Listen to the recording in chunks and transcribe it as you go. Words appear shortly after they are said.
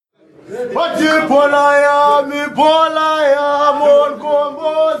Polaya, mi polaya, mon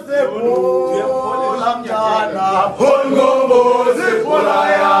combo se polamjana, mon combo se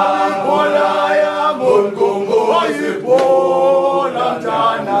polaya, mon combo se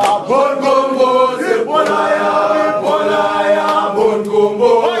polamjana, mon combo se polaya, mon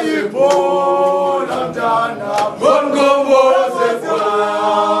combo se polamjana, mon combo se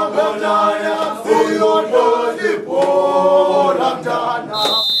polamjana, se polamjana.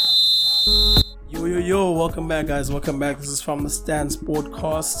 Yo, welcome back, guys. Welcome back. This is from the Stance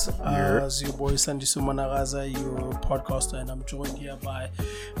Podcast. It's your boy Sanji Sumanaraza, your podcaster, and I'm joined here by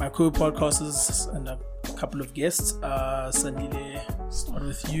my co-podcasters and a couple of guests. Sandile, start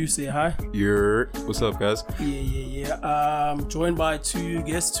with you. Say hi. What's up, guys? Yeah. Joined by two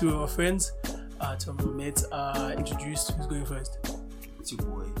guests, two of our friends, two of my mates. Introduce who's going first. It's your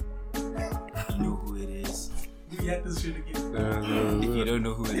boy. You know who it is. We had this shit again. If you don't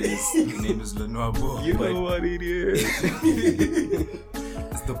know who it is, his name is Lenoir Bo. You know what it is.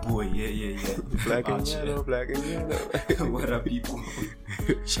 It's the boy, yeah. Black and yellow. What up, people?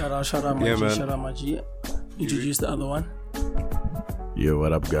 Shout out, Maji. Introduce the other one. Yo,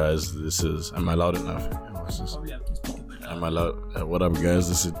 what up, guys? This is. Am I loud enough? What's this? Probably have to speak a bit. Am I loud? What up, guys?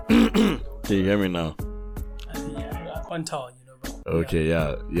 This is. Can you hear me now? Yeah, I can't tell, you know. But, Okay,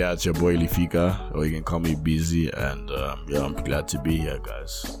 yeah, it's your boy Lifika, or you can call me Busy, and I'm glad to be here,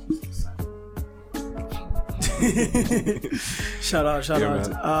 guys. Shout out.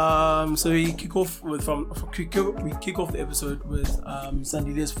 Man. So we kick off with we kick off the episode with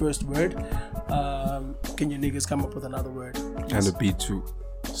Sandile's first word. Can you niggas come up with another word? And a beat too.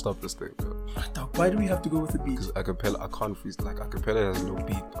 Stop this thing, bro. Dog, why do we have to go with a beat? Because acapella, I can't freestyle. Like acapella has no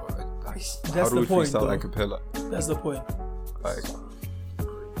beat. How do the we point, freestyle bro. acapella? That's the point. Like,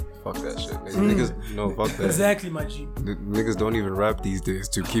 fuck that shit. Niggas, no, fuck that. Exactly, my G. Niggas don't even rap these days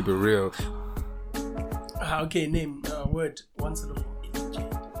to keep it real. Okay, name word. One syllable.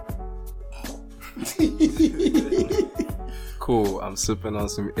 Cool, I'm sipping on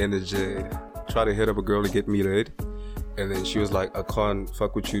some energy. Try to hit up a girl to get me laid. And then she was like, I can't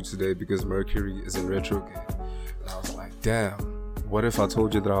fuck with you today because Mercury is in retrograde. And I was like, damn, what if I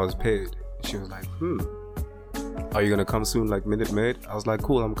told you that I was paid? And she was like, are you gonna come soon like Minute Maid? I was like,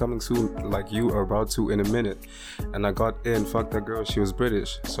 cool, I'm coming soon like you are about to in a minute. And I got in, fuck that girl, she was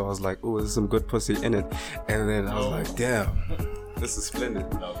British. So I was like, oh, there's some good pussy in it. And then I was like, damn, this is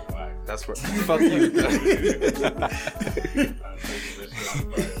splendid. That's what, fuck you.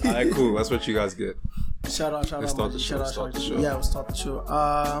 Alright, cool, that's what you guys get. Shout out. Let's start the show. Yeah, we'll start the show.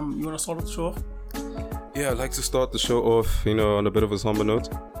 You want to start the show off? Yeah, I'd like to start the show off, on a bit of a somber note.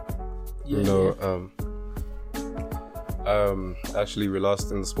 Actually, we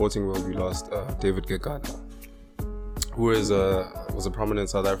lost in the sporting world. We lost David Gekana, who was a prominent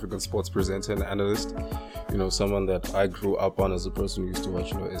South African sports presenter and analyst. Someone that I grew up on as a person who used to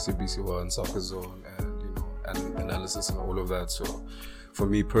watch, SABC1, Soccer Zone, and analysis and all of that. So, for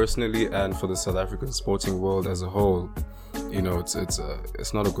me personally, and for the South African sporting world as a whole,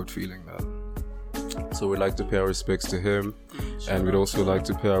 it's not a good feeling, man. So we'd like to pay our respects to him, and we'd also like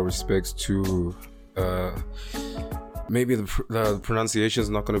to pay our respects to. Maybe the pronunciation is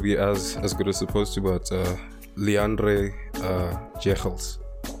not going to be as good as supposed to, but Leandre Jegels,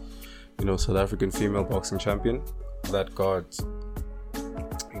 South African female boxing champion that got,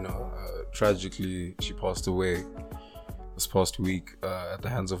 tragically she passed away this past week at the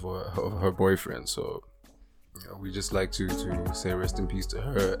hands of her boyfriend. So we just like to say rest in peace to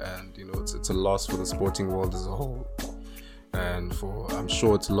her, and it's a loss for the sporting world as a whole. And I'm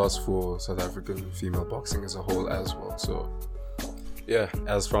sure it's a loss for South African female boxing as a whole as well. So, yeah,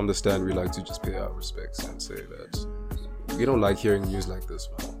 as from the stand, we like to just pay our respects and say that we don't like hearing news like this,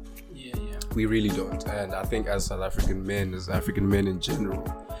 man. Yeah. We really don't. And I think as South African men, as African men in general,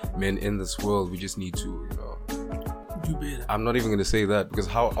 men in this world, we just need to, do better. I'm not even going to say that, because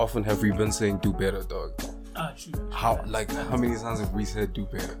how often have we been saying do better, dog? True. How many times have we said do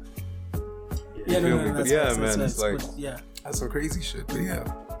better? Yeah, no, But that's man, it's like, yeah. that's some crazy shit, but yeah.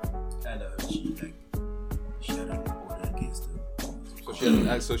 And she had an order against him.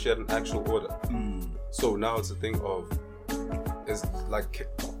 So she had an actual order. So now it's a thing of, it's like,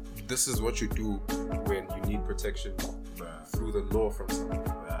 this is what you do when you need protection through the law from someone.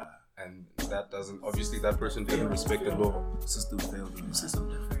 And that doesn't, obviously that person didn't respect the law. System failed.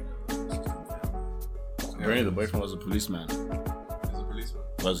 Apparently the boyfriend was a policeman. He's a policeman.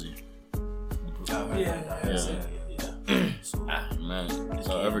 Was he? Yeah. Man,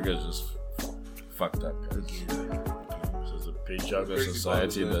 South Africa's just fucked up, guys. So it's a patriarchal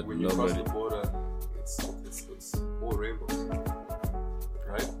society that when you cross nobody. the border, it's all rainbows,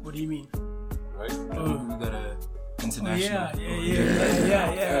 right? What What do you mean? right? Oh. We got a international.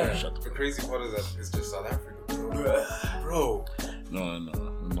 Yeah. The crazy part is that it's just South Africa, bro.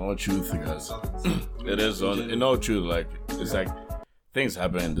 No truth, guys. It is in all truth. Like it's like things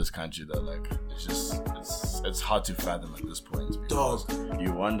happen in this country that like it's hard to fathom at this point. Because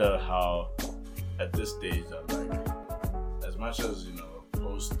you wonder how at this stage that like as much as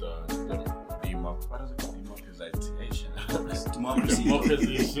post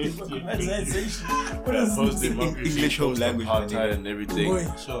English home language apartheid and everything,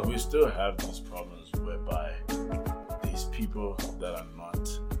 Sure. we still have these problems whereby these people that are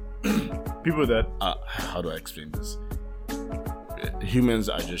not people that are, how do I explain this? Humans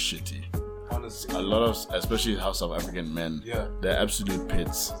are just shitty. Honestly, A lot of, especially how South African men, Yeah. they're absolute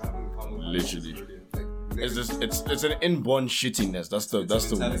pits. Literally. It's just it's an inborn shittiness. That's the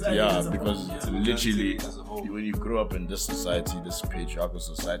mentality. because Yeah. it's literally as a whole. when you grow up in this society, this patriarchal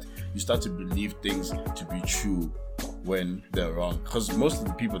society, you start to believe things to be true when they're wrong. Because most of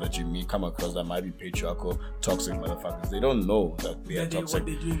the people that you come across that might be patriarchal, toxic motherfuckers, they don't know that they are toxic.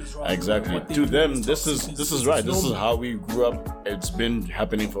 What they're doing is wrong. Exactly. What they're To doing them, this toxic. is right. This is normal. how we grew up. It's been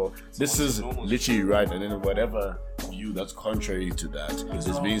happening for. This is normal. literally right. And then whatever view that's contrary to that is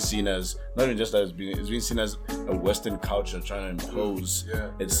wrong. being seen as not even just as being. It's being seen as a Western culture trying to impose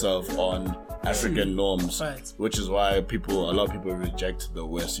itself on African norms, Right. which is why a lot of people reject the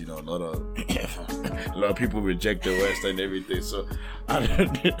West. A lot of people reject the West and everything. So,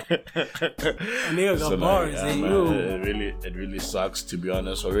 nigga got so bars, like, eh, man, yo. it really sucks, to be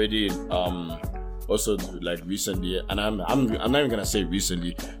honest. Already, also like recently, and I'm not even gonna say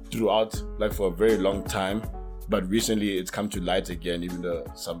recently, throughout like for a very long time, but recently it's come to light again. Even though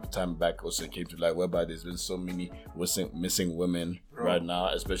some time back also came to light, whereby there's been so many missing women right now,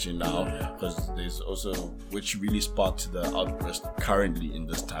 especially now, because there's also which really sparked the outburst currently in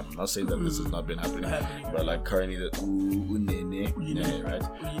this time. I'm not saying that this has not been happening, but like currently the nene, right?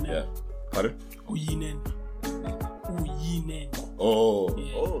 Uyinen. Yeah. Pardon? Uyinen.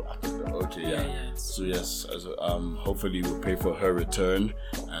 Okay, yeah. Yeah. So yes, hopefully we'll pay for her return,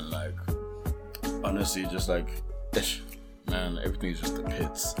 and like honestly, just like, man, everything is just the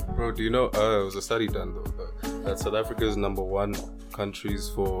pits. Bro, do you know, it was a study done though, that South Africa is number 1 countries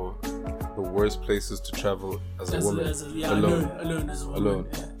for the worst places to travel as a woman. Alone as a woman. Alone.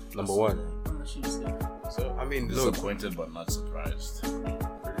 Yeah. Number 1. On the sheets, yeah. So, I mean, look, Disappointed but not surprised.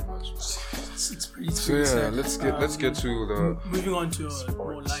 pretty much. It's pretty So yeah, sad. let's get to the Moving on to a more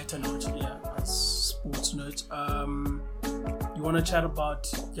sports. lighter note, a sports note. You want to chat about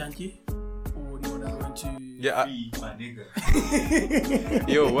Yankee, or do you want to go into? Yeah, My nigga.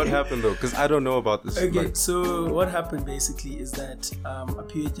 yo, what happened though? Because I don't know about this. Okay, Like, so what happened basically is that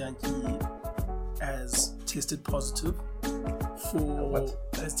Apia Yankee has tested positive for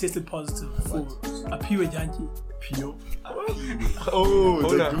Apia Yankee. Pio.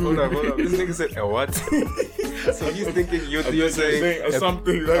 hold up. This nigga said a what? So he's thinking you're saying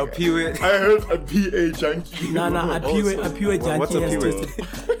something a like peewit. I heard a PA junkie. No, Apia What's Yankee a peewit?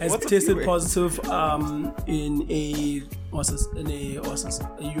 has What's a tested peewit? positive in a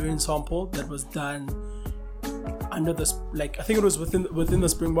urine sample that was done under the I think it was within the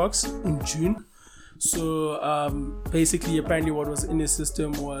Springboks in June. So basically, apparently, what was in his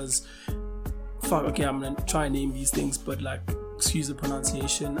system was I'm gonna try and name these things, but like, excuse the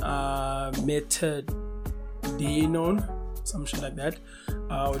pronunciation. Metadinone, some shit like that,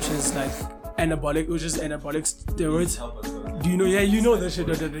 which is like anabolic steroids. Do you know? Yeah, you know that shit.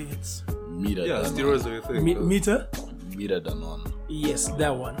 It's Meter. Yeah, steroids are your thing. meter. Meter Danon. Yes,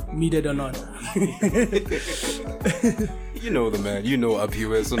 that one. Metadinone. You know the man. You know a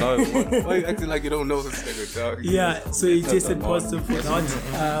peewit. So now why you acting like you don't know this nigga, dog? Yeah, so he tested positive for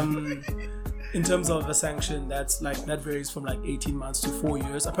that. In terms of the sanction, that varies from like 18 months to 4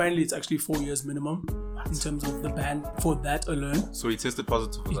 years. Apparently, it's actually 4 years minimum in terms of the ban for that alone. So he tested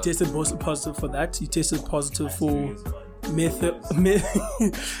positive for He that. tested positive for that. He tested positive for methyl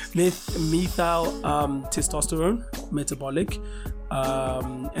testosterone, metabolic,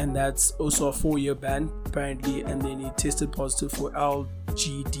 and that's also a 4-year ban apparently. And then he tested positive for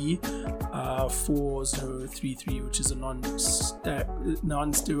LGD 4033, which is a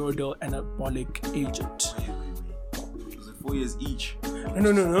non-steroidal anabolic agent. Was it 4 years each?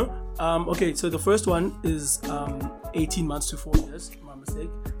 No. Okay, so the first one is 18 months to 4 years. My mistake.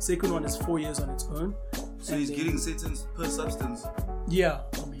 Second one is 4 years on its own. So And he's then- getting sentenced per substance. Yeah,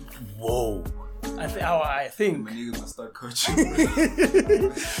 I mean, Whoa. I think. My nigga must start coaching.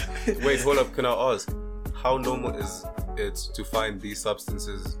 Wait, hold up. Can I ask, how normal is it to find these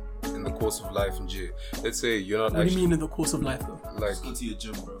substances in the course of life in jail. Let's say you're not What do you actually mean in the course of life though? like Just go to your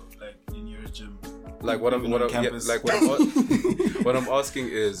gym, bro. Like in your gym. what Even on I'm campus. what I'm asking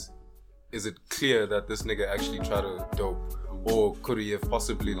is it clear that this nigga actually tried to dope, or could he have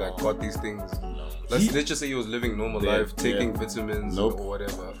possibly like got these things? Let's just say he was living normal Yeah, life, taking yeah. vitamins Nope. or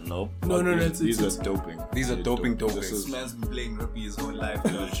whatever. Nope. No, These it's- are doping. These are doping. This This is man's been playing rugby his whole life.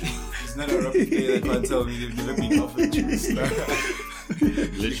 Bro. He's not a rugby player that can't tell me they've never been offered juice.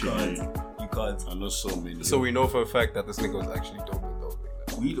 literally. You can't. I know so many. So we know for a fact that this nigga was actually doping.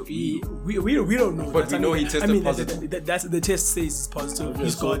 We don't. We don't know. But we know he tested positive. That's the test says he's positive. Okay,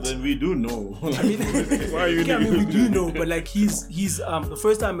 He's so got. then we do know. I mean, Why are you yeah, I mean, we doing do that? know, but like he's the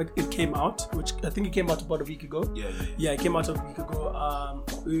first time it came out, which I think it came out about a week ago. Yeah. It came out a week ago.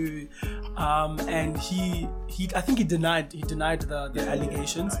 And he I think he denied the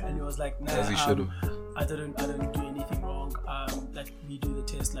allegations, and he was like, nah, As he should've. I didn't do anything wrong. Like we do the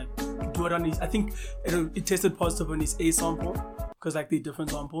test, like do it on his. I think it tested positive on his A sample, because like they're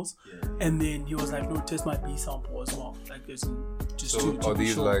different samples, and then he was like, no, test my B sample as well. Like there's just So to are be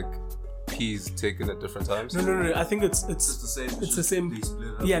these sure. like peas taken at different times? No. I think it's It's the same. It's the same. They split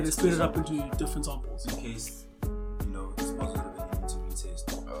it up Yeah, into they split it two up into different samples. in case it's positive and you need to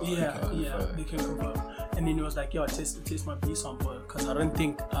retest. Yeah, they can confirm. And then he was like, "Yo, test my B sample because I don't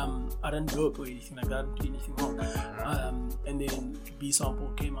think I didn't dope or anything like that. I didn't do anything wrong." And then B sample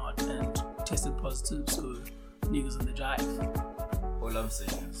came out and tested positive, so niggas in the jive. All I'm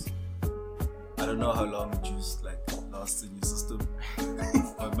saying is, I don't know how long juice lasts in your system,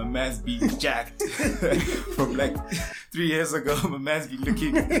 but my man's being jacked from like 3 years ago. My man's been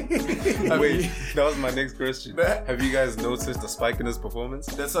looking. Wait, that was my next question. But- Have you guys noticed a spike in his performance?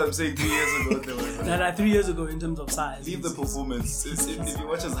 That's what I'm saying. 3 years ago, there was. Like 3 years ago in terms of size. Leave the performance. If you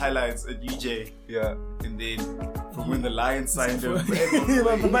watch his highlights at UJ, Yeah. and then from when the Lions signed him,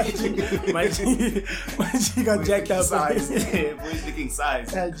 My G got jacked up. size. Boy's looking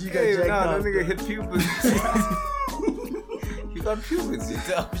size. My G got Hey, jacked nah, up. that nigga hit puberty. He got puberty.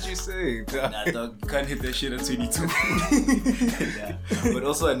 That's what you saying. Nah, dog, you can't hit that shit at 22. Yeah. But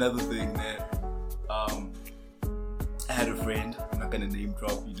also another thing that I had a friend, I'm not gonna name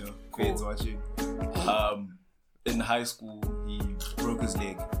drop, friends watching. In high school, he broke his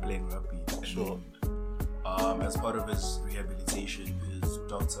leg playing rugby. And Sure. then, as part of his rehabilitation, his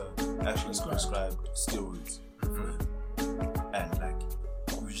doctor actually prescribed steroids for him. And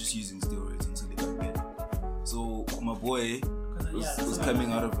he was just using steroids until he got better. So my boy was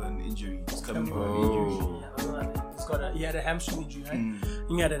coming out of an injury. He's coming from an injury. He had a hamstring injury, right?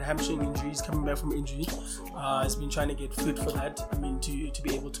 He had a hamstring injury. He's coming back from injury. He's been trying to get fit for that. I mean, to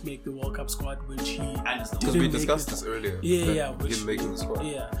be able to make the World Cup squad, which he Because didn't we make discussed it. this earlier. Yeah, that him making the squad.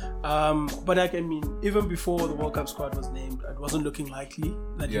 Yeah. But I mean, even before the World Cup squad was named, it wasn't looking likely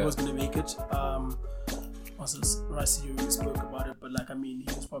that he Yeah. was going to make it. Rassi already spoke about it, but he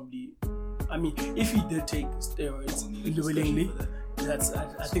was probably. I mean, if he did take steroids willingly, I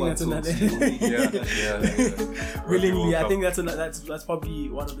think that's another. Yeah. Willingly, I think that's probably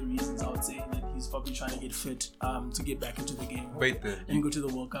one of the reasons I would say that he's probably trying to get fit to get back into the game. Wait then. And go to the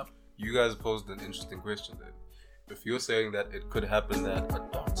World Cup. You guys posed an interesting question then. If you're saying that it could happen that a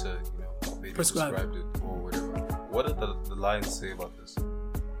doctor, maybe Prescribed. prescribed it or whatever, what did the Lions say about this?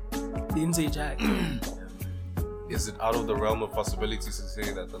 They didn't say Jack. Is it out of the realm of possibilities to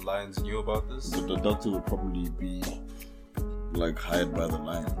say that the Lions knew about this? But the doctor would probably be hired by the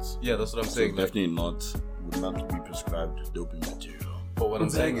Lions. Yeah, that's what I'm So saying. definitely would not be prescribed doping material. But what I'm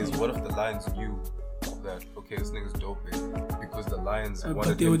saying is, Exactly. what if the Lions knew that, okay, this nigga's doping because the Lions But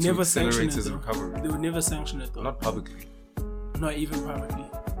wanted they him would to never sanction accelerate it. his Though. recovery? They would never sanction it though. Not publicly. Not even privately.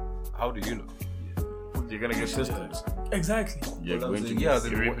 How do you know? You're gonna get tested. Exactly. You're Well, going to Yeah,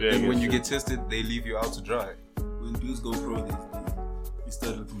 get then when you get tested, they leave you out to dry. When dudes go pro, you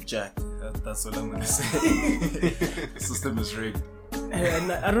start looking jacked. That's what I'm gonna say. The system is rigged.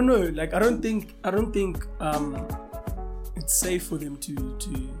 And I don't know. I don't think it's safe for them to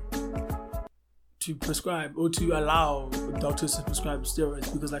prescribe or to allow doctors to prescribe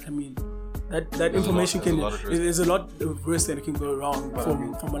steroids because that information there's a lot of risk that can go wrong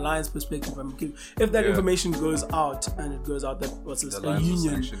from a Lions perspective. If that information goes out and it goes out that The a Lions are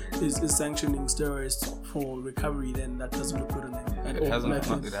union sanctioning. is sanctioning steroids for recovery, then that doesn't look good on them at It all. hasn't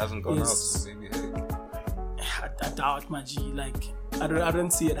gone out, Yes. so maybe hey. I doubt, my G. I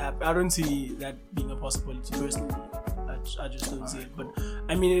don't see it happen. I don't see that being a possibility personally. I just don't see it. But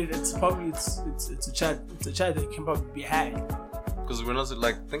I mean, it's probably it's a chat that can probably be had. Because we're not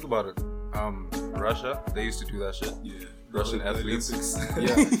think about it. Russia, they used to do that shit. Yeah. Russian The athletes. Olympics.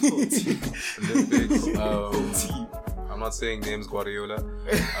 Yeah. Olympics. Team. I'm not saying names, Guardiola.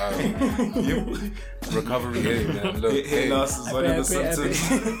 Recovery, hey man, look, Hair loss is one of the symptoms.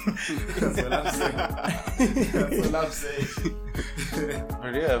 That's what I'm saying.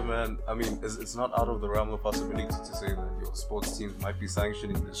 But yeah, man, I mean, it's not out of the realm of possibility to say that your sports teams might be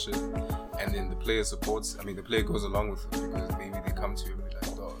sanctioning this shit, and then the player supports. I mean, the player goes along with it because maybe they come to you and be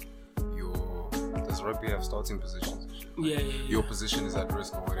like, dog, does rugby have starting positions and shit? Yeah. Your position is at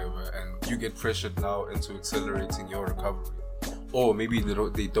risk or whatever, and you get pressured now into accelerating your recovery. Or maybe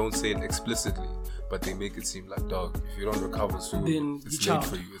they don't say it explicitly, but they make it seem like, dog, if you don't recover soon, then it's late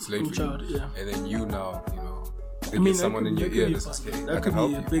for you. It's late for you. Yeah. And then you now, I mean, someone in your ear that's okay, that could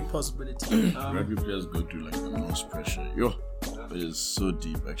be a big possibility. Rugby players go through like the most pressure. It's so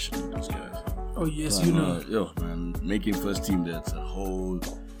deep actually, those guys. Oh yes, you know. Man, making first team, that's a whole.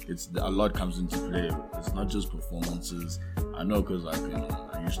 A lot comes into play. It's not just performances. I know because I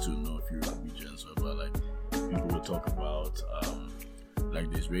used to know a few rugby gents, but like people would talk about like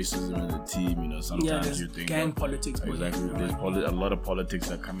there's racism in the team. Sometimes you think gang politics. Exactly. There's a lot of politics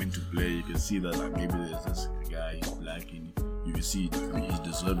that come into play. You can see that like maybe there's this guy, he's black, and you can see he's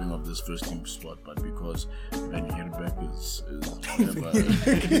deserving of this first team spot, but because when you get back is whatever.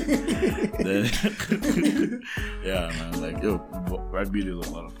 Then, yeah, man, like rugby, there's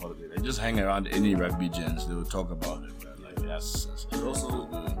a lot of politics. They just hang around any rugby gents, they will talk about it, man. Like that's But also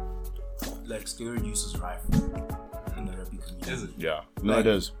like steroid use is rife in the rugby community. Is it? yeah. No, it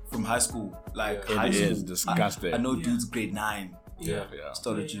is. From high school, like Yeah. high It school. is disgusting. I know dudes grade 9 Yeah.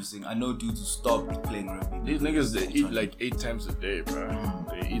 started juicing. I know dudes who stopped playing rugby. These niggas, they eat like 8 times a day, bro.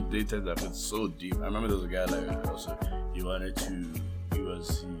 They eat 8 times a day. It's so deep. I remember there was a guy like also he was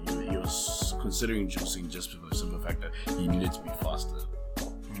considering juicing just for the simple fact that he needed to be faster.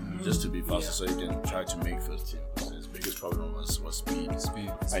 Just to be faster so he can try to make first team. His biggest problem was speed.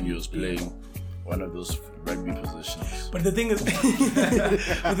 And he was playing one of those rugby positions. But the thing is,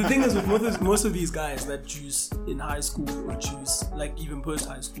 with most of these guys that juice in high school or juice like even post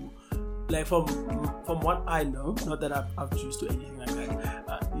high school, like from what I know, not that I've juiced or anything like that.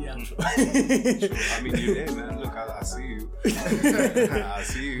 Yeah, I'm sure. I mean, hey man, look, I see you. I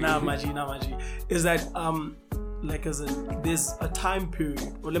see you. Nah, Maji. Is that like as in there's a time period,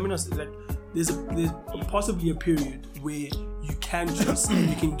 or let me not say like there's possibly a period where you can juice and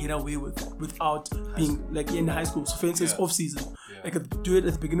you can get away with without being like in high school. So for instance, off season, like do it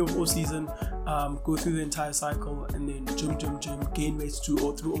at the beginning of off season, go through the entire cycle, and then gym, gain weight through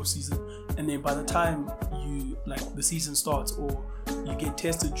off season, and then by the time you like the season starts or you get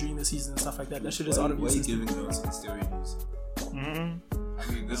tested during the season and stuff like that, that shit is out of your system. Why are you giving notes on steroid use? I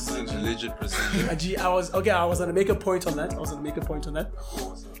mean, this is an alleged procedure. I was gonna make a point on that.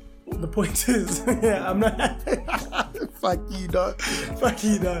 The point is, I'm not. Fuck you, dog.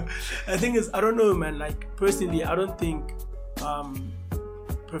 The thing is, I don't know, man. Like personally, I don't think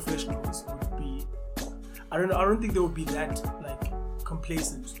professionals would be. I don't think they would be that like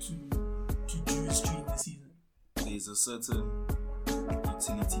complacent to juice during the season. There's a certain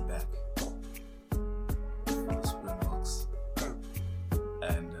utility back for the Springboks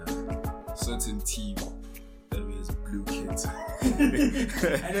and a certain team that wears blue kits.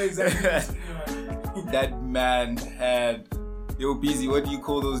 I know exactly. That man had busy. What do you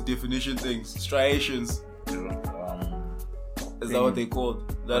call those definition things? Striations. Is that what they called?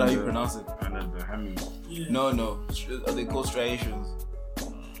 Is that how you pronounce it? Yeah. No. Are they called striations?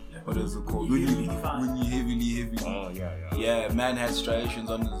 What is it called? When you heavily. Oh yeah. Yeah, man had striations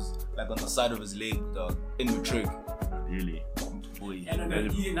on the side of his leg, dog. In matric. Really? Boy.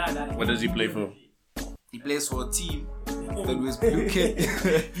 What does he play for? He plays for a team that wears blue kit.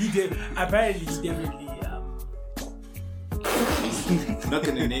 Apparently, he definitely. Not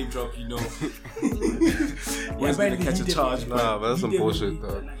gonna name drop, Yeah, He's gonna catch a charge, Nah, but that's some bullshit,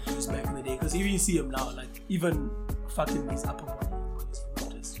 though. Like, he was back in the day, because if you see him now, like even fucking his upper body,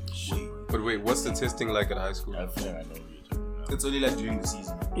 But wait, what's the testing like at high school? I think I know what you're talking about. It's only like during the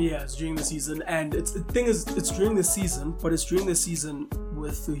season. Yeah, it's during the season, and the thing is, it's during the season, but it's during the season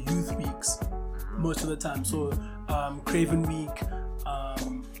with the youth weeks most of the time. So, Craven Week,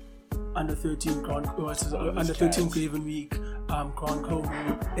 under 13 under 13 Craven Week, Grand Como,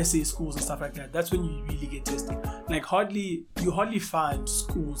 SA schools and stuff like that. That's when you really get tested. Like you hardly find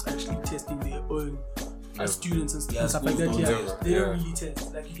schools actually testing their own students and stuff like that. schools They don't really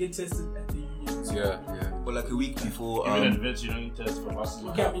test. Like you get tested at the unions. Yeah. But like a week before. Even in vets, you don't need test for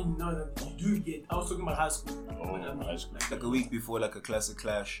basketball. Okay, I mean, no, you do get. I was talking about high school. High school. Like a week before, like a classic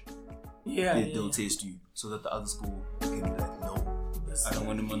clash. They'll test you so that the other school can be like, no, I don't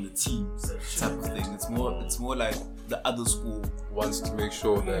want him on the team type of thing. It's more like the other school wants to make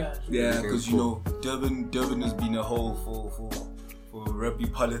sure that because you know Durban has been a hole for rugby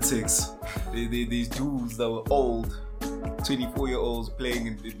politics. These dudes that were old, 24-year-olds playing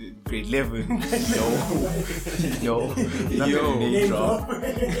in grade 11. Yo,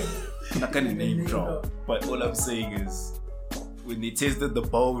 not gonna name drop. But all I'm saying is, when they tasted the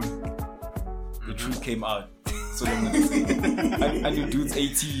bone, the truth came out. So I'm gonna say, and the dude's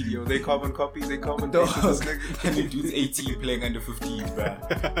 18. Yo, they carbon copy, they carbon Dog. paste this nigga. And the dude's 18 playing under 15,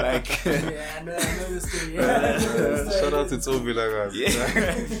 bruh. Like, Yeah, I know this thing. Yeah. Shout out to Toby guys.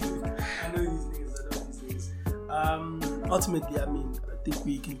 I know these niggas. Ultimately, I mean, I think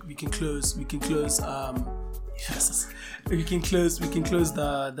we can close. We can close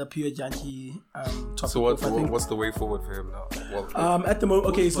the pure Yankee topic. So off, I think. what's the way forward for him now? Well, At the moment,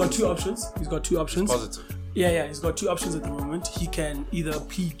 okay, he's got two options. positive. Yeah, he's got two options at the moment. He can either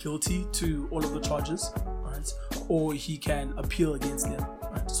plead guilty to all of the charges, right, or he can appeal against them.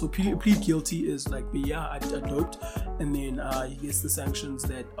 Right. So plead guilty is like, I doped, and then he gets the sanctions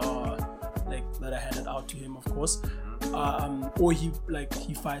that are that are handed out to him, of course. Or he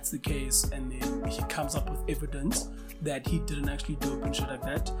fights the case and then he comes up with evidence that he didn't actually dope and shit like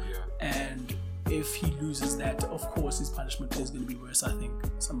that. Yeah. And if he loses that, of course his punishment is going to be worse, I think,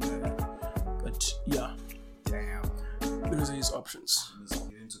 something like that. But yeah, Damn. those are his options. let's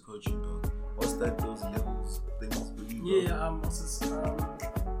get into coaching, though. What's that? Those levels things for you? Yeah, what's this?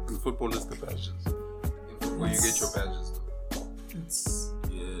 In football, it's the badges. In football, you get your badges. It's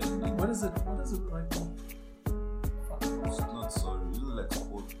Yeah. And then what is it like? it's not sorry. You look like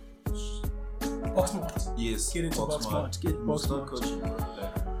sport. Boxmart. Yes. Get into Boxmart. Get It's not Boxmart. coaching, bro.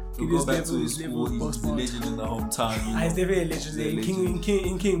 Like, It you go is back level- to his level school. He's the Boxmart. legend in the hometown. You know. He's definitely a legend.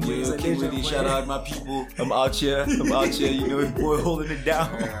 In King Boy is a King legend. Willie, boy. shout out my people. I'm out here. You know, his boy holding it down.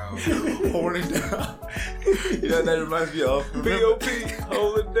 Holding it down. You know, that reminds me of POP,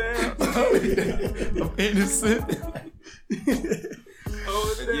 hold it down. I'm innocent.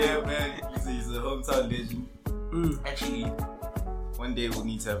 Hold it down. Yeah, man. He's a hometown legend. Actually, one day we'll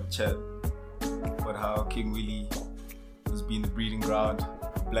need to have a chat about how King Willie has been the breeding ground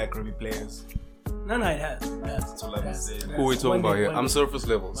for black rugby players. No, it has. That's all I'm saying. Who are we talking One about day, here? one I'm day. surface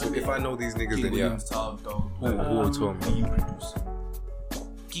level. So One if day. I know these niggas, King then yeah. Williamstown, dog. Who are we talking about? Being produced.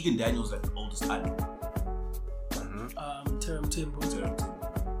 Keegan Daniels like the oldest island. Term Temple.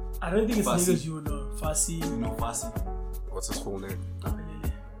 I don't think it's Fassi. niggas you will know. Fassi. You know Fassi? What's his full name?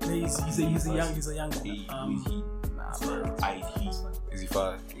 He's a young. He. Nah, bro. He. Is he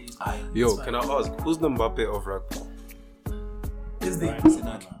fire? I. Yo, can I ask, who's the Mbappe of rugby? Is the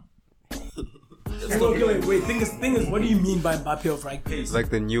Sinatra. wait. Thing is, what do you mean by Mbappe of rugby? It's like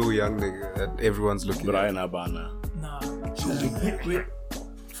the new young nigga that everyone's looking at. Brian Abana. Nah. Wait.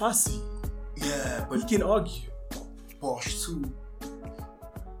 Fassi. Yeah, He but can argue. Bosch too.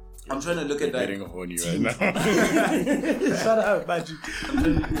 I'm trying to look at that. Getting horny right now. Shut up, Magic. I'm trying to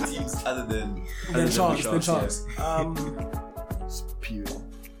look at teams other than Then the Charles. Sharks.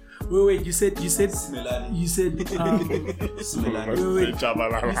 Wait. You said. Milani. You said. Milani. Wait.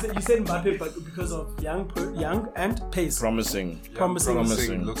 You said Mbappe, but because of young and pace. Promising. Promising.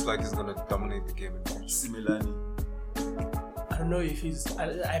 Promising. Looks like he's gonna dominate the game in the future. Milani. I don't know if he's.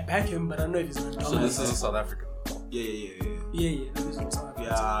 I back him, but I don't know if he's gonna So dominate. this is a South African. Yeah. Yeah. This is also happening.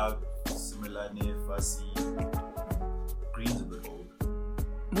 Yeah, Similani, Fassi. Green's a bit old.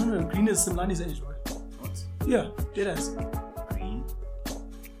 No. Green is Simlani's age, right? What? Yeah, it is. Green?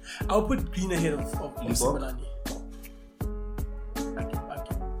 I'll put Green ahead of Limbok? Simlani.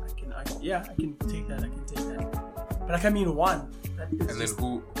 I can take that. But I mean one. That is And then just-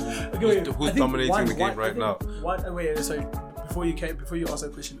 who's I think dominating the game I right think now? Sorry. Before you ask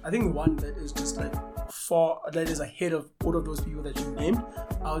that question, I think one that is just like that is ahead of all of those people that you named,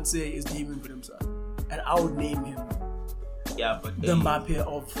 I would say is David Williamson, and I would name him Yeah, but the Mbappe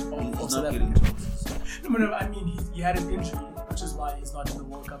of he's South not getting Africa. chances. No, I mean he had an injury, which is why he's not in the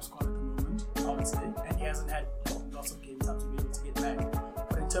World Cup squad at the moment, I would say, and he hasn't had lots of game time to be able to get back.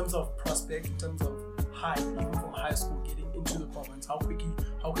 But in terms of prospect, in terms of height, even from high school, getting into the province, how quickly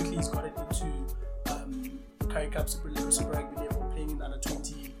he's got it into Currie Cup, Super Rugby level, playing in under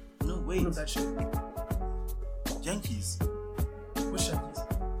 20. No, All wait. of that shit. Yankees. Which Yankees?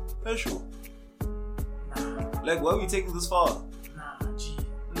 Herschel. Nah, Like, why are we taking this far? my G.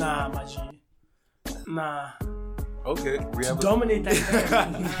 Nah. Okay, we To have. dominate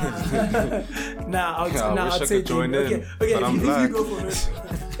that. Nah, I wish I'd I say could join David. in, Okay, but I'm if black. you go for it,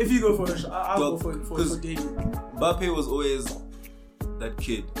 if you go for it, I'll go Dog, for 'cause- David. Mbappe was always that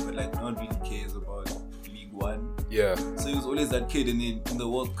kid, but like no one really cares about League One. Yeah. So he was always that kid, and then in the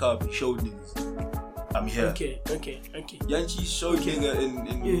World Cup, he showed niggas, I'm here. Okay. Yanchi showed nigga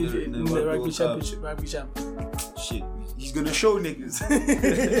in the rugby World Cup. championship. Shit, he's gonna show niggas.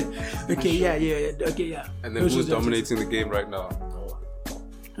 Okay, yeah. And then who's dominating the game right now?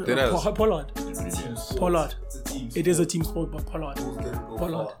 Pollard. It's a team sport. Pollard. It's a team It is a team sport, but Pollard. Bulls didn't go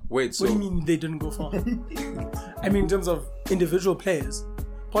Pollard. far. Wait, so What do you mean they didn't go far? I mean, in terms of individual players,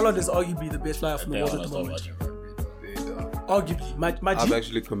 Pollard is arguably the best flyer from the world at the moment. Arguably, I've Maji.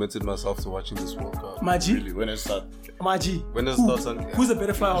 actually committed myself to watching this World Cup. Maji. Really, when it start, Maji. When does it start on? Who's the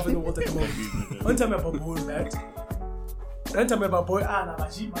better flyer off in the world at the moment? Don't tell me about boy back. Don't tell me about boy.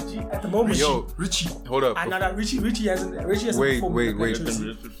 Maji. At the moment, Yo, Richie. hold up. Richie hasn't. Wait. performed.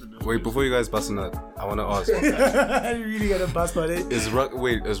 Wait, before you guys bust a nut, I want to ask: You really got a bust on it. is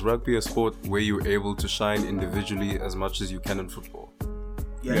rugby a sport where you're able to shine individually as much as you can in football?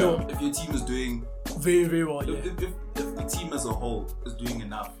 Yeah. No. If your team is doing, Very, very well. if, Yeah, if the team as a whole is doing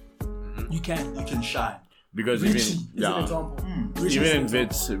enough, you can. you can shine. because Richie even is an example. Richie even is in an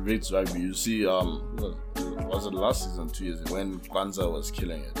example. Vits rugby, you see was it last season, 2 years ago, when Kwanzaa was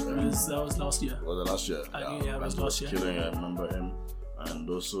killing it? Right? That was last year. Was it last year? Yeah, it was Kwanzaa last year. Killing it, I remember him, and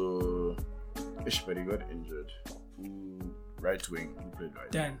also Ishberi got injured. Who right wing? Who played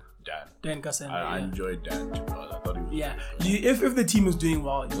right? Dan Kassem. I Yeah. enjoyed Dan too. I thought he was Yeah, really good. if the team is doing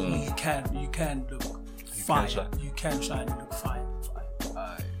well, you can look fine. shine. You can shine and look fine.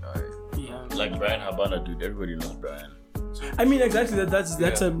 Yeah. Like Brian Habana, dude. Everybody knows Brian. I mean, exactly.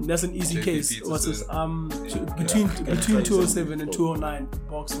 That's an easy JP case. Peterson. What's this? Between 207 and 209,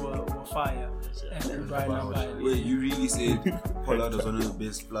 Box were fire, and Brian Habana. Wait, you really said Pollard was one of the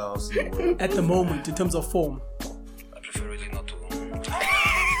best flyers in the world? At the moment, in terms of form, I prefer really not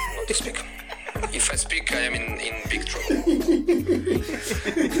to speak. If I speak, I am in big trouble.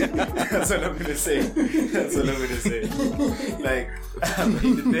 That's all I'm gonna say. Like, I'm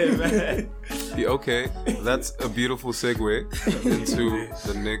in there, man. Yeah, okay, that's a beautiful segue into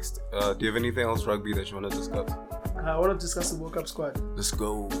the next. Do you have anything else rugby that you want to discuss? I want to discuss the World Cup squad. Let's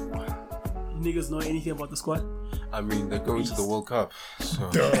go. You niggas know anything about the squad? I mean, they're going to the World Cup, so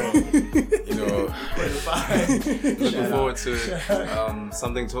looking forward to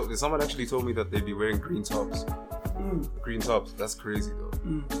it. Someone actually told me that they'd be wearing green tops. Green tops. That's crazy though.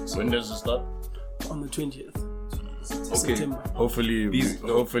 When does it start? On the 20th. Okay. September.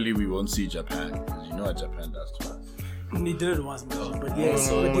 Hopefully we won't see Japan, because you know what Japan does to us. They did it once, man. But yes.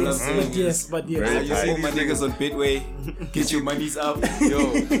 Very You see tight. my niggas on Bitway, get your monies up. Yo,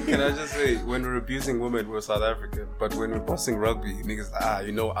 can I just say, when we're abusing women, we're South African, but when we're bossing rugby, niggas,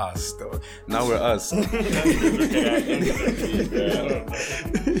 you know us though. Now we're us. When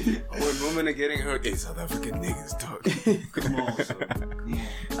women are getting hurt, hey, South African niggas talk. Come on,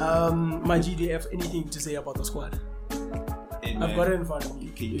 so. My GDF, anything to say about the squad? Hey, I've got it in front of me.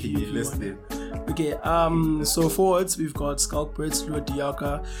 Can if you you list want it? Okay, so forwards, we've got Skalk Brits, Lua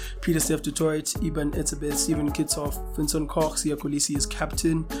Diaka, Peter Steph Detroit, Ibn Etzebeth, Steven Kitsoff, Vincent Koch, Sia Kolisi is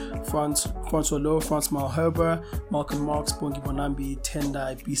captain, Francois Lowe, Franz Malherber, Malcolm Marks, Bongi Bonambi,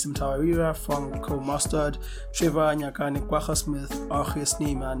 Tendai, Bisim Tawarira, Franco Mustard, Trevor Nyakane, Kwacha Smith, Archie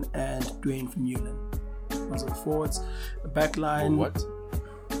Sneeman, and Dwayne Vermeulen. Those are the forwards. The back line. What?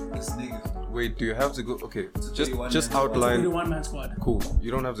 This nigga. Wait, do you have to go? Okay, just 31 outline. 1-man squad. Cool.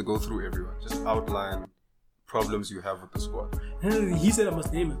 You don't have to go through everyone. Just outline problems you have with the squad. He said I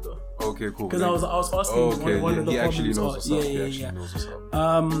must name it though. Okay, cool. Because I was asking one of the he actually problems. knows what's up. Yeah. He actually knows what's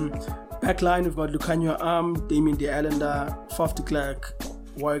up. Back line, we've got Lucanio Arm, Damien De Allender, Faf de Klerk,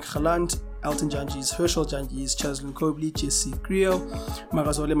 Warwick Galant, Elton Janjis, Herschel Janjis, Chaslin Cobley, Jesse Creel,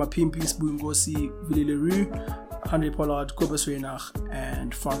 Marazole Mapimpis, Bungosi, Willie Leroux, Henry Pollard, Kobus Reinach,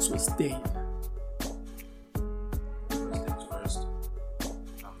 and Francois Steyn. First things first.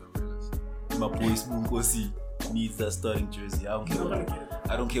 I'm the realist. My boy Spoonkosi needs that starting jersey. I don't He's care. not gonna get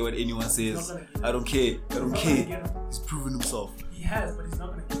it. I don't care what anyone says. He's not gonna get it. I don't care. He's not gonna get it. He's proven himself. He has, but he's not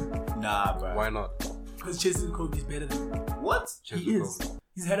gonna get it. Nah, bro. Why not? Because Chaslin Cobley is better than him. What? He is.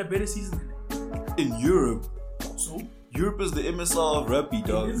 He's had a better season than him. In Europe. So? Europe is the MSR of rugby,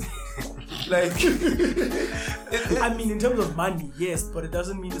 dog. Like, I mean, in terms of money, yes, but it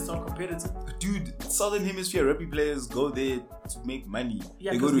doesn't mean it's not competitive. dude, Southern Hemisphere rugby players go there to make money.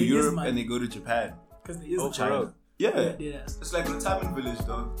 Yeah, they go 'cause to there is Europe money. and they go to Japan. Because there is Oh, a for China. real? Yeah. Dead ass. It's like retirement village,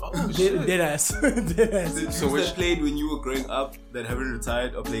 dog. Dead ass. Dead ass. The dudes So which- that played when you were growing up that haven't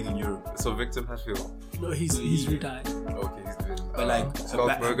retired are playing in Europe. So Victor Hatfield. No, he's retired. Okay, he's been. But like,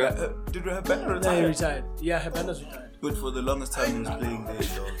 Skalkberger. did Habana No, he retire? retired. Yeah, Habana's retired. But for the longest time, he was playing there,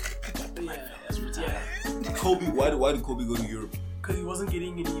 dog. Yeah. Kobe, why did Kobe go to Europe? because he wasn't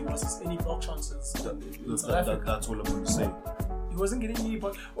getting any block chances in South Africa. That's all I'm going to say. He wasn't getting any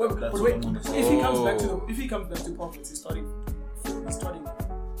block. That's But what wait, I'm gonna say. if he comes back to Providence, he's starting.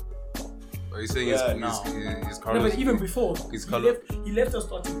 Are you saying Yeah, he's No, Carlos? but even before, He's he left the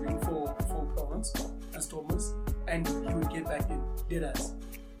starting wing for Providence as Thomas, and he would get back in dead ass,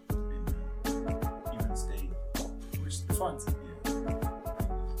 Even staying. which is the fun. Yeah.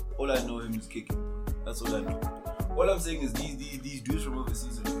 All I know him is kicking. That's all I know. All I'm saying is these dudes from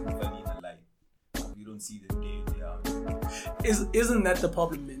overseas are looking funny in the light. You don't see them day in, day out. Isn't that the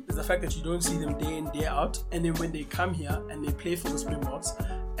problem then? Is the fact that you don't see them day in, day out, and then when they come here and they play for the Springboks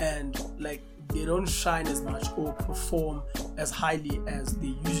and like they don't shine as much or perform as highly as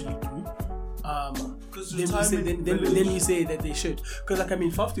they usually do. Then we say that they should. Because like I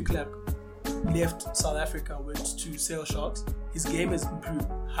mean, Faf de Klerk left South Africa, went to Sale Sharks. His game has improved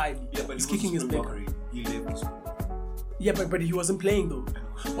highly. Yeah, but his kicking is better. He left the school. Yeah, but he wasn't playing though.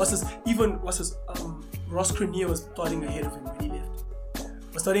 Ross Crenier was starting ahead of him when he left.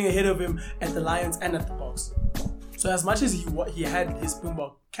 Was starting ahead of him at the Lions and at the Boks. So as much as he had his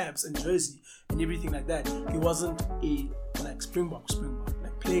Springbok caps and jersey and everything like that, he wasn't a like Springbok,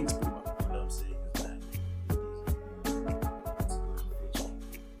 like playing Springbok. What I'm saying is that.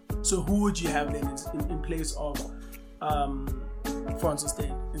 So who would you have then in place of Francis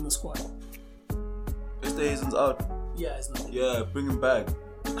Steyn in the squad? Mr. Hazen's out. Yeah, it's not. Yeah, bring him back.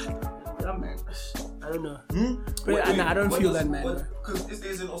 Yeah, man. I don't know. Wait, I don't feel that, man. Because Mr.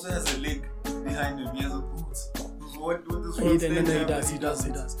 Hazen also has a leg behind him. He has a boot. What does He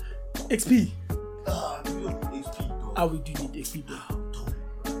does. XP. You don't need XP, though. We do need XP, bro.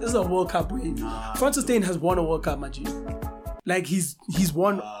 This is a World Cup win. Francis Steyn has won a World Cup, my G. Like he's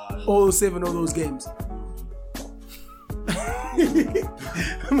won all 7 of those games.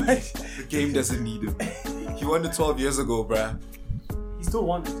 The game doesn't need him. He won it 12 years ago, bruh. He still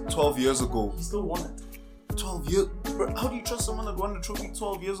won it. 12 years ago. He still won it. 12 years? Bruh, how do you trust someone that won the trophy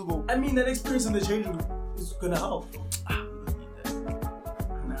 12 years ago? I mean, that experience in the change room is gonna help.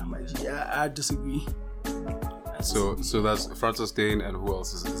 Nah, my G, I disagree. So that's Francis Steyn, and who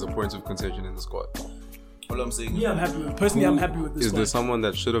else is a point of contention in the squad? All I'm saying is, Yeah, I'm happy with. Personally, I'm happy with this. Is there squad. someone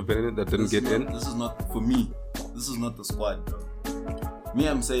that should have been in it that didn't get in? This is not, for me, this is not the squad, bro. Me,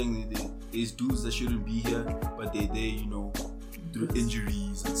 I'm saying there's dudes that shouldn't be here, but they're there, you know, through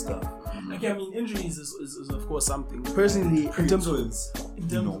injuries and stuff. Okay, I mean, injuries is of course something. Personally, in terms of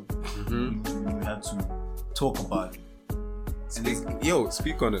you know, we have to talk about it. And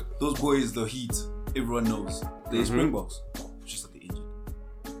Speak on it. those boys, the Heat, everyone knows. They're Springboks. Just that they're injured.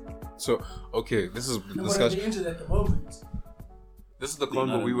 So, okay, this is no, discussion. they're injured at the moment. This is the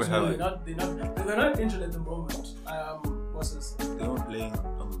convo we were No, having. they're not injured at the moment. What's this? They weren't playing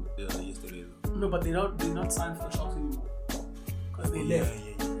yesterday, though. No, but they're not signed for the Sharks anymore because they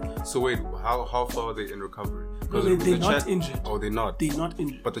left. So wait, how far are they in recovery? No, they're not injured. Oh, they're not. They're not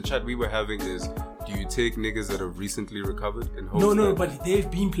injured. But the chat we were having is, do you take niggas that have recently recovered in hopes No, that- but they've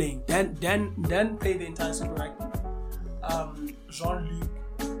been playing. Dan played the entire Super Rugby. Jean-Luc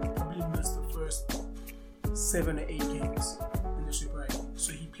probably missed the first 7 or 8 games in the Super Rugby.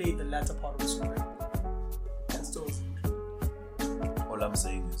 So he played the latter part of the Super Rugby and still was injured. All I'm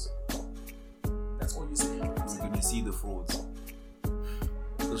saying is, That's all you're saying. we're going to see the frauds.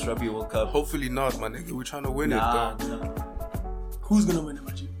 This Rugby World Cup. Hopefully not, my nigga. We're trying to win Nah, it, though. Who's gonna win it,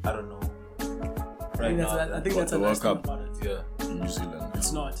 Machi? I don't know. I think that's a the nice thing World Cup? about it. Yeah. New Zealand.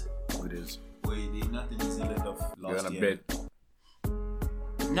 It's not. It is. Wait, they're not the New Zealand of You're last gonna year. bet.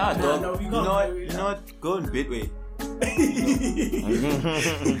 Nah, dog. no, we you can't. know what? We You can't. know what? Go and Betway.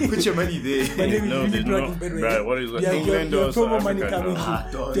 Put your money there. My name is No, really there's plugging no. Bedway. Right, what is it? Yeah, England your or South promo money Africa? coming No. Ah,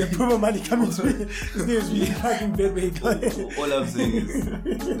 dog. Your promo money coming to me. His name is really plugging Bedway. All I'm saying is,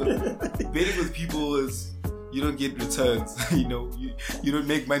 betting with people is you don't get returns. You know, you don't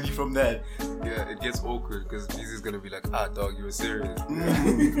make money from that. Yeah, it gets awkward because Beezy's gonna be like, dog, you were serious.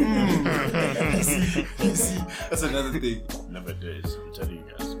 You see, that's another thing. Never days. I'm telling you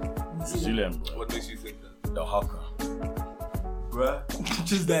guys. New Zealand, bro. What makes you think that? The hawker. Bruh.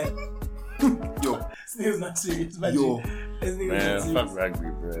 Just that. Yo. His name's not serious, but Yo. his name Man, is not fuck serious. rugby,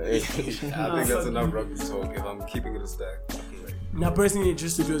 bro. I think that's enough rugby talk if I'm keeping it a stack. Now, personally,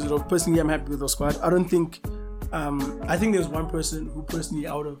 just to close it off, personally, I'm happy with the squad. I don't think. I think there's one person who personally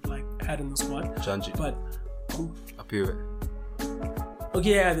I would have like had in the squad, Janji. but who? Up here.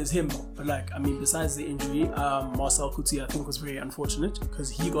 Okay, yeah, there's him. But like, I mean, besides the injury, Marcel Kuti I think was very unfortunate because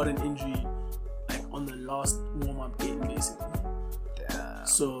he got an injury like on the last warm-up game, basically. Damn.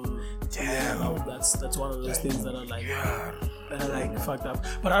 So yeah, that's one of those things that are like fucked up.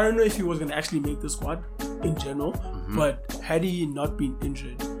 But I don't know if he was gonna actually make the squad in general. But had he not been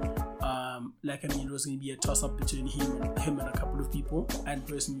injured, it was going to be a toss-up between him and a couple of people. And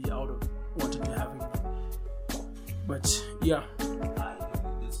personally, I would have wanted to have him. But yeah.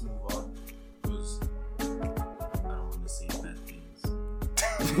 Let's move on because I don't want to say bad things.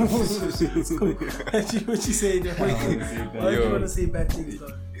 What you say? Why do you want to say bad things?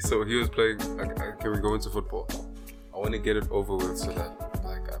 Though? So he was playing. Can we go into football? I want to get it over with so that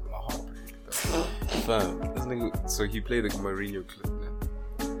my heart breaks. Fam, this nigga. So he played the Mourinho clip.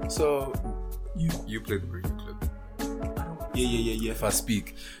 Now. So you played the Mourinho clip. Yeah. If I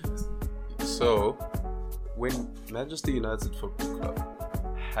speak. So when Manchester United Football Club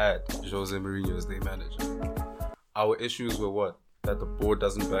had Jose Mourinho as their manager, our issues were what? That the board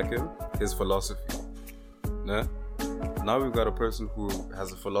doesn't back him, his philosophy. Nah? Now we've got a person who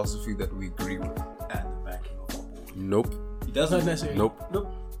has a philosophy that we agree with. And the backing of the board. Nope. He doesn't Not necessarily. Nope.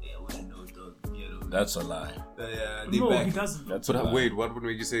 Yeah, I wouldn't know, dog. That's a lie. They No, back he doesn't. That's a But lie. wait, what would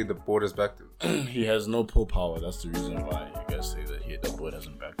make you say the board has backed him? He has no pull power. That's the reason why you guys say that the board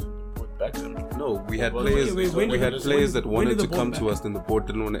hasn't backed him. The board backed him. No, we had Well, players. wait, when we did had the- players when- that when wanted did the to come board to back? us, then the board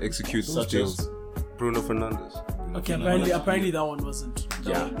didn't want to execute those Such as- deals. Bruno Fernandes. Okay, Fernandes. apparently that one wasn't.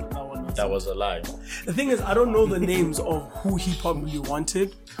 Yeah. That one wasn't. That was a lie. The thing is, I don't know the names of who he probably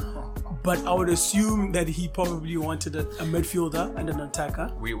wanted, but I would assume that he probably wanted a midfielder and an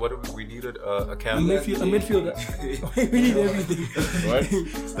attacker. We needed a A cam. midfielder. We need everything.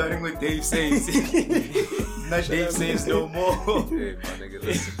 Right? Starting with Dave Says. Not Dave Says no more. Hey, my nigga,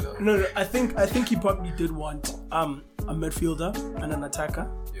 listen, though. No, I think he probably did want a midfielder and an attacker.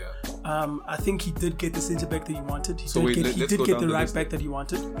 Yeah. I think he did get the centre back that he wanted. He So did wait, get, let's he did go get down the the right list back that he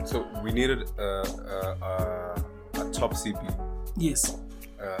wanted. So we needed a top CB. Yes,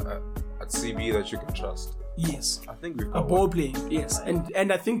 A CB that you can trust. yes. I think we've A got ball one. playing, yes,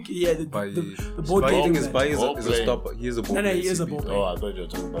 and I think the ball By playing is by is Ball a playing. stopper. He is a ball No, playing he is a CB. ball Oh, I thought you were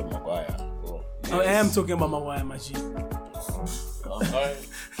talking about Maguire. Oh. I am talking about Maguire, Maji. Alright.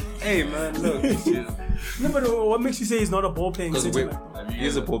 Hey man, look. No, but what makes you say he's not a ball playing Because centre back? he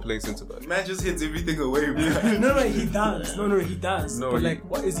is a ball playing centre back. Man just hits everything away, man. No, he does. No, he does. No, but he- like,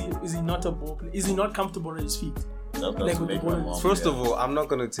 what is he? Is he not a ball player? Is he not comfortable on his feet? That Like doesn't with the make ball my in mom. his- First of all, I'm not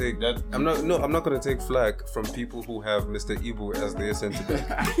gonna take That- I'm not gonna take flack from people who have Mr. Ibu as their centre back.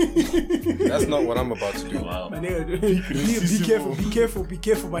 That's not what I'm about to do. Wow. My nigga, be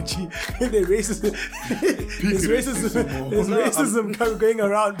careful, Machi. There's racism. There's racism going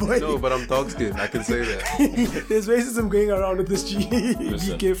around, boy. No, but I'm dog skin. I can say that. There's racism going around with this G. Be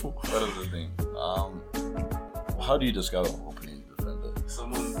Listen, careful. What is the thing? How do you describe a ball playing defender?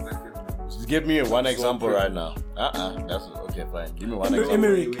 Someone that can. Just give me one example right now. That's okay. Fine. Give me one example.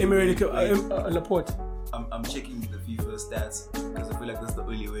 Emerick Laporte. I'm checking the FIFA stats because I feel like that's the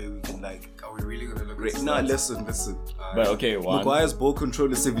only way we can like. Are we really gonna look Great. at No, stats? listen. But okay, one. Maguire's ball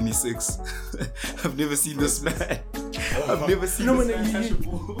control is 76. I've never seen this man. I've never seen No, this man, man catch a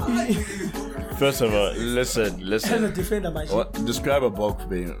ball. First of all, listen. As a defender, Machi. What? Describe a ball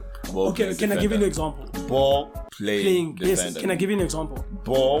playing. Okay, can I give you an example? Ball playing Playing. Yes. defender. Can I give you an example?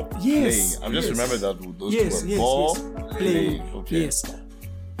 Ball Yes, playing. I'm just yes. remember that those Yes, two yes, words. Ball yes. playing. Okay. Yes.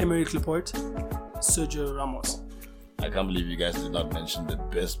 Emerick Laporte, Sergio Ramos. I can't believe you guys did not mention the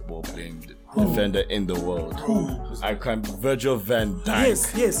best ball playing defender in the world. I can't. Virgil van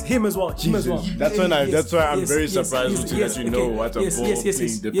Dijk. Yes, him as well. Him as well. That's when I. Yes, that's why I'm yes, very yes, surprised to let you know what a ball playing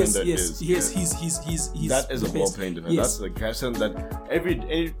defender is. Yes, he's That is the a ball best. playing defender. Yes. That's the person that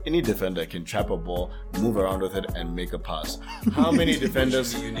any defender can trap a ball, move around with it, and make a pass. How many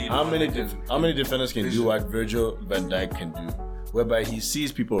defenders? How many defenders can do what Virgil van Dijk can do? Whereby he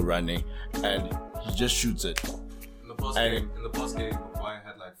sees people running and he just shoots it. In the past game, Maguire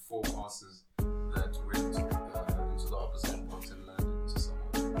had like 4 passes that went into the opposition box and landed into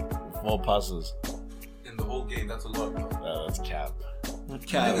someone. 4 passes. In the whole game, that's a lot. Bro. That's cap.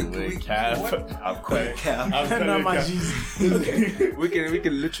 Cap. Cap. I'm quite. Cap. Nah, my Jesus. Okay. We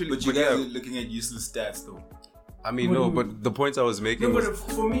can literally. But you but guys yeah, are looking at useless stats though. I mean, no, but the points I was making No, was but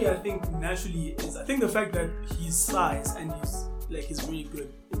for me, I think naturally is I think the fact that his size and he's really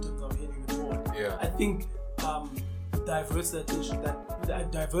good in terms of hitting the ball. Yeah. I think diverts the attention.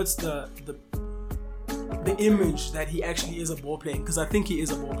 That diverts the image that he actually is a ball playing, because I think he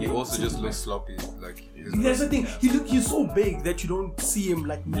is a ball he playing. also just looks sloppy. Like That's the thing. He's so big that you don't see him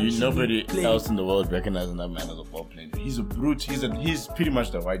like naturally Nobody playing. else in the world recognizing that man as a ball player. He's a brute. He's pretty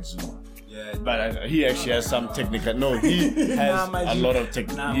much the white Zuma. Yeah. But he actually has some technical. No, he has Nah, my a G. lot of tech.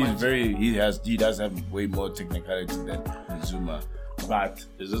 Nah, my G. He does have way more technicality than Zuma. But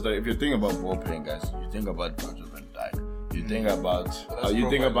it's just like if you think about ball playing, guys, you think about Virgil van Dijk. You think about you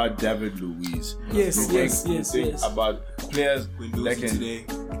think about David Luiz. Yes. You think about players that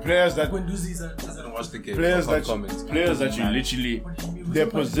can players that Watch the game. players that comments. players that you literally their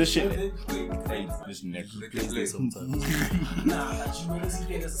position. Hey, This neck. they play sometimes. Nah, but you want to see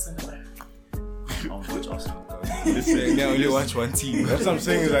players as a centre back. I don't watch Arsenal. Listen, I only watch one team. That's what I'm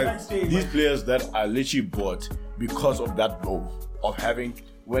saying is like these players that are literally bought because of that role of having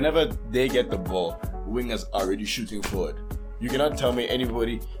whenever they get the ball, wingers are already shooting forward. You cannot tell me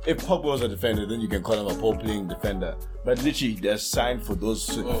anybody if Pogba was a defender, then you can call him a ball playing defender. But literally, they're signed for those.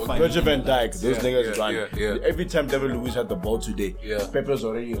 Virgil van Dijk, those niggas run. Every time David Luiz had the ball today, Pepe's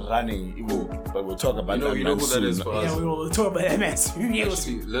already running. But we'll talk about that. You know who that is for us? Yeah, we will talk about MS.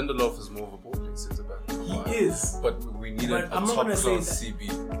 Actually, Lindelof is more of a ball playing centre back. He is. But we needed But a I'm not top gonna class say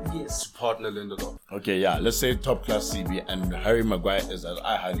CB Yes. to partner Lindelof. Okay, yeah, let's say top class CB and Harry Maguire is that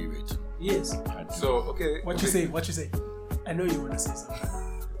I highly rate him. Yes. So okay. What you say? What you say? I know you want to say something.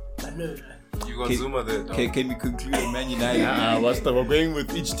 I know that. You got Zuma there. Dog. Can we conclude on Man United? We're going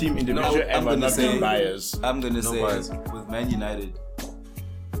with each team individually and we're not being biased. I'm gonna say bias. with Man United,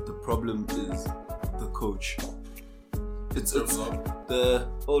 the problem is the coach. It's the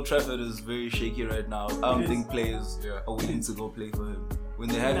Old Trafford is very shaky right now. I don't think players are willing to go play for him. When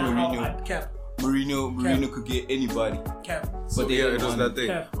they had Mourinho could get anybody. So they it was won. that thing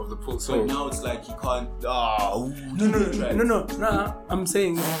Cap. of the pull. But So now it's like he can't. No. I'm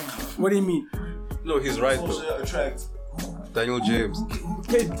saying, what do you mean? no, he's right though. Social attract. Daniel James.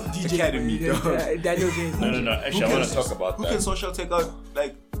 DJ Academy, Daniel James. No. Actually, I want to talk about Who that. can Social take out?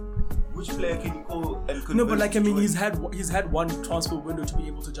 Like, which player can you call and convert? No, but like I to mean, join? he's had one transfer window to be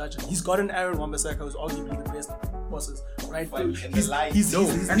able to judge him. He's gotten Aaron Wan-Bissaka, who's arguably the best bosses, right? He's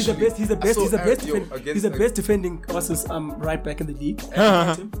the best. He's the best. He's the best. He's the best defending bosses right back in the league.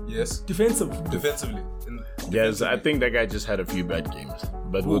 Yes. Defensively. Yes, I think that guy just had a few bad games,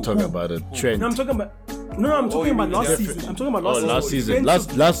 but we'll talk about it. Trent. No, I'm talking about. No, I'm talking about last season. I'm talking about last season.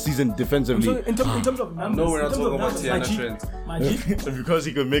 Last season defensively. In terms of numbers. No, we're not talking about numbers, Tiana Majid- Trent. Majid- Because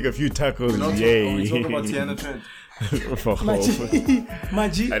he could make a few tackles. We're Yay. talking about Tiana Trent. For hope.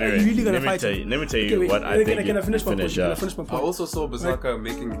 Majid, are Anyway, you really gonna let me fight tell him? you. Let me tell you Okay, wait, what I think. Can I finish my point? Can I yeah. finish my I point? also saw Basaka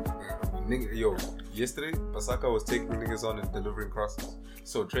yesterday Basaka was taking niggas on and delivering crosses.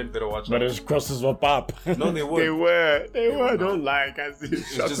 So Trent better watch But out. his crosses were pop. No, they were. They were. Don't lie, guys.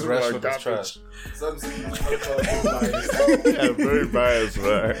 It's just Rashford is trash. Yeah, very biased,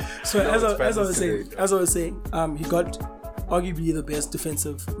 right? So No, as it's I fantasy was saying, he got arguably the best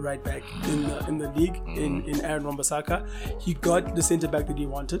defensive right back in the league in Aaron Wan-Bissaka. He got the centre back that he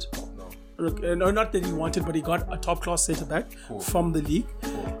wanted. No, not that he wanted, but he got a top class centre back from the league.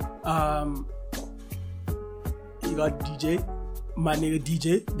 He got my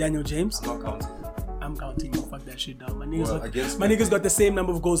nigga Daniel James. I'm not counting. I'm counting. Fuck that shit down. My Well, against niggas got the same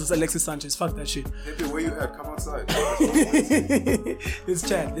number of goals as Alexis Sanchez. Fuck that shit. Pepe, where you at? Come outside. Let's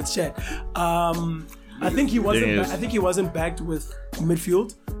chat. I think he wasn't. I think he wasn't backed with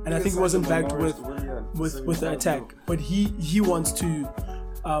midfield, and I think he wasn't backed with the attack. But he wants to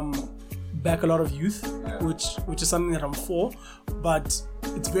back a lot of youth, which is something that I'm for. But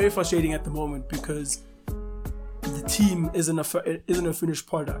it's very frustrating at the moment because the team isn't a finished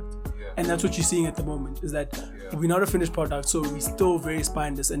product. And that's what you're seeing at the moment, is that we're not a finished product, so we're still very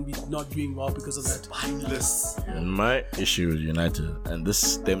spineless and we're not doing well because of that. Spineless. My issue with United, and this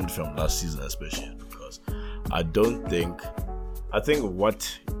stemmed from last season especially, because I think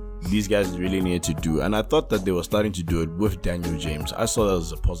what these guys really needed to do, and I thought that they were starting to do it with Daniel James. I saw that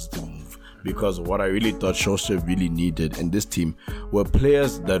as a positive move, because what I really thought Solskjaer really needed in this team were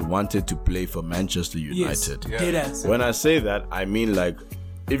players that wanted to play for Manchester United. Yes, dead ass. When I say that, I mean like,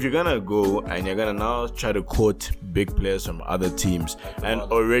 if you're gonna go and you're gonna now try to quote big players from other teams, and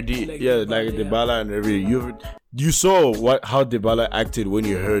already like Dybala and everything, you saw how Dybala acted when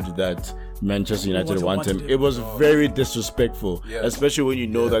you heard that Manchester United wanted him. It was very disrespectful, especially when you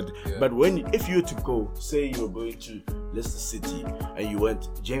know that. But if you were to go, say you were going to Leicester City and you went,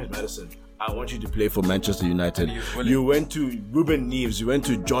 James Maddison, I want you to play for Manchester United. You went to Ruben Neves, you went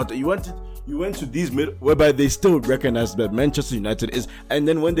to Jota, you went to these whereby they still recognize that Manchester United is, and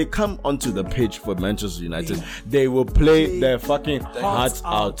then when they come onto the pitch for Manchester United, they will play their fucking hearts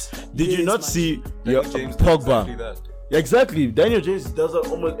out. Did you not see your Pogba? Exactly. Daniel James does that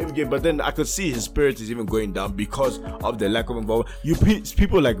almost every game, but then I could see his spirit is even going down because of the lack of involvement.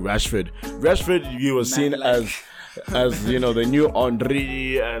 People like Rashford, you were seen as the new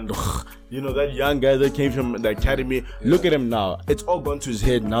Henry, and that young guy that came from the academy. Look at him now. It's all gone to his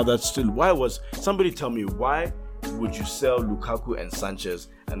head now. Somebody tell me, why would you sell Lukaku and Sanchez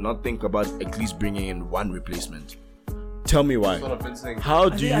and not think about at least bringing in one replacement? Tell me why. That's what I've been saying. How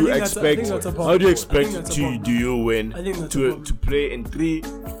do I you think that's a- I think expect? that's a How do you problem. I think expect that's a to problem. do you win I think that's a to problem. play in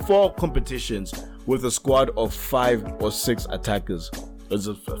 3-4 competitions with a squad of 5 or 6 attackers?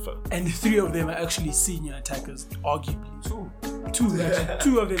 And 3 of them are actually senior attackers, arguably. Two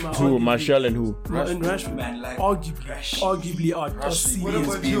actually. 2 of them are Who? arguably. Martial and who? And Rashford. Man, like arguably are what seniors.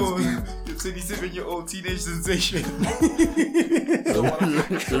 about your 27-year-old teenage sensation?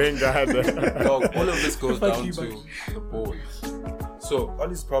 Lingard. Dog, all of this goes Fuck down you, to fuck the boys. So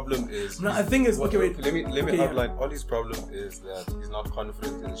Ollie's problem is. No, I think it's okay. Wait, Let me Okay, yeah. outline. Ollie's problem is that he's not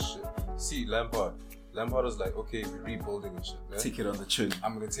confident in his shit. See, Lampard was like, okay, we're rebuilding and shit. Man. Take it on the chin.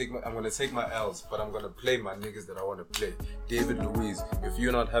 I'm gonna take my L's, but I'm gonna play my niggas that I want to play. David Luiz, if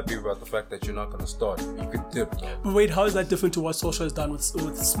you're not happy about the fact that you're not gonna start, you can dip. Dog. But wait, how is that different to what Solskjaer has done with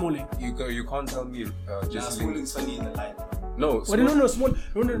Smalling? You can't tell me just Smalling's funny in the line. no. Well, no,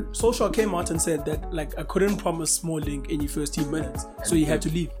 Solskjaer came out and said that like I couldn't promise Smalling any first team minutes, so he had to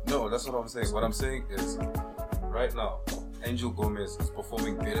leave. No, that's what I'm saying. What I'm saying is, right now, Angel Gomez is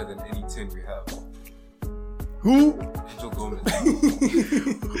performing better than any 10 we have. Who? Angel Gomez.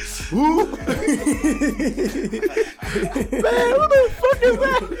 Who? Man, what the fuck is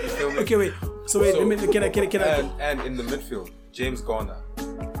that? Okay, wait. So wait, So- can I? And in the midfield, James Garner.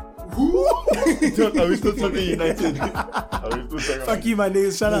 Who? Are we still talking United? Are we still talking Fuck you, my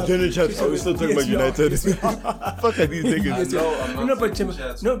niggas. Shut up. General chat, are we still talking about Yes, we are. United? Yes, we are. Fuck are these niggas? Yes, No, I'm not No, but taking Jim-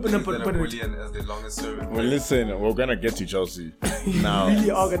 shots no, from but no, niggas but- that but- are Willian as the longest serving. Well, listen, we're gonna get to Chelsea now. We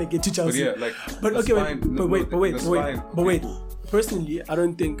really are gonna get to Chelsea. But yeah, like, But that's okay, wait, fine. but No, wait, no, that's fine. but wait. Personally, I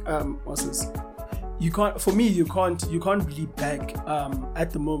don't think what's this? You can't. For me, you can't really back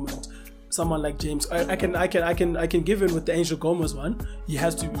at the moment someone like James. I can give in with the Angel Gomez one. He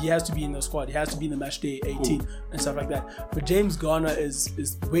has to be in the squad. He has to be in the match day 18 and stuff like that. But James Garner is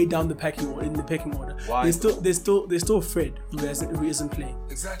way down the pecking order. Why? There's still Fred who isn't playing.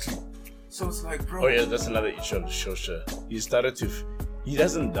 Exactly. So it's like, bro. Oh yeah, that's another issue of Solskjaer. He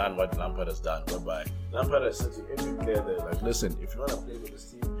hasn't done what Lampard has done, whereby Lampard has said to every player there, like, listen, if you want to play for this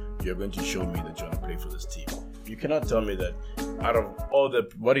team, you're going to show me that you want to play for this team. You cannot tell me that out of all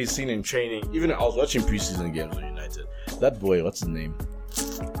what he's seen in training, even I was watching preseason games with United, that boy, what's his name?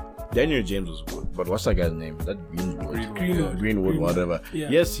 Daniel James was good, but what's that guy's name? That Greenwood, whatever. Yeah.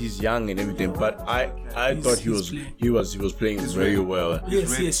 Yes, he's young and everything, but I thought he was playing very well.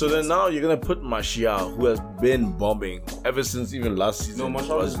 Yes. So then now you're gonna put Martial, who has been bombing ever since even last season. No,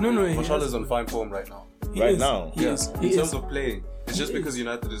 Martial is on fine form right now. He Right is. now. He Yeah. is. In He terms is. of playing, it's just because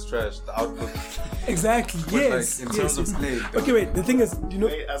United is trash. The output. Exactly. But Yes. like, in terms of playing. Okay, wait. The thing is,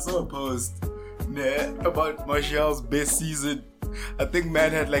 Wait, I saw a post about Martial's best season. I think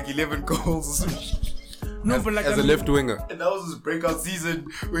man had like 11 goals or some shit. no, but like as I a mean, left winger. And that was his breakout season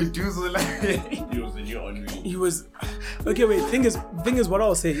when dudes were like He was the new Henry. he was okay. Wait, thing is, what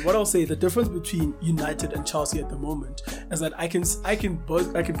I'll say, the difference between United and Chelsea at the moment is that I can concede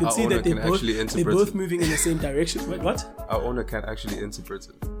owner that can actually they're interpret both it. moving in the same direction. Wait, what? Our owner can actually interpret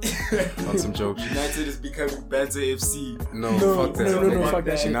it. On some jokes. United is becoming Banter FC. No, No, fuck that. no, fuck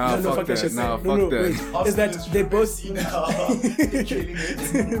that shit. Nah, no, fuck that. shit. Nah, No, fuck that. wait. Is that they both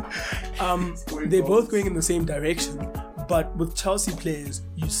they're both going in the same direction, but with Chelsea players,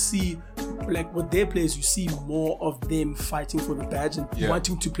 you see, like with their players, you see more of them fighting for the badge and Yeah.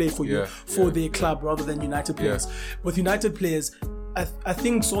 wanting to play for their club rather than United players. With United players, I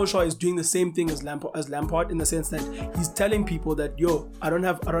think Solskjaer is doing the same thing as Lampard in the sense that he's telling people that I don't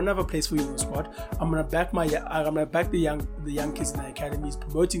have a place for you in the squad. I'm gonna back the young kids in the academies,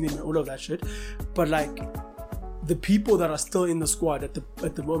 promoting them and all of that shit. But like the people that are still in the squad at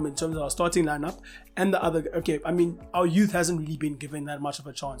the moment, in terms of our starting lineup and the other, I mean, our youth hasn't really been given that much of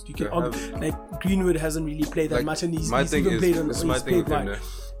a chance. You can like Greenwood hasn't really played that Like, much, and he's my thing even is- played on. this is He's my thing played with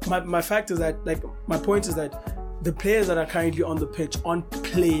him, right. My fact is that, like, my point is that the players that are currently on the pitch aren't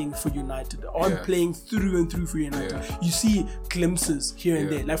playing for United, aren't playing through and through for United. Yeah. You see glimpses here and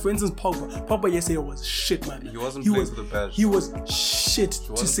Yeah. there. Like, for instance, Pogba yesterday was shit, man. He wasn't playing for the badge. He was shit, He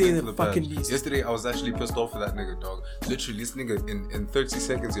to wasn't say playing the for the fucking badge. least. Yesterday, I was actually pissed off with that nigga, dog. Literally, this nigga in 30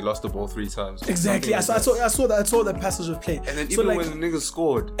 seconds, he lost the ball 3 times. Exactly. I saw that passage of play. And then so, even like, when the nigga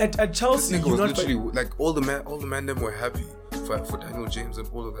scored, at this Chelsea, nigga you're was not literally like all the man them were happy for Daniel James and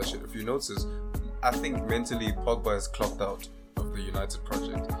all of that shit. If you notice, I think mentally Pogba is clocked out of the United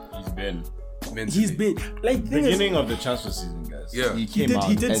project. He's been. Mentally. he's been like thing is, Beginning of the transfer season, guys. Yeah. He he came did out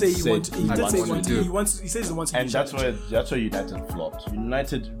he did and say he said wants he did say he wants to do. he says he wants to And be that's challenged. where United flopped.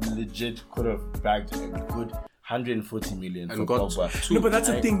 United legit could have bagged a good 140 million And for got Pogba. two. No, but that's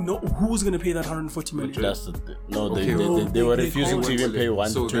the thing. No, who's gonna pay that 140 million? That's the no. Okay, They were they refusing to can't. even pay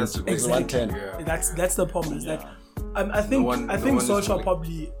So that's 120. basically- 110. Yeah. That's the problem. Is that I think one is Solskjaer willing.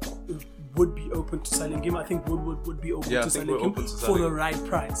 probably would be open to selling him. I think Woodward would be open Yeah, I to think selling we're him open to for selling the him. right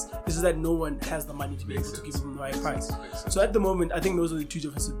price. It's just that no one has the money to be Makes able to give sense. him the right price. Makes sense. So at the moment, I think those are the two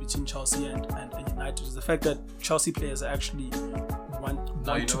differences between Chelsea and United. Is the fact that Chelsea players actually want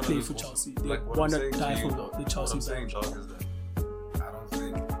Now, you to know play what for it is Chelsea. also- They like what want I'm to saying die to for you- the Chelsea What I'm saying, brand. Doug, is that I don't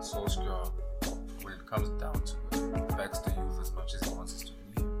think Solskjaer, when it comes down to it, backs the youth as much as he wants us to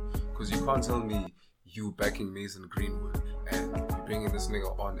believe. Because you can't tell me you backing Mason Greenwood and you bringing this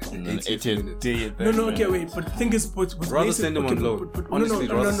nigga on in the 80th minute. No, okay, wait. But the thing is, with Rather Mason, send him okay, on loan. no, Honestly,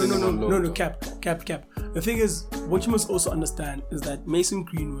 rather send him on loan, no, though. cap. The thing is, what you must also understand is that Mason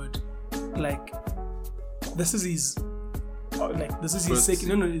Greenwood, like, this is his First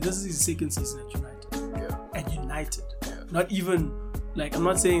second. This is his second season at United. Yeah. At United, not even like I'm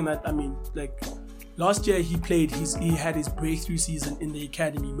not saying that. I mean, like. Last year he had his breakthrough season in the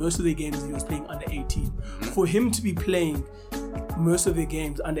academy. Most of the games he was playing under 18. For him to be playing most of the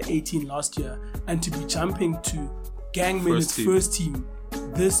games under 18 last year and to be jumping to gang minutes first team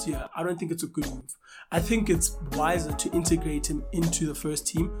this year, I don't think it's a good move. I think it's wiser to integrate him into the first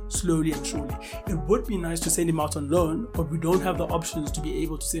team slowly and surely. It would be nice to send him out on loan, but we don't have the options to be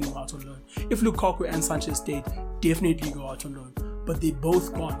able to send him out on loan. If Lukaku and Sanchez stayed, definitely go out on loan. But they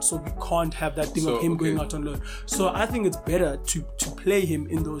both gone, so we can't have that thing of him going out on loan. So I think it's better to play him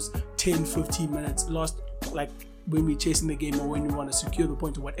in those 10, 15 minutes like when we're chasing the game or when we want to secure the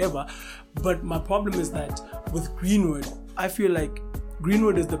point or whatever. But my problem is that with Greenwood, I feel like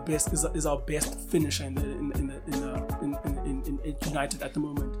Greenwood is the best, is our best finisher in United at the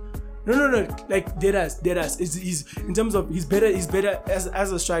moment. No, like dead ass. He's in terms of he's better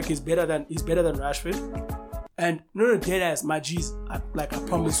as a striker. He's better than Rashford. And no, dead ass, my G's. I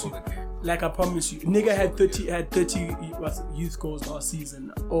promise you. Nigga had 30 youth goals last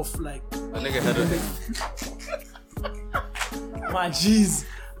season off like. A nigga had my G's.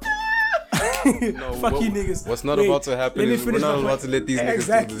 No, Fuck you niggas. What's not Wait, about to happen let me is we're finish not my about point. to let these niggas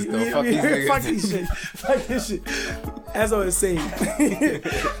Exactly. do this stuff. Fuck these niggas. Fuck this shit. Fuck this shit. As I was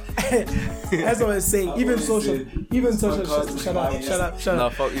saying, even Solskjaer, shut up. Nah,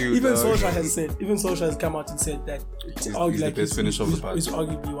 fuck you, Even dog. Solskjaer has come out and said that He's the best finisher of the patch. He's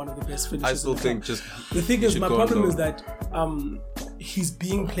arguably one of the best finishers. I still of the think patch. just The thing he is, should my go on problem loan. is that he's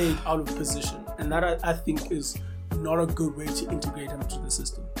being played out of position, and that I think is not a good way to integrate him into the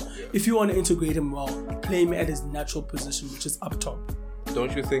system. If you want to integrate him well, play him at his natural position, which is up top.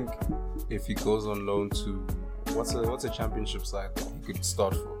 Don't you think if he goes on loan to what's a championship side that he could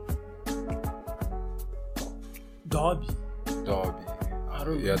start for? Derby. I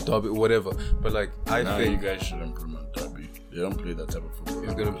don't know. Derby, whatever. But like I Nah, you think guys should implement Derby. They don't play that type of football.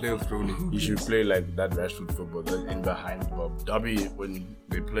 he's gonna play with Rooney. You should play like that Rashford football, like in behind Bob. Derby, when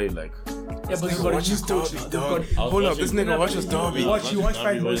they play like. Yeah, but they've got a new coach now. They've got- Hold up, this nigga watches Derby. You watch Frank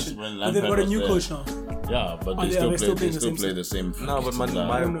Derby Motion. when But they've got a Lampard new was coach now. Yeah, but Oh, they yeah, still they're still play. playing They the still same play system. the same. No, but I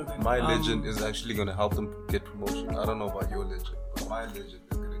don't know then. my legend is actually gonna help them get promotion. I don't know about your legend, but my legend is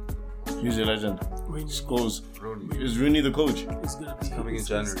gonna get them promotion. Who's your legend? Rooney. Scores. Rooney. Is Rooney the coach? It's gonna be Coming in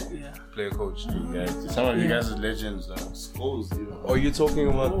January. Yeah. Player coach. Some of you guys are legends. Scores. Oh, you're talking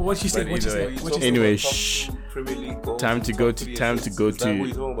about What you say? But What you either say? way. What you say? Anyway, top shh. two Premier League goals, Time to go top to three time to assists. go Is that what you're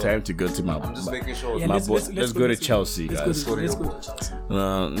to talking about? time to go to my. I'm just making sure. Yeah, My let's boy- let's go to see. Chelsea, Let's guys. go to Chelsea.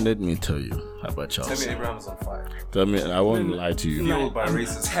 Let me tell you about Tammy Chelsea. Abraham is on fire. Tell me, I won't lie to you. Fueled by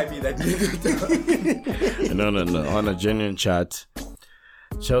racism. Happy that nigga. No. On a genuine chat,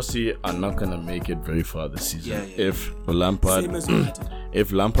 Chelsea are not gonna make it very far this season. Yeah. If Lampard, Same as United.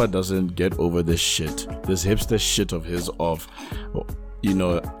 if Lampard doesn't get over this shit, this hipster shit of his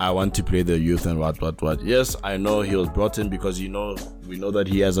I want to play the youth and what. Yes, I know he was brought in because we know that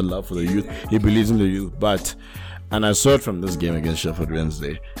he has a love for the youth. He believes in the youth, and I saw it from this game against Sheffield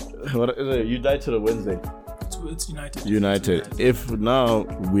Wednesday. What is it? You died to the Wednesday. It's United. United. If now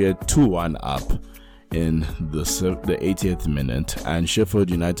we're 2-1 up in the 80th minute and Sheffield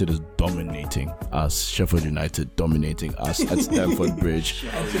United is dominating us. Sheffield United dominating us at Stamford Bridge.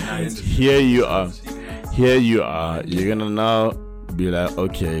 Here you are. You're gonna now be like,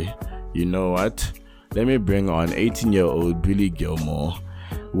 okay, you know what? Let me bring on 18-year-old Billy Gilmore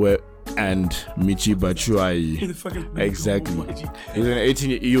and Michi Batshuayi. Exactly. He's an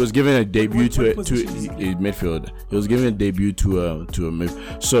 18. He was given a debut to midfield. He was given a debut to a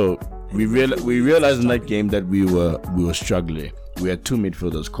midfield. So we realized in that game that we were struggling. We had two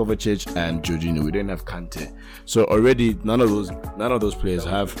midfielders, Kovacic and Jorginho. We didn't have Kante. So already none of those players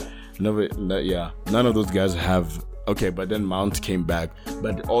have. None of those guys have okay, but then Mount came back.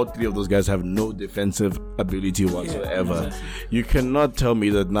 But all three of those guys have no defensive ability whatsoever. Exactly. You cannot tell me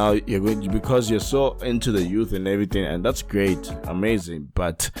that now you're going to, because you're so into the youth and everything, and that's great, amazing.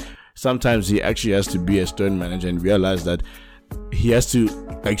 But sometimes he actually has to be a stern manager and realize that he has to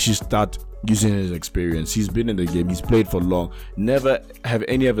actually start using his experience. He's been in the game. He's played for long. Never have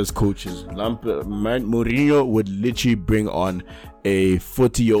any of his coaches. Mourinho would literally bring on a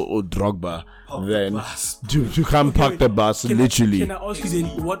 40-year-old Drogba then to come park the bus. Literally. Can I ask you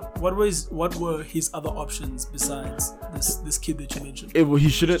then, what were his other options besides this kid that you mentioned? He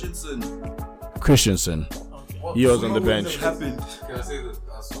shouldn't. Christensen. Okay. He was on the bench. Happened. Can I say that?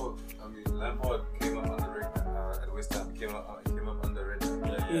 Lampard came up underrated at West Ham. He came up underrated.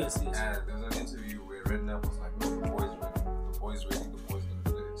 Yes. And there was an interview where Redknapp was like, "No, the boys ready, the boys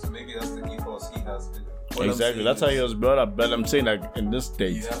gonna do it." So maybe that's the ethos he has. Exactly. That's how he was brought up. But I'm saying, like, in this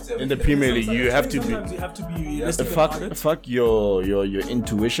state, You have to have in the faith. Premier League, you have to Sometimes be. you have to be realistic about it. Fuck your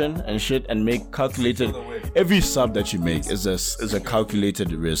intuition and shit, and make calculated. Every sub that you make is a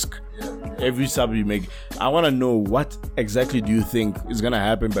calculated risk. Every sub you make, I want to know what exactly do you think is gonna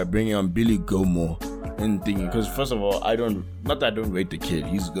happen by bringing on Billy Gilmore and thinking. Because first of all, I don't rate the kid.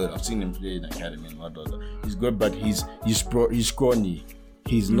 He's good. I've seen him play in academy and whatnot. He's good, but he's scrawny.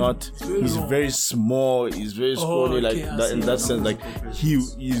 He's not. He's very small. He's very scrawny. okay, Like I that, see. in that sense, like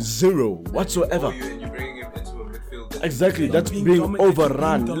he's zero whatsoever. And you bring him into a midfield. Exactly. That's Being being dominated,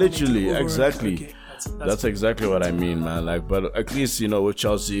 overrun. being Literally. dominated, Exactly. Okay, That's exactly what I mean, man. Like, but at least with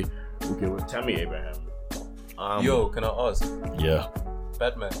Chelsea, okay, with Tammy Abraham. Yo, can I ask? Yeah.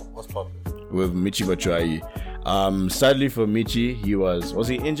 Batman, what's poppin'? With Michi Batshuayi. Sadly for Michi, he was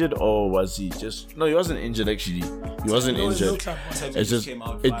he injured or was he just? No, he wasn't injured actually. He wasn't No injured. club. It's just came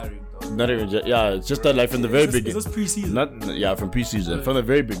out it, firing, though. not even just, yeah. It's just that like from the very Is beginning. this pre-season? From preseason. From the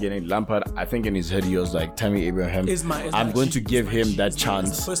very beginning, Lampard, I think in his head he was like, Tammy Abraham. I'm going to give him that chance.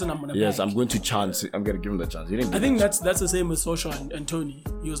 It's the person I'm gonna Yes, back. I'm going to chance. I'm gonna give him the chance. He didn't. I think that's the same with Solskjaer and Tony.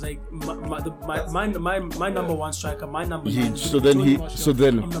 He was like my number one striker, my number. nine. so then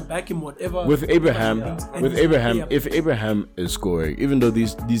I'm gonna back him whatever. with Abraham, And with he's- Abraham, yeah. if Abraham is scoring, even though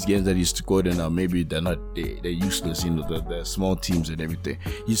these games that he's scored in now, maybe they're useless, they're small teams and everything.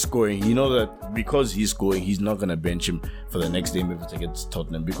 He's scoring. You know that because he's scoring, he's not gonna bench him for the next game if it's against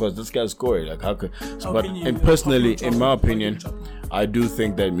Tottenham because this guy's scoring. Like how could? But can you- and personally, how can you in my chop him? opinion, How can you chop him? I do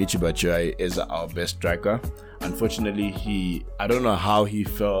think that Michi Batshuayi is our best striker. Unfortunately, I don't know how he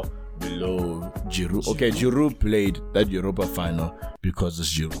fell below Giroud. Okay, Giroud played that Europa final because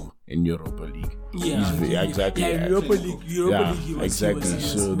it's Giroud in Europa League. Exactly. Yeah, Europa League. Yeah, he was, exactly. he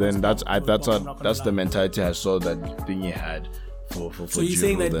was- So he was then that's bottom, I'm not gonna that's the lie. mentality I saw that thing he had for So you're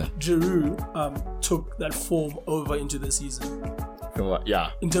saying Giroud that there. Giroud took that form over into the season From what-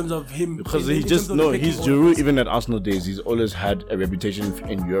 yeah. in terms of him Because in he terms just of the no, picking he's order. Giroud. Even at Arsenal days, he's always had a reputation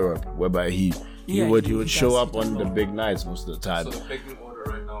in Europe, whereby he Yeah, would he show does, up he does on the well. big nights most of the time. So the pecking order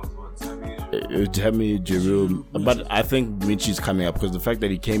right now is what? Tammy, Tammy, Giroud, but I think Michi's coming up because the fact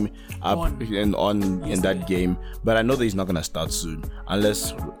that he came up On. in that game, but I know that he's not gonna start soon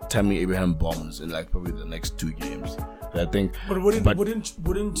unless Tammy Abraham bombs in like probably the next 2 games. I think. But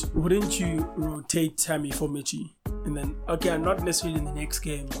wouldn't you rotate Tammy for Michi? And then not necessarily in the next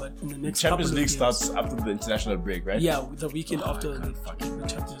game, but in the next Champions couple League of games. starts after the international break, right? Yeah, the weekend after the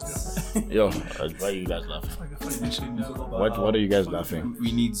Champions League. Yo, why are you guys laughing? What are you guys laughing?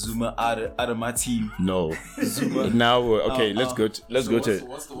 We need Zuma out of my team. No. Now okay. Let's go to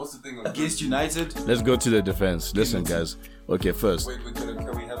What's the thing on Against United, let's go to the defense. Listen, guys. Okay, first. Wait, can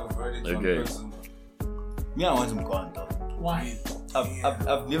we have a verdict on Okay. Kurt me, I want him gone, though. Why?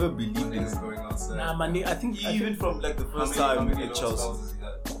 I've never believed in Niggas him. going outside? Nah, man. I think Even from like the first How time many at loan Chelsea. spells has he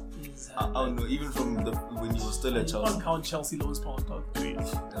had? I don't know, even from when he was still at you Chelsea. can't count Chelsea loan spells, dog.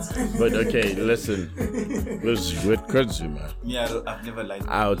 But okay, listen. With Kurt Zuma, Me, I've never liked him.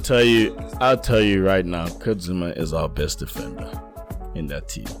 I'll tell you right now, Kurt Zuma is our best defender in that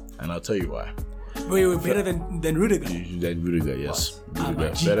team, and I'll tell you why. Wait, better than Rudiger. Then Rudiger, yes, my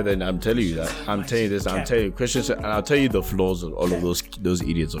Rudiger. G. Better than I'm telling you that. I'm telling you this. I'm telling you, Christian, and I'll tell you the flaws of all of those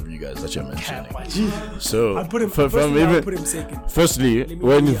idiots of you guys that you're mentioning. So I'd put him from personally, I'd even put him second. firstly, me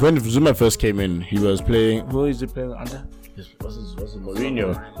when Zuma first came in, he was playing. Who is he playing under? What's his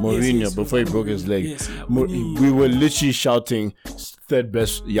Mourinho? yes, Before he broke his leg. yes, yeah. We were literally shouting third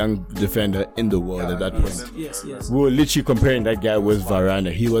best young defender in the world at that point. Yes. We were literally comparing that guy with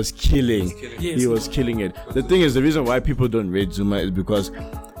Varane. He was killing. Yes, He was killing it. The thing is, the reason why people don't rate Zuma is because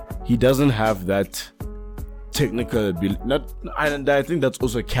he doesn't have that technical ability. And I think that's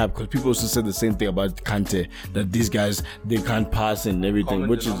also cap because people also said the same thing about Kante, that these guys they can't pass and everything,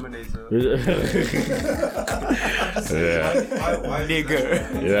 which is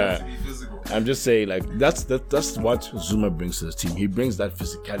Nigger. yeah. I'm just saying, like that's what Zuma brings to the team. He brings that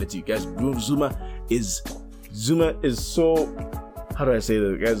physicality, guys. Zuma is so. How do I say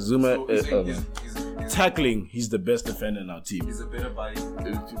that, guys? Zuma he's tackling. He's the best defender in our team. a better body.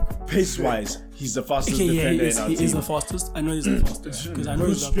 Pace wise, he's the fastest Okay, yeah, defender in our team. he is the fastest. I know he's the fastest because I know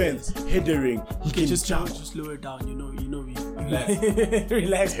Good he's strength, headering. He can just jump. just lower it down. You know.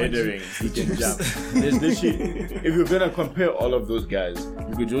 Relax. Headering, he can jump. There's literally, if you're gonna compare all of those guys,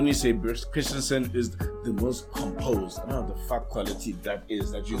 you could only say Bruce Christensen is the most composed. I don't know the fuck quality that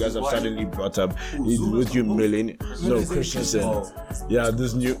is that you guys have suddenly brought up. With you, Millen. No, Christensen. Yeah,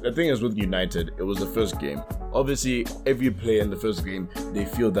 this new. The thing is with United, it was the first game. Obviously, every player in the first game, they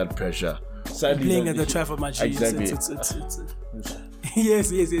feel that pressure. Sadly, Playing at the Trafford match. Exactly.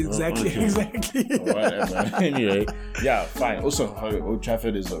 Yes, exactly, Okay. exactly. Whatever. Anyway, yeah, fine. Also, Old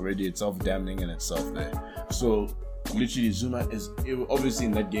Trafford is already itself damning in itself there. So, literally, Zuma is obviously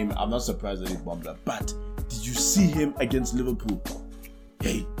in that game. I'm not surprised that he bombed up. But did you see him against Liverpool?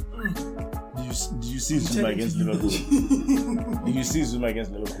 Hey, did you see Zuma against Liverpool? Did you see Zuma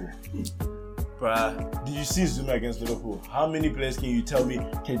against Liverpool? Bruh. Did you see Zuma against Liverpool? How many players can you tell me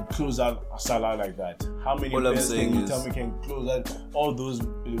can close out Salah like that? How many All I'm players saying can you is- tell me can close out all those?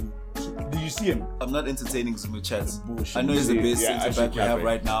 Did you see him? I'm not entertaining Zuma chats. Bullshit. I know he's the best Yeah, centre back we actually have capping.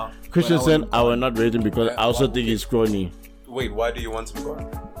 right now. Christensen, but I will not rate him because I also think he's scrawny. Wait, why do you want him gone?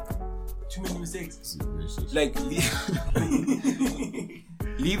 Too many mistakes. Like,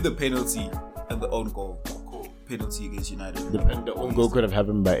 leave the penalty and the own goal. Cool. Penalty against United. The own goal could have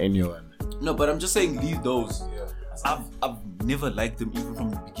happened by anyone. No, but I'm just saying leave those. Yeah. I've never liked them even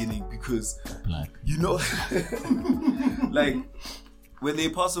from the beginning because Black. you know, like when they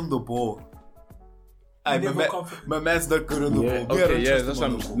pass him the ball, Never confident. my man's not good on the Yeah, ball. Me, I don't okay, yeah, trust that's him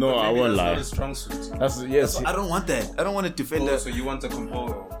on what the I'm. ball. No, I Maybe won't that's not lie. his strong suit. That's yes. I don't want that. I don't want a defender. Oh, so you want to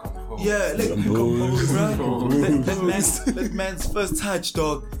compose? Yeah, like compose, bro. That man's first touch,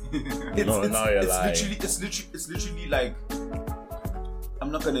 dog. No, now you're lying. It's literally like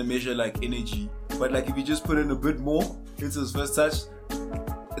I'm not gonna measure like energy, but like if you just put in a bit more into his first touch,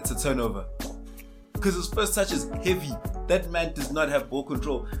 it's a turnover. Because his first touch is heavy. That man does not have ball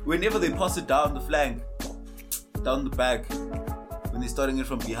control. Whenever they pass it down the flank, down the back, when they're starting it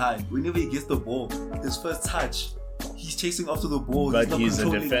from behind, whenever he gets the ball, his first touch, he's chasing after the ball. But not he's a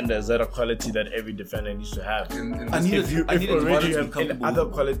controlling. defender. Is that a quality that every defender needs to have? I need If you Warder already to be have in comfortable other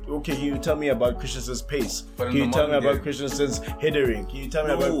with quality, okay, can you tell me about Christensen's pace? But in Can you the tell me modern about game- Christensen's headering? Can you tell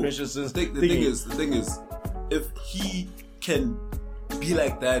me about Christensen's the thing is, if he can be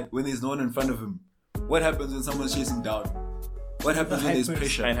like that when there's no one in front of him, what happens when someone's chasing down? What happens when there's hyper-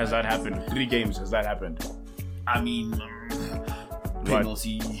 pressure? And has that happened? 3 games has that happened? I mean,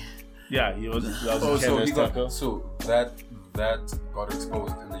 penalty. Yeah, he was. That was Oh, a so careless he got tackle. so that got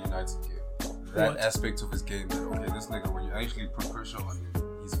exposed in the United game. That What? aspect of his game. That okay, this nigga when you actually put pressure on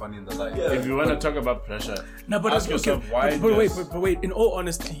him, he's funny in the light. Yeah. If you want to talk about pressure, No, but ask okay, yourself why. but wait, does- but wait. In all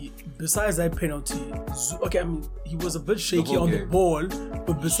honesty, besides that penalty, okay, I mean, he was a bit shaky whole on the game. ball,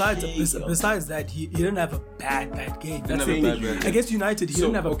 but Shaky. besides that, he didn't have a bad game. That's have the a thing. bad game. Against United, he So,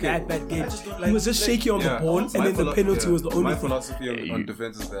 didn't have a okay, bad game. just don't He like- was just shaky on the ball, and my then the philo- penalty yeah, was the only my thing. philosophy on, Yeah, on you-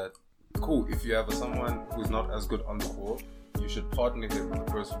 defense is that cool. If you have someone who's not as good on the ball, you should partner him with a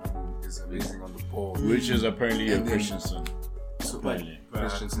person who is amazing on the ball. which is apparently a And then- Christensen. So, Apparently.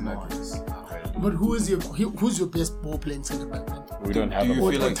 Christensen, I guess. But who's your best ball playing centre back then? We don't have Do a you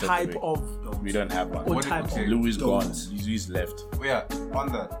What feel ball like type centre back. of? We don't have one. What What- type okay. of? Louis gone. Don't. He's left. But yeah,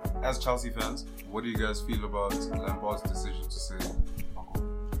 on that, as Chelsea fans, what do you guys feel about Lampard's decision to say, "Uncle"?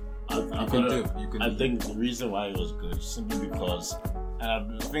 I think the reason why it was good simply because,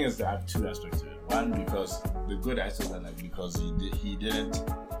 and the thing is that I have 2 aspects to it. One, because the good aspect of that, because he didn't.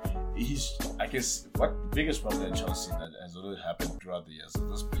 He's, I guess, what the biggest problem in Chelsea that has always happened throughout the years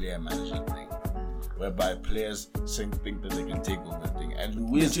is this player manager thing, whereby players think that they can take over the thing. And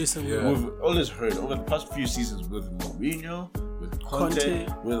Luis, Jason, we've always heard over the past few seasons with Mourinho, with Conte,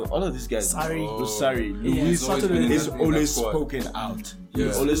 with all of these guys, Sarri. with Sarri, Yeah, Luis started been in is that always squad. spoken out. Yeah.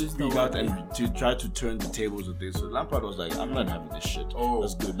 He's always Luis speak the out one. and to try to turn the tables with this. So Lampard was like, I'm not having this shit. Oh,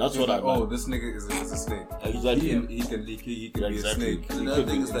 That's good. That's he's what like, I want. oh, this nigga is a snake. Exactly. He can leak. He can be Exactly. a snake. Another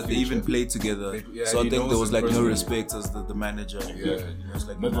thing is that they even played together, Yeah, so I he think knows there was him like no personally. respect as the manager. Yeah. You know, it's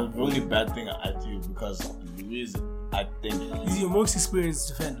like But the only bad thing I feel because Luis I think He's your most experienced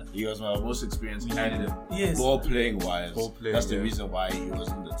defender. he was my most experienced and Yes. ball playing wise. That's the yeah. reason why he was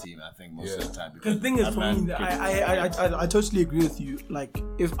in the team. I think most of the time. The thing is, that for man me, could- I totally agree with you. Like,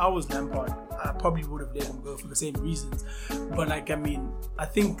 if I was Lampard, I probably would have let him go for the same reasons. But like, I mean, I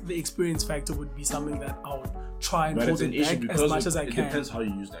think the experience factor would be something that I would try and But hold it's an it issue back because as much as I it can. depends how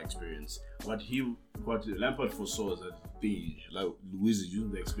you use the experience. What Lampard foresaw is that thing, like Luis is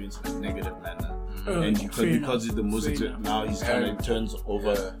using the experience in a negative manner, and fair because he's the enough, most fair enough. now he's trying And- to turns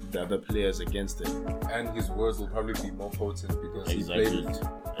over the other players against him. And his words will probably be more potent because Exactly, he played it.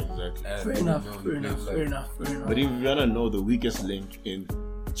 exactly. And, Fair enough, you know, fair he enough, played fair like- enough, fair enough. But if you wanna know the weakest link in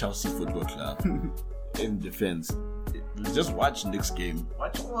Chelsea Football Club in defense, just watch Nick's game.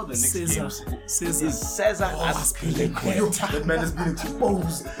 Watch all the Nick's games. Cesar. Is Cesar Azpilicueta. That man has been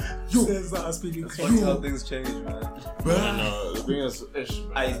exposed. Cesar Azpilicueta. Funny how things change, man. No, the thing is,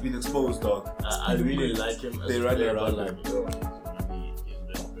 He's been exposed, dog. I really like him. As They a run player, around but him. like, yo, he's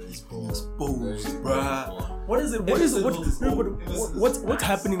been very Exposed, bruh. What is it? What's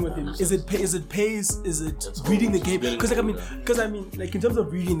happening with him? Is it pace? Is it reading the game? Because I mean, like in terms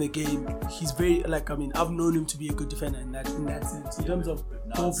of reading the game, he's very like I mean, I've known him to be a good defender in that sense. In terms of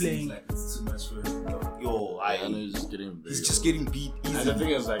ball playing, Like it's too much for him. Dog. Yo, I know he's just getting very he's just getting beat And the easily. thing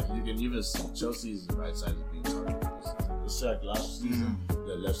is, like, you can even see Chelsea's right side is being targeted. It's like last season,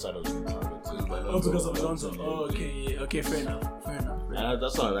 the left side was being targeted. By because of Alonso. Alonso. Oh, okay, yeah, okay, fair enough. And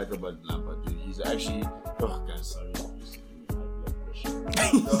that's what I like about Lampard, dude. He's actually, oh, guys, sorry.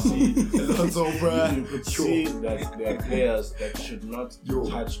 Alonso, bruh. You could see that there are players that should not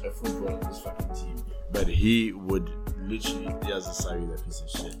touch a football in this fucking team. But he would literally, he has a sorry, that piece of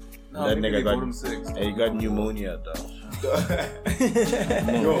shit. That nigga got, he got pneumonia, dog.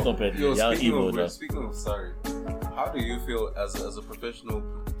 No, stop it. Yo, Y'all evil, dog. speaking of sorry, how do you feel as a professional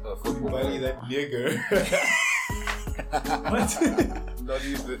football Buddy, player? that nigger. Not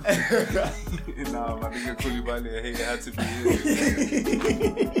even. Nah, my nigga Koulibaly, he had to be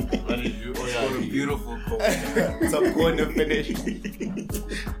here. What did you? What a beautiful goal. Some corner finish.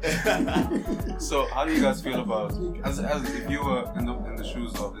 So, how do you guys feel about as if you were in the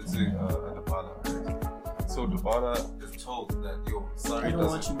shoes of, let's say, Dybala, right? So Dybala is told that yo,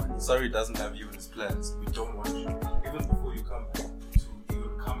 Sarri doesn't have you in his plans. We don't want you. Even before you come back to even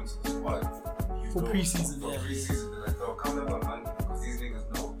coming to the squad For pre-season, for yeah. pre-season, they're like, they'll come back on Monday because these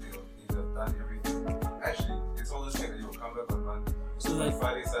niggas know they've done everything. Actually, they told this nigga you'll come back on Monday. So like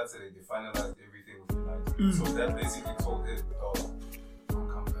Friday, Saturday, they finalized everything with United. So that basically told him, oh, don't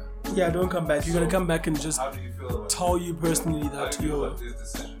come back. Yeah, don't come back. You're gonna come back and just How do you feel about tell you personally How that do you feel you're. about this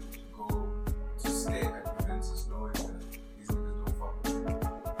decision to go to stay at Juventus knowing that these niggas don't fuck with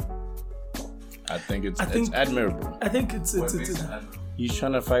you? I think it's think- admirable. I think it's What makes it admirable? He's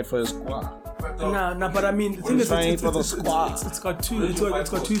trying to fight for his squad. But dog, Nah, but I mean, the thing is, trying for the squad. it's got two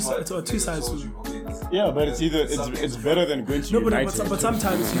sides to it. Yeah, but it's either it's better than going to No, United. but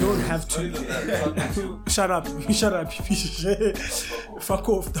sometimes you don't have to. Shut up, shut up, you piece of shit. Fuck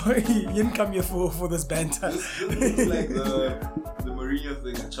off, dog. You didn't come here for this banter. Like the Mourinho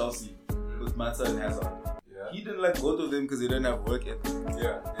thing at Chelsea with Mata and Hazard. Yeah. He didn't like both of them because they didn't have work ethic.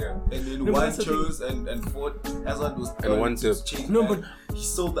 Yeah. And then No, but one that's the thing. chose and fought. Hazard was And one was tipped. changed, No, and but- he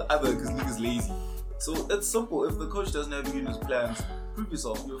sold the other because niggas lazy. So it's simple. If the coach doesn't have you in his plans, prove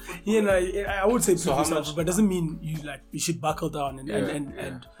yourself. You're a footballer. Yeah, no, I would say So prove how yourself, much- but doesn't mean you should buckle down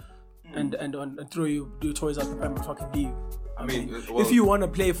and throw your toys out the pram and fucking leave. I mean, If you want to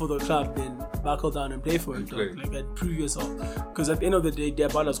play for the club, then buckle down and play for it. play. Dog. Like, and prove yourself. Because at the end of the day,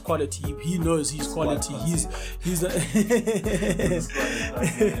 Dybala's quality. He knows he's quality.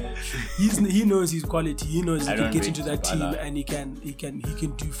 He knows his quality. He knows he I can don't get rate into that team Dybala. and he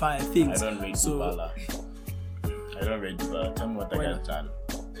can do fire things. I don't rate So Dybala. I don't rate Dybala. Tell me what that Why guy's not? done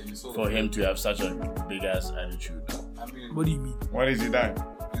you saw for him to have such a big ass attitude. I mean, what do you mean? What has he done?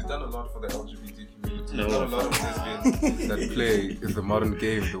 he's done a lot for the LGBT community. No. He's done a lot of lesbians that play in the modern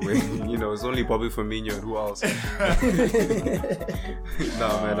game the way, it's only Bobby Firmino and who else?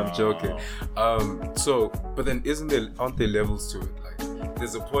 Nah, man, I'm joking. But then aren't there levels to it? Like,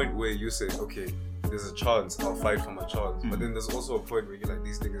 there's a point where you say, okay, there's a chance, I'll fight for my chance. But then there's also a point where you're like,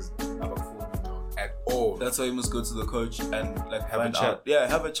 these niggas are not fooling me, dog, at all. That's why you must go to the coach and like Have a find chat. out. Yeah,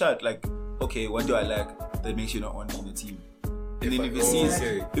 have a chat. Like, okay, what do I like that makes you not want me in the team? And then if he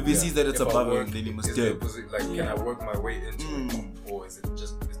sees that it's If I above work, him, then he must is do there it. a posi- Like, can I work my way into it, or is it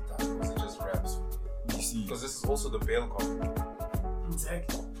just raps? You see, Because this is also the Bale contract.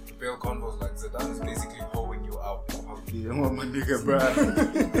 Exactly. The Bale convos like Zidane is basically hoeing you out in public. They don't want my nigga, bro.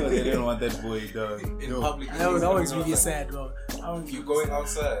 No, they didn't want that boy, dog. In public. That was really outside. sad, bro. You're going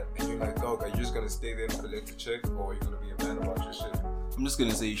outside and you're like, dog, are you just gonna stay there and collect a check, or are you gonna be a man about your shit? I'm just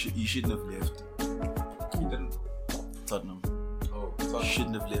gonna say you shouldn't have left You didn't. Tottenham. Oh, You sorry.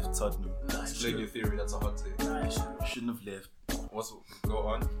 shouldn't have left Tottenham. Explain your theory. That's a hot take. You shouldn't have left. What's go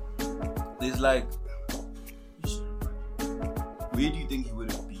on? There's like, where do you think he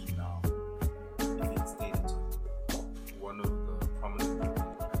would have been now if he had stayed in Tottenham? One of the prominent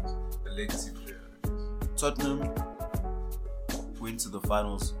players, a legacy player. I guess. Tottenham went to the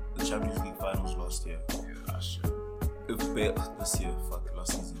finals, the Champions League finals last year. Yeah, last year. If Bale last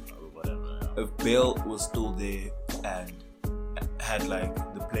season, if Bale was still there and had like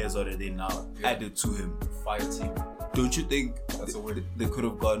the players that are there now added to him, Fire team. don't you think That's a win. they could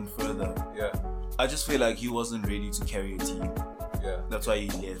have gone further? Yeah, I just feel like he wasn't ready to carry a team. yeah, That's why he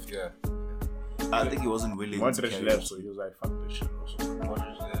left. yeah. I think he wasn't willing to Modric carry left, a so team. he was like, fuck this shit. Also.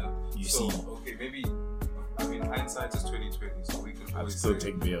 Modric, yeah. You So, see. okay, maybe. I mean, hindsight is 2020, so we can I'd always still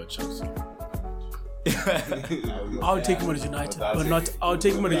say- take Bale, Chelsea. I would take him at United, But but not. I would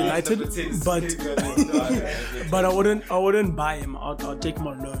take him at United, but I wouldn't buy him. I'll take him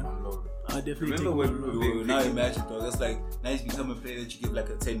on loan. I'll definitely take him Remember on when loan. we Now imagine, dog. That's like now he's become a player that you give like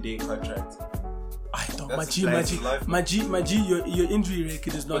a 10-day contract. I don't. That's My G, your injury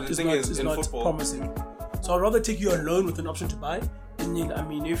record is But not the is thing not is, is in not football- promising. So I'd rather take you on loan with an option to buy. And then, I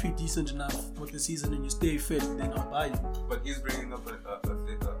mean, if you're decent enough with the season and you stay fit, then I'll buy you. But he's bringing up a topic that we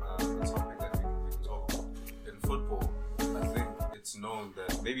can talk about. In football, I think it's known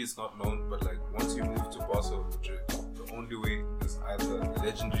that, maybe it's not known, but like once you move to Barca or Madrid, the only way is either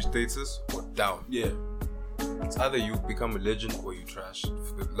legendary status or down. Yeah. It's either you become a legend or you trash.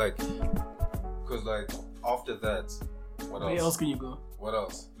 Like, because like after that, what Where else? else can you go? What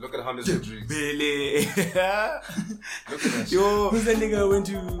else? Look at James Rodriguez. Billy. Look at that shit. Yo. Who's that nigga who went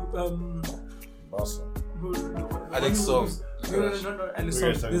to Barca. Alex Song. No, Alex Who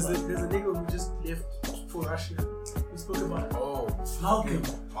are Song. you There's talking a nigga who just left for Russia. We spoke about it. Oh, Malcolm.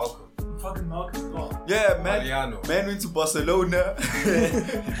 Malcolm. Fucking Malcolm. Oh. Yeah, man. Mariano. Man went to Barcelona.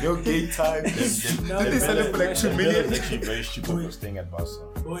 No game time. Now They he's sell it for like at 2 Russia. million. It's actually very stupid for staying at Barca.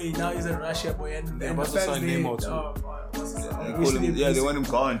 Boy, now he's in Russia, boy, and They the must fans have signed there, Neymar too. what's his name? They Wish call him- they- they want him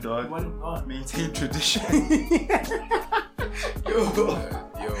gone, dog. want him gone. Maintain tradition. Yo. Yo, man.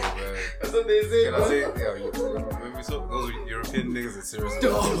 That's what they say, Can I bro. say, when we saw those European niggas are serious.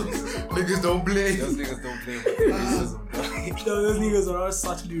 Niggas don't play. Those niggas don't play with their racism, bro. No, those niggas are all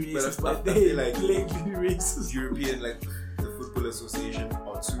subtly But racist, I but feel they like- blatantly racist. European, like the Football Association,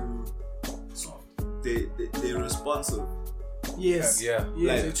 are too. They're responsive. Yes. Yeah.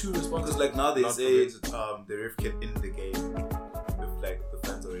 Yeah, Like- they're too responsible. Because like now they Not say preventative. the ref can end the game if like the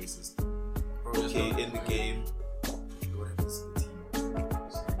fans are racist. Bro, just Okay, don't- in the game, what happens to the team?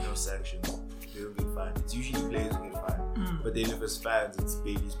 No sanctions. They'll get fined. It's usually players who get fined. But then if it's fans, it's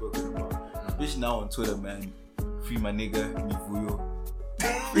barely spoken about. Especially now on Twitter, man. Free my nigga, Mivuyo.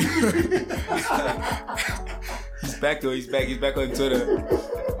 He's back though, he's back on Twitter.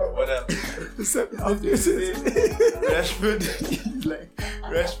 What up? Rashford, he's like,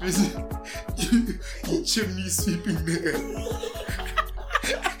 Rashford, you chimney sweeping nigga.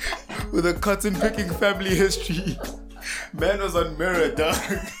 With a cotton picking family history. Man was on Mirror, dog.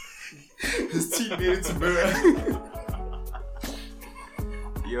 His team made it to Mirror.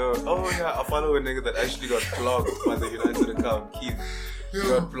 Yo, oh yeah, I follow a nigga that actually got blocked by the United account, Keith. He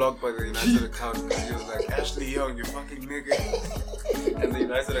got blocked by the United account because he was like, Ashley Young, you fucking nigga. And the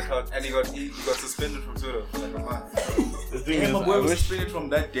United account, and he got suspended from Twitter for like a month. The thing Yeah, is, my I boy was wish, suspended from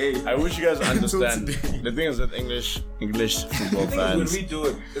that day. I wish you guys understand. today. The thing is that English football When fans. we do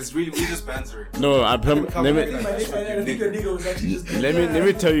it, it's really, we just bantering. No, let I think your nigga was actually just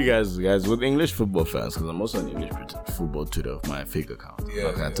me tell you guys with English football fans, because I'm also on English football Twitter of my fake account. Yeah,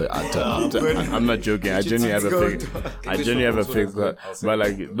 Like, I'm not joking. I genuinely have a fake. I genuinely have a fake. Twitter, I'll say But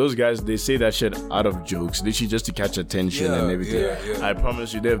like those guys, they say that shit out of jokes, literally just to catch attention Yeah, and everything. yeah. I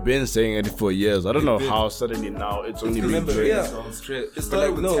promise you, they've been saying it for years. I don't know how suddenly now it's only being Remember, true. yeah. It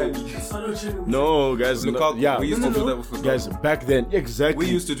started with Tammy. No, guys, Lukaku. yeah, We used to do that with Lukaku. guys back then. Exactly,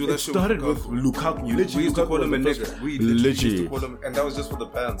 We used to do that It shit with started with Lukaku. Lukaku. We Literally, used to Lukaku call him a was the nigga. first- We literally used literally. to call him, and that was just for the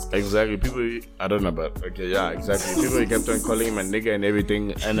fans. Exactly. People, I don't know, but okay, yeah, exactly. People kept on calling him a nigga and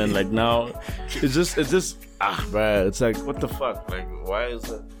everything, and then like now, it's just bruh, it's like, what the fuck? Like, why is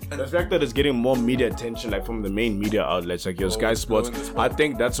that? The fact that it's getting more media attention, like from the main media outlets, like your Sky Sports, I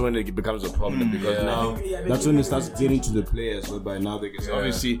think that's when it becomes a problem because now that's when it starts getting to the players. Whereby now they get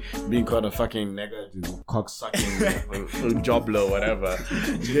obviously being called a fucking negative, cocksucking, jobbler, whatever.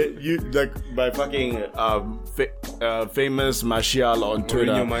 You like by fucking famous Martial on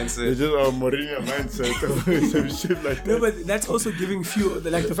Twitter. Mourinho mindset. It's just Mourinho mindset, some shit like that. No, but that's also giving fuel.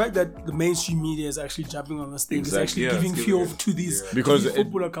 Like the fact that the mainstream media is actually jumping on this thing is actually giving fuel to these because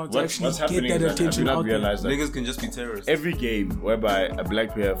football accounts to actually what's happening get that is attention out there. that Niggas can just be terrorists. every game whereby a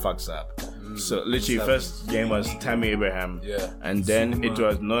black player fucks up. So literally, first game was Tammy Abraham, and then it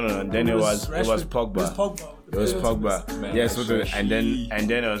was and then it was Pogba. It was Pogba. Yes, and then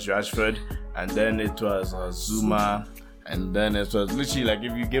it was Rashford, and then it was Zuma, and then it was literally like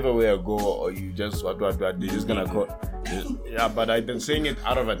if you give away a goal or you just what they're just gonna call. Yeah, but I've been saying it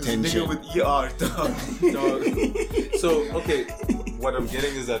out of attention. Nigga with ER, dog. So okay, what I'm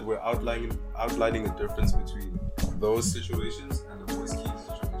getting is that we're outlining a difference between those situations and the Moise Kean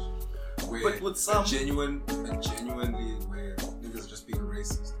situation. Where But with some- genuinely where niggas just being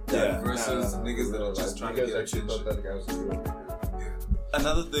racist. Versus niggas that are just trying to get attention.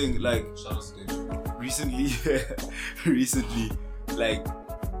 Another thing, like Shout out to Dave. recently, like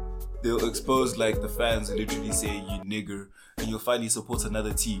they'll expose like the fans who literally say you nigger, and you'll find he supports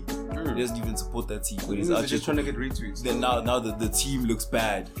another team. He doesn't even support that team, but he's Niggas out are just trying to get retweets. Then now the team looks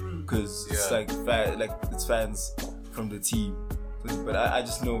bad because it's like it's fans from the team. But I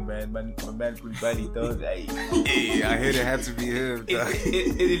just know, man. My man Koulibaly does. Hey, I heard it had to be him.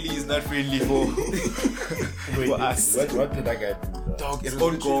 Italy is not friendly for us. What did that guy do? Dog, it's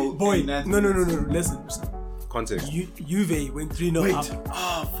on goal. Boy, no. Listen. Context. Juve went 3-0 up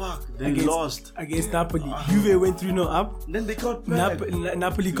Fuck, they lost. against Napoli. Juve went 3-0 up. Then they got back.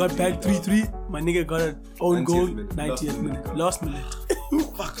 Napoli got back 3-3. My nigga got an own 90th goal, minute. 90th minute. Last minute.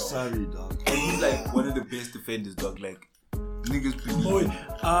 Fuck, sorry, dog. And he's like one of the best defenders, dog. Like niggas believe. Boy,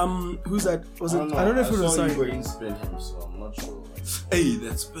 who's that? Was it? I don't know if it was sorry. Higuain spin him, so I'm not sure. Hey,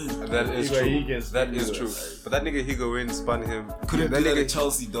 that's been. That is Higuain true. gets That is Higuain. true. But that nigga Higuain spun him. Couldn't that do that nigga at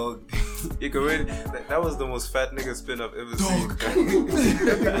Chelsea, dog. Higuain, that was the most fat nigga spin I've ever seen. That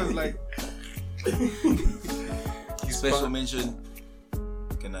nigga was like. Special mention.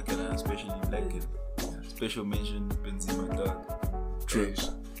 Can I especially like it? Special mention Benzema, dog. Drip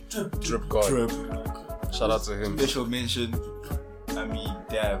God. Trip. Shout out to him. Special mention. I mean,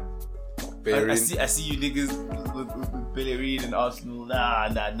 damn. I see you niggas with Bellerin and Arsenal. Nah.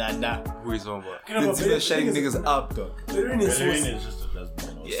 Who is on what? Benzema shining niggas up, dog. Bellerin is Bellerin saucy. is just a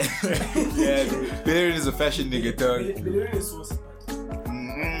lesbian. Also. Yeah, Bellerin is a fashion nigga, dog. Bellerin is saucy.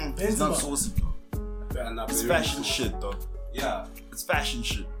 It's not saucy, dog. It's fashion shit, dog. Yeah. It's fashion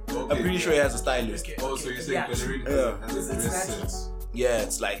shit. Okay. I'm pretty sure he has a stylist. Oh, so you're saying Yeah. Bellerin Yeah. has a It's dress natural. sense. Yeah,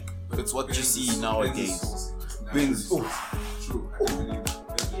 it's like it's what you see nowadays. Benz. Benz. True. I can believe that.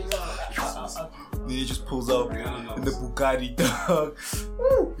 Then he just pulls up Rihanna in the knows. Bugatti, dog.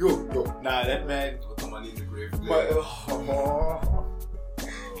 Yo. Nah, that man. Put the money in the grave. I'll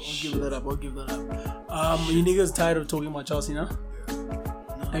give that up. You niggas tired of talking about Chelsea now?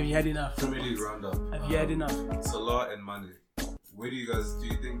 Have you had enough? Premier League roundup. Have you had enough? Salah and Mane. Where do you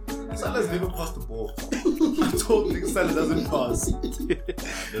think? Salah's never passed the ball. I told nigga Salah doesn't pass.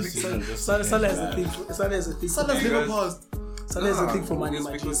 Salah has a thing. Salah has a thing. Salah's never passed. Salah has a thing for money, It's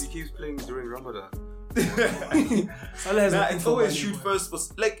my because G. he keeps playing during Ramadan. Salah has a Nah, thing it's for always money, shoot boy.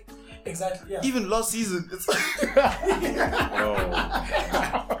 first. Like Exactly. Yeah. even last season, it's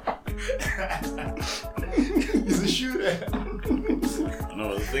he's a shooter.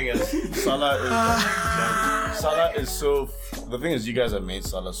 No, the thing is, Salah is so. The thing is, you guys have made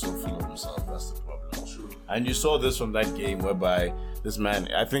Salah so full of himself. That's the problem. True. And you saw this from that game whereby this man,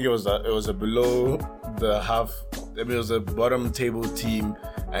 I think it was a below the half. I mean, it was a bottom table team,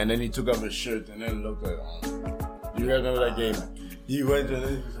 and then he took off his shirt and then looked like, you guys remember that game? He went and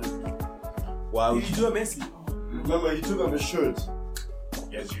then he said, Wow. Did you do a Messi? remember he took off his shirt.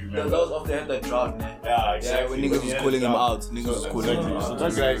 Yes, you That remember. was after they had that drought, man. Yeah, exactly. Yeah, when niggas was calling him out. Niggas was calling him Exactly. So out.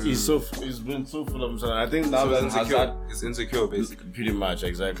 that guy, he's been so full of himself. I think now So that it's Hazard, insecure. It's insecure, basically. pretty much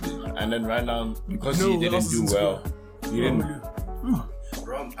exactly. And then right now, because No, he what didn't else is do insecure? well, he didn't.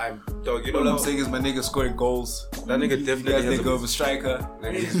 Dog, you know All I'm what? saying is my nigga scoring goals. That nigga You definitely guys has think of a striker.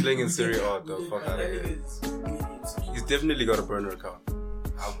 Like he's playing in Serie A, dog. Fuck out of here. He's definitely got a burner account.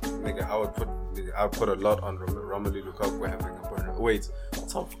 I would put a lot on Romelu Lukaku having a burner. Wait,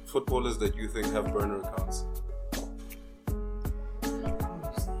 top footballers that you think have burner accounts?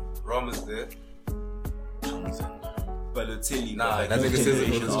 Rom is there. Balotelli. Nah, like, that nigga says it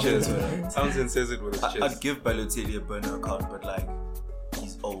with his generations chest. after. Townsend says it with his I'd chest. give Balotelli a burner account, but like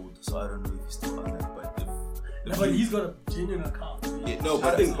he's old, so I don't know if he's still on that. But if But he's got a genuine account. no, I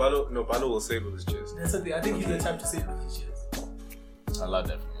but think Balo will say it with his chest. That's the thing. I think he's the type to say it with his chest. Salah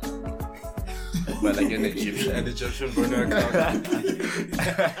definitely. But like an Egyptian burner account. You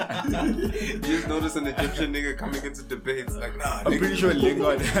just notice an Egyptian nigga coming into debates like, nah. I'm pretty sure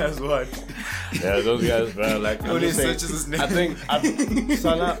Lingard has one. Yeah, those guys, bro. Like, I'm Only just saying, searches his name. I think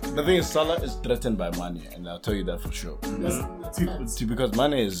Salah. The thing is, Salah is threatened by Mane, and I'll tell you that for sure. Because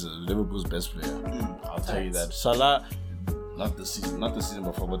Mane is Liverpool's best player. I'll tell you that. Salah, not the season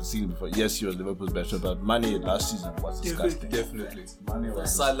before, but the season before. Yes, he was Liverpool's best player, but Mane last season was disgusting. Definitely. Mane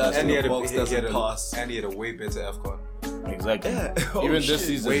was Salah And he had box doesn't pass. and he had a way better AFCON. exactly. Yeah. Oh, Even shit. this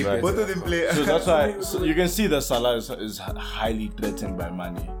season, Way right? Both of them play. So that's why you can see that Salah is highly threatened by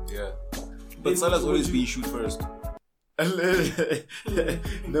Mane. Yeah. But Salah's always been shoot first.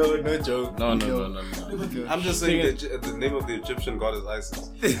 no joke. No. I'm just saying that the name of the Egyptian god is Isis.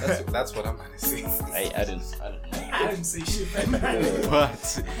 That's what I'm gonna say. I didn't know. I didn't say shit.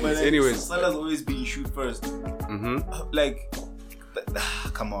 But But anyways. Salah's always been shoot first. Like,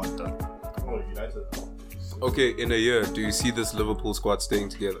 come on, dog. Okay, in a year, do you see this Liverpool squad staying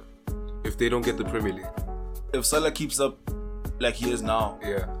together? If they don't get the Premier League, If Salah keeps up like he is now,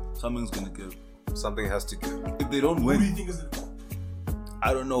 yeah, something's gonna give. something has to give. If they don't Who do you win, think is the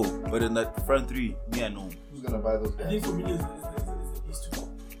I don't know. But in that front three, me I know. Who's gonna buy those I think for me is these two.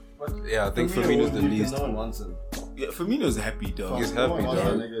 Yeah, I think Firmino's the least. No one wants him. Yeah, Firmino's happy, dog. He's happy,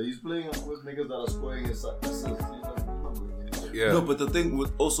 dog. He's playing with niggas that are scoring his assists. He's not going anywhere. Yeah, No, but the thing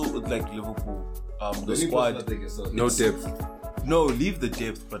with like Liverpool, the squad. no depth. No, leave the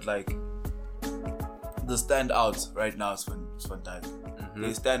depth, but like the standouts right now is Van Dijk. Their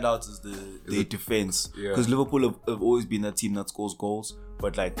standouts is their defense. Yeah. Because Liverpool have always been a team that scores goals,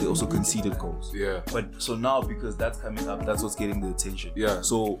 but like they also conceded goals. Yeah, But so now because that's coming up, that's what's getting the attention. Yeah.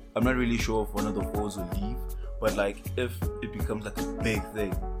 So I'm not really sure if one of the fours will leave, but like if it becomes like a big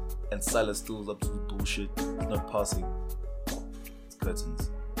thing and Salah still is up to bullshit, not passing, it's curtains.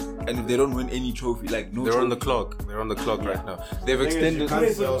 And if they don't win any trophy, like no they're trophy, on the clock. They're on the clock right now. They've extended.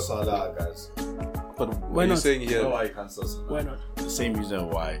 can't sell Salah, guys. But Why what are you not? saying here? Why you can't sell Salah? Why not? The same reason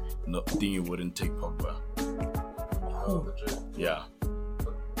why you wouldn't take Pogba. Yeah.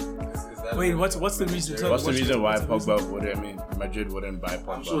 Wait, what's the reason? Tell me, What's the reason why what's the reason? Pogba wouldn't? I mean, Madrid wouldn't buy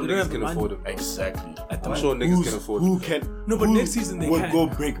Pogba. I'm sure They don't niggas have can the money. afford him. Exactly. I'm sure niggas can afford Who him. can? No, but who next season they would can. go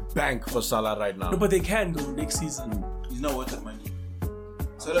break bank for Salah right now. No, but they can though next season. he's not worth the money.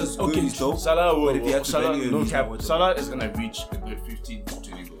 Salah's Okay, good, he's dope. Salah will. But if you had to Salah, value him, no he's not cap. worth the Salah is gonna reach a good 15 to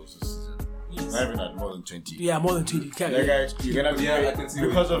 20 goals this season. Yes. Not even at more than 20. Yeah, more than 20. Can. Like you're gonna Yeah, I can see where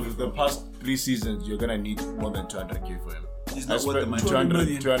because you're of coming the from. past 3 seasons, you're gonna need more than 200k for him. He's not worth the money.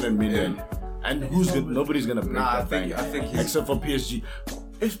 200 million. And nobody's gonna break Nah, that bank. I think he's. Except for PSG.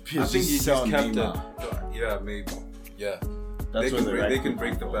 If PSG I think he's sell captain. Neymar, Yeah, maybe. Yeah, that's when they can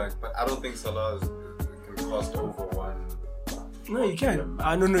break the bank, but I don't think Salah can cost over one. No, you can.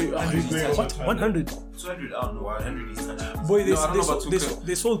 I don't know. What? 100. 200, I don't know. 100 he's touching. Boy, No, I don't know about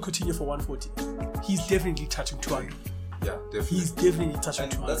they sold Coutinho for 140. He's definitely touching 200. Yeah, definitely. He's definitely touching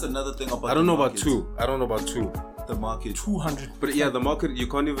And 200. that's another thing about I don't the know about market. two. I don't know about two. The market. 200. But yeah, the market, you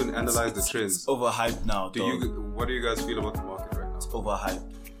can't even analyze the It's trends. overhyped now, Do dog. what do you guys feel about the market right now?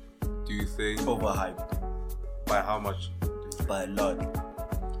 Overhyped. Do you think Overhyped. by how much? By a lot.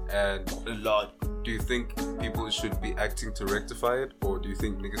 And A lot. do you think people should be acting to rectify it, or do you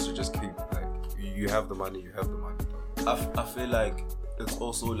think niggas should just keep like you have the money, you have the money? Dog. I feel like it's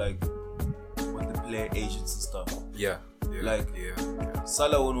also like with the player agents and stuff. Yeah. Like- yeah.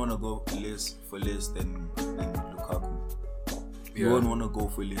 Salah won't want to go less than Lukaku. He Yeah. won't want to go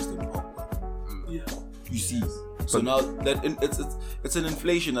for less than Pogba. Yeah. You see. So But- now that it's an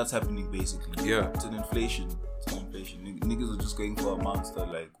inflation that's happening basically. Yeah. It's an inflation. Niggas are just going for amounts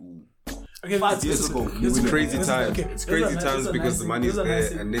that like ooh. Okay, 5 years ago, It's crazy times. Okay, It's there's crazy a nice- times there's a because nice the thing- money's there's a nice there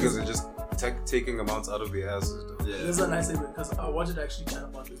thing, and niggas because- are just taking amounts out of their asses. Dog. Yeah. This is a nice segment because I wanted to actually chat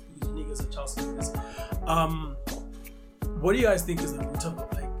about this because you niggas are Chelsea niggas. What do you guys think is the root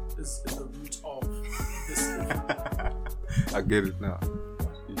of is the root of this? I get it now.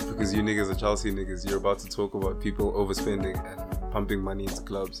 Because you niggas are Chelsea niggas, you're about to talk about people overspending and pumping money into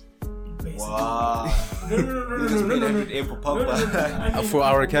clubs. Basically. Wow. No. Niggas paid 100M for Pogba. I mean, For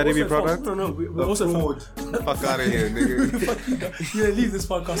our academy we're also at fault. product? No, we're also at fault. Fuck out of here, nigga. Yeah, leave this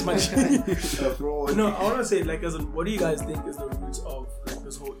podcast, man. No, I want to say, like, as in, what do you guys think is the root of like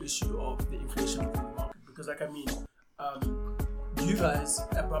this whole issue of the inflation within the market? Because, like, I mean, you guys,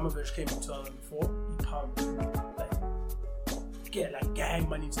 Abramovich came in 2004. He pumped like get like gang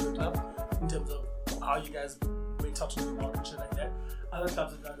money to the club in terms of how you guys went out to the market and shit like that. Other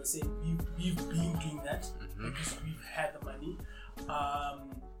clubs have done the same. We've been doing that because we've had the money.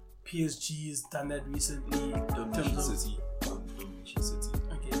 PSG has done that recently. Don't mention City. Don't mention City.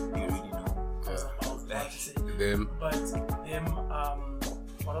 Okay. You already know. I was about to say. Them. But them,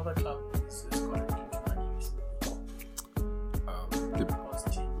 what other club is got into money recently? The Past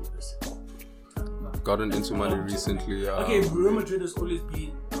 10 years. gotten into money recently. Okay, Real Madrid has always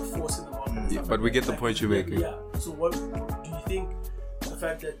been a force in the market. and Yeah, stuff but like we that. get the Like, point you're making. Yeah. So what do you think the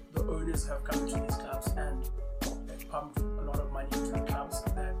fact that the owners have come to these clubs and like, pumped a lot of money into the clubs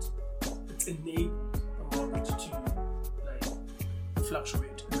that it's enabled the market to like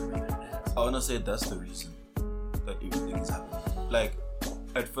fluctuate in the way that it has? I wanna say that's the reason that everything is happening. Like,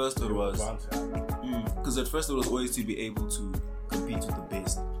 at first it was because at first it was always to be able to compete with the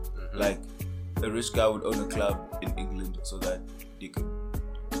best. Like, a rich guy would own a club in England so that they could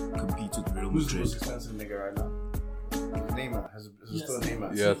compete with Real Who's the Madrid. most expensive nigga right now? Neymar. Is it still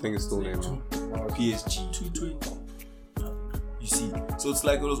Neymar? Yeah, I think it's still Neymar. PSG. 220. You see, so it's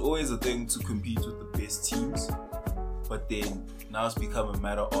like it was always a thing to compete with the best teams, but then now it's become a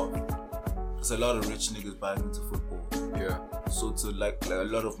matter of there's a lot of rich niggas buying into football. Yeah. So it's like a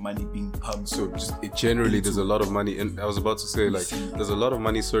lot of money being pumped. So just generally, there's a lot of money, and I was about to say like there's a lot of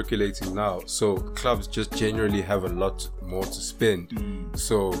money circulating now. So clubs just generally have a lot more to spend.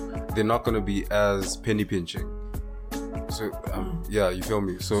 So they're not gonna be as penny pinching. So yeah, you feel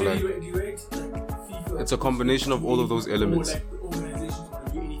me? So like do you rate like FIFA? it's a combination of all of those elements. Or like the organizations want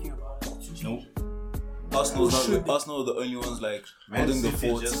to do anything about it to change it? Arsenal are the only ones like Man holding the City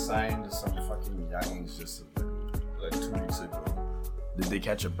fort. just signed some fucking youngins just like 2 weeks ago. Did they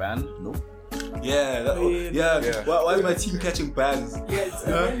catch a ban? Nope. Yeah, Yeah. Why is my team catching bans? Yeah,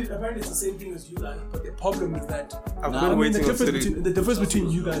 apparently it's the same thing as you guys, but the problem is that I've I been mean, waiting the on difference City. the difference between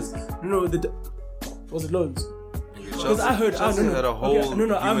you guys. Was it loans? Because I heard Chelsea had a whole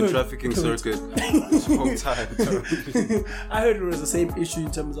human trafficking circuit. Whole time. I heard it was the same issue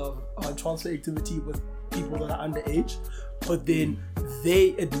in terms of transfer activity with people that are underage, but then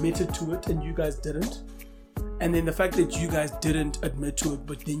they admitted to it and you guys didn't. And then the fact that you guys didn't admit to it,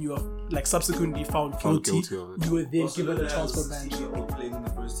 but then you are like subsequently found guilty, guilty of it. you were then given a transfer ban. Playing in the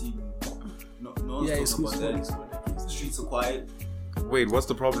first team. No one's Yeah, talking it's about that. Streets are quiet. Wait, what's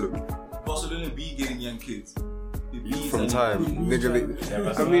the problem? Barcelona be getting young kids. They be From selling- time, nigga. Yeah,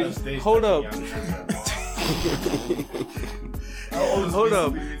 but I mean, hold up. Hold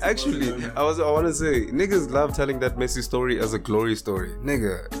up. Actually, I want to say, niggas love telling that Messi story as a glory story.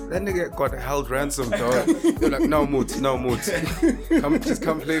 Nigga, that nigga got held ransom, dog. They're like, no moot. Just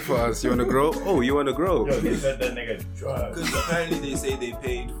come play for us. You wanna grow? Oh, you wanna grow? Yo, they said that nigga drugs. Because apparently they say they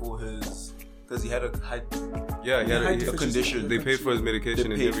paid for his. Because he had a Yeah, he had a condition. They paid for his They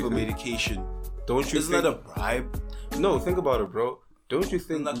medication and paid for everything. medication. Don't you Isn't think? that a bribe? No, think about it, bro. Don't you Isn't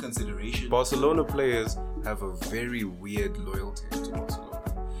think that consideration? Barcelona players have a very weird loyalty to Barcelona?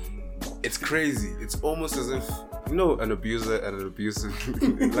 It's crazy. It's almost as if, you know, an abuser and an abuser,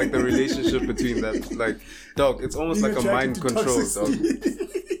 like the relationship between that, like, dog, it's almost like a mind control, dog.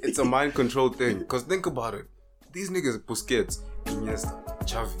 It's a mind control thing. Because think about it. These niggas, Busquets, Iniesta,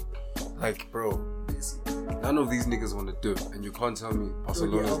 Xavi, like, bro, none of these niggas want to do it. And you can't tell me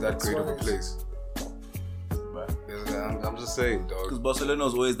Barcelona is that great of a place. I'm just saying, Because dog. Barcelona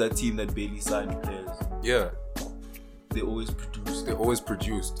was always that team that barely signed players. Yeah, They always produced. they always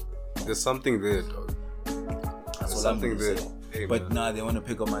produced. There's something there, dog. That's There's all I'm something gonna there. say. Hey, But man. nah, they want to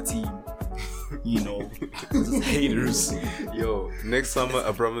pick on my team. You know, just haters. Yo, next summer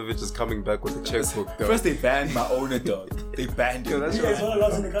Abramovich is coming back with a checkbook, dog. First they banned my owner, dog. They banned him. that's You guys are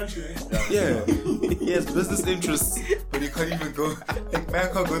allowed in the country, eh? Yeah, he has business interests, but he can't even go. Like,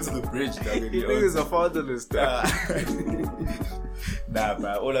 man can't go to the bridge, dog. and he You owns niggas are fatherless, dog. Nah,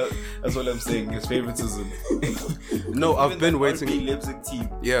 bro. That's all I'm saying. It's favoritism. No, I've Even been that waiting. RB Leipzig team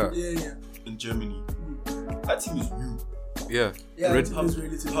Yeah, Yeah. in Germany. That team is new. yeah. Yeah, Red that team is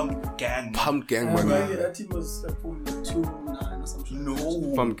relatively. Pump gang. Pump gang Yeah, money. that team was like Formula 209 or some shit.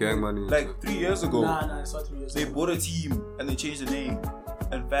 No. Pump gang money. Like 3 years ago, Nah, it's not 3 years. they bought a team and they changed the name,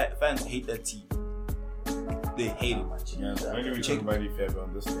 and fans hate that team. They hate it. Yeah, when do we talk about Feb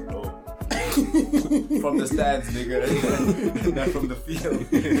on this thing? Oh, From the stands, nigga. Not from the field.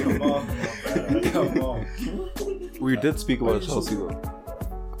 Come on, come on. We did speak about Chelsea though.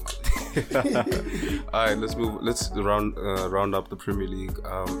 Alright, let's move. Let's round up the Premier League.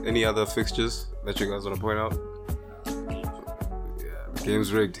 Any other fixtures that you guys want to point out? Yeah,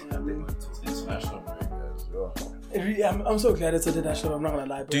 game's rigged. international break, guys. Yo. I'm so glad it's international. I'm not gonna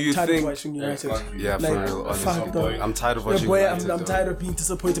lie, bro. Do you I'm tired think- of watching United. Yeah, Like, for real. fuck, Honestly, dog. I'm tired of Yeah, watching. boy, United, I'm dog. tired of being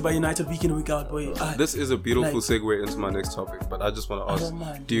disappointed by United week in week out, boy. This is a beautiful Like- segue into my next topic, but I just want to I ask: don't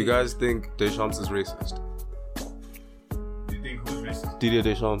mind, do you dude. guys think Deschamps is racist? Do you think who's racist? Didier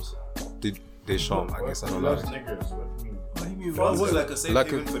Deschamps. Deschamps, I guess I don't know. Loves niggers. What do you mean? What do you mean? France What- is like a safe Like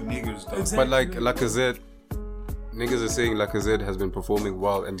haven for niggers, dog. Exactly. But like Lacazette, niggas are saying Lacazette has been performing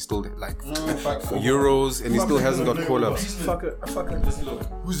well and he still like Euros and he still hasn't got call ups. Fucker.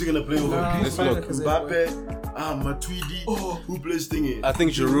 Who's he gonna play over? Nah, Let's fuck look. Lacazette, boy. Mbappe, Matuidi, who plays thingy? I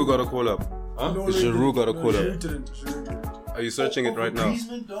think Giroud got a call up. Huh? No, Giroud got a call Giroud up. didn't. Giroud didn't. Are you searching it right now?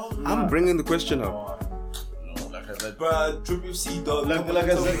 Griezmann, dog? I'm bringing the question up. No, like I said. Bruh, Triple C, dog. Like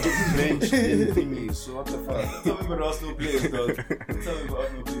I said, gets benched in thingy. So what the fuck? Tell me about Arsenal players, dog. Tell me about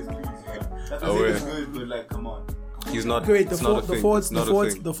Arsenal players, please, man. That Oh, is yeah. good, but like, come on. He's not. Great. It's not a thing. It's not a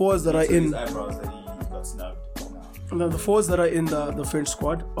thing. The forwards that are So his in. eyebrows that he got snapped. Nah. Now, the forwards that are in the French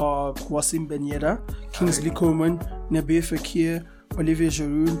squad are Wassim Ben Yedder, Kingsley Coman, Nabil Fekir, Olivier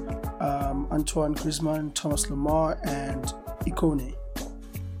Giroud, Antoine Griezmann, Thomas Lemar, and Ikone.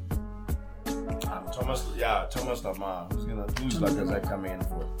 Thomas Lamar. Who's like as I coming in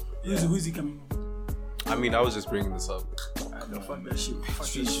for? Who's he coming? I mean, I was just bringing this up. Fuck that shit.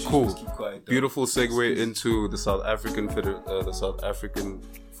 Cool. Just keep quiet, dog. Beautiful segue into the South African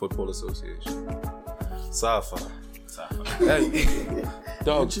Football Association. SAFA. Hey,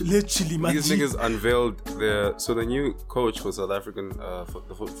 dog. Literally, man. These niggas unveiled the new coach for South African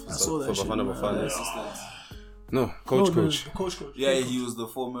for saw that shit, Bafana man. Bafana. No, coach. Coach. Yeah, he was the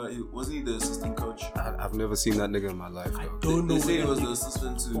former. Wasn't he the assistant coach? I've never seen that nigga in my life. I Dog. don't know. They say he where was that the nigga-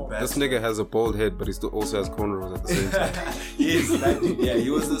 assistant to This Bas. nigga has a bald head, but he still also has cornrows at the same time. Yes, that dude. Yeah, he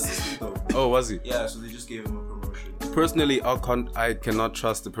was the assistant though. Oh, was he? Yeah, so they just gave him a promotion. Personally, I cannot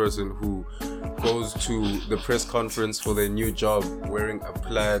trust the person who goes to the press conference for their new job wearing a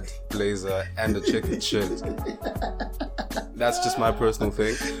plaid blazer and a checkered shirt. That's just my personal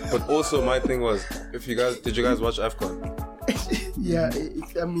thing. But also my thing was, did you guys watch AFCON? Yeah,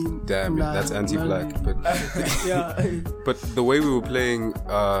 I mean. Damn, nah, that's anti-black. man. But Yeah. but the way we were playing,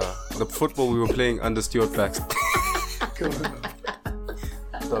 the football we were playing under Stuart Baxter.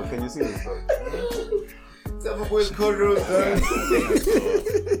 Dog, can you see this, dog? Seven boys cornrows,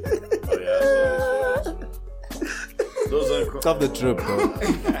 Oh yeah. Those are Stop the trip, dog.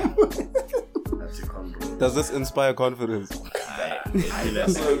 That's a cornrow. Does this inspire confidence?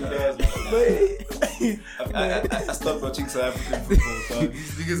 I stopped watching South African football, dog.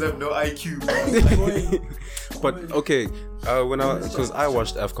 These niggas have no IQ, bro. But okay, because I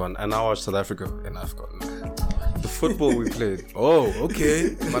watched AFCON and I watched South Africa in AFCON. The football we played. Oh,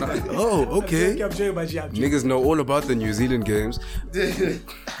 okay. Okay. I'm joking, but yeah, I'm joking. Niggas know all about the New Zealand games.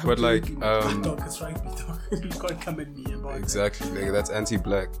 But like, Dog, it's rugby, dog. You can't come at me about exactly, nigga, that's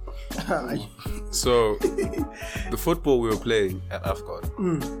anti-black. that. So, the football we were playing at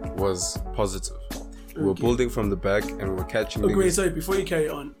AFCON was positive. We were building from the back and we were catching Okay, wait, niggas. sorry, before you carry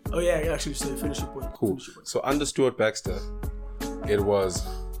on. Oh, yeah, actually, so finish your point. Cool. Finish your point. So under Stuart Baxter, it was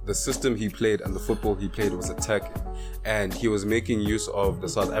the system he played and the football he played was attacking, and he was making use of the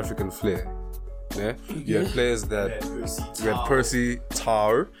South African flair. Yeah, you had players that we had Percy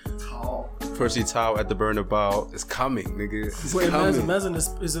Tau. Percy Tau at the Bernabeu is coming, nigga. It's Wait, coming. Mazin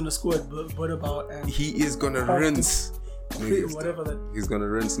is in the squad, but what about He is gonna rinse niggas. whatever that He's gonna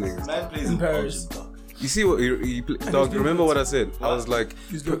rinse niggas. Man plays in Paris. Belgium, dog. You see what dog? doing Remember it. what I said? I was like,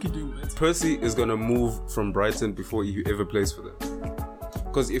 he's lucky doing it. Percy is gonna move from Brighton before he ever plays for them.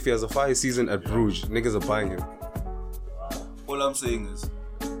 Because if he has a fire season at Bruges, niggas are buying him. All I'm saying is,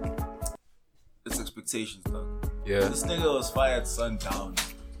 it's expectations, dog. Yeah, This nigga was fired Sundown,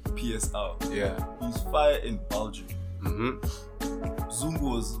 PSL. yeah. He's fired in Belgium. Mm-hmm. Zungu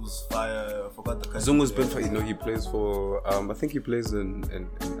was fired. I forgot the country. Zungu's been, he plays for, I think he plays in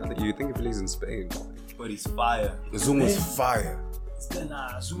you think he plays in Spain. But he's fired. Zungu's fire.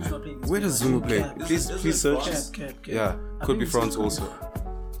 Nah, Zumu's not playing. Where does Zungu play? Cap. Please Is it search. France? Cap. Yeah, I could be think France it's- also.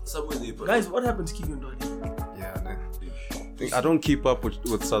 Somewhere there, but Guys, what happened to Keegan Doherty? Yeah, man. I don't keep up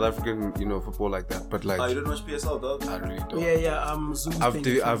with South African, football like that, but like, Oh, you don't watch PSL, dog? I really don't. Yeah. Zumu's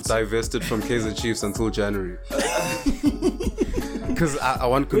playing I've France. divested from Kaizer Chiefs until January. Because I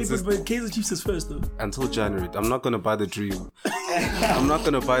want Wait, consistency but Kaizer Chiefs is first though. until January. I'm not gonna buy the dream. I'm not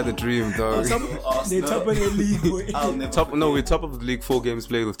gonna buy the dream, dog. They're top of the league. Boy. I'll never We're top of the league, 4 games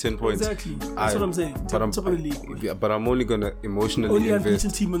played with 10 points. Exactly. That's what I'm saying. Top of the league. Boy. Yeah, but I'm only gonna emotionally Only unbeaten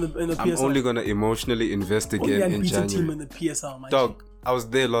invest. team in the I'm PSL. only gonna emotionally invest Only again in unbeaten team January. in the PSL, man. Dog, I was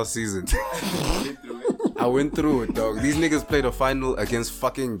there last season. I went through it, dog. These niggas played a final against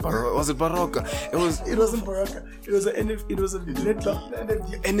fucking was it Baroka? It wasn't Baraka. It was an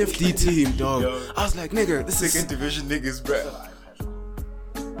NFT team, dog. Yo. I was like, nigga, this is Second division niggas, bro.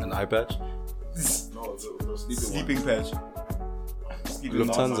 an eye patch. No, the Sleeping patch. Sleeping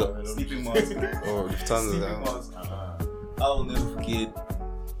Lufthansa. mask. Sleeping mask. Oh, Lufthansa. Sleeping mask. I'll never forget.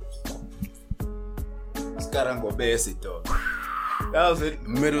 Skarango Basic, dog. That was it.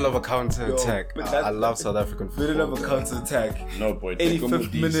 Middle of a counter attack. Yo, but I love South African football. Middle of a counter attack. No, boy.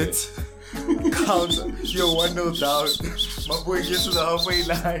 85th minute. Counter. You're 1-0 down. My boy gets to the halfway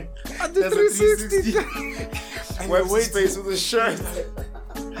line. There's a 360. We're waiting space with a shirt.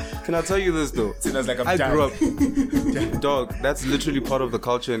 Can I tell you this though? Sinner's like, I'm I done. grew up, dog. That's literally part of the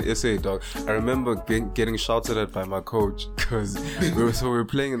culture in SA, dog. I remember getting shouted at by my coach because we were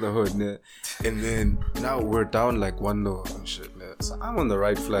playing in the hood, né? And then now we're down like 1-0 and shit, né? So I'm on the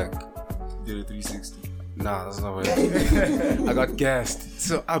right flank. Did a 360. Nah, that's not what I did. I got gassed.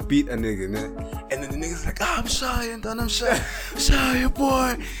 So I beat a nigga, né? And then the nigga's like, I'm shy, and then I'm shy,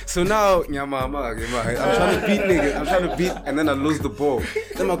 boy. So now, I'm trying to beat nigga. I'm trying to beat, and then I lose the ball.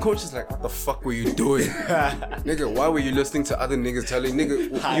 Then my coach is like, what the fuck were you doing? Nigga, why were you listening to other niggas telling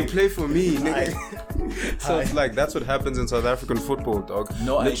nigga, you play for me, nigga? So it's like, that's what happens in South African football, dog.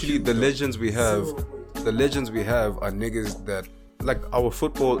 No Literally, IQ, the dog. legends we have are niggas that, like, our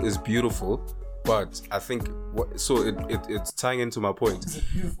football is beautiful. But I think it's tying into my point.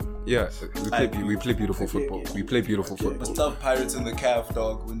 Yeah, we play beautiful football. We play beautiful football. Stop Pirates in the calf,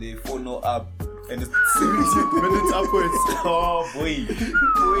 dog, when they 4-0 up and it's 70 minutes upwards. Oh boy.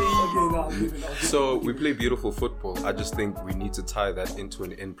 So we play beautiful football. I just think we need to tie that into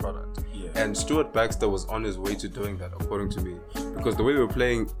an end product. Yeah. And Stuart Baxter was on his way to doing that, according to me, because the way we were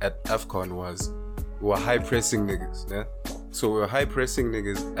playing at AFCON was we were high pressing niggas. Yeah? So we were high pressing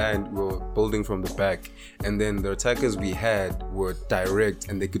niggas and we were building from the back. And then the attackers we had were direct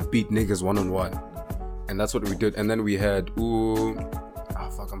and they could beat niggas one-on-one. And that's what we did. And then we had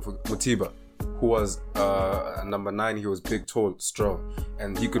Mutiba, who was number 9. He was big, tall, strong,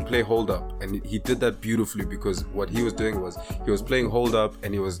 and he could play hold up. And he did that beautifully because what he was doing was he was playing hold up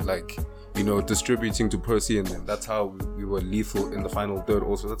and he was like, you know, distributing to Percy and them. That's how we were lethal in the final third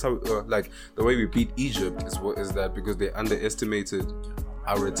also. That's how, like, the way we beat Egypt is that because they underestimated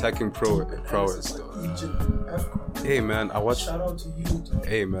our attacking prowess. Hey, man, I watched... Shout out to you, dog.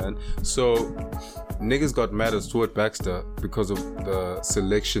 Hey, man. So, niggas got mad at Stuart Baxter because of the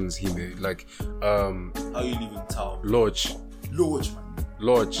selections he made. Like, How you leaving town? Lodge,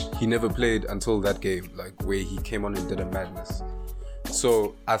 man. he never played until that game, like, where he came on and did a madness.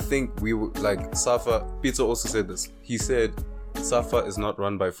 So I think we would like Safa. Peter also said this. He said Safa is not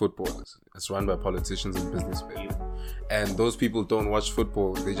run by footballers. It's run by politicians and businessmen. And those people don't watch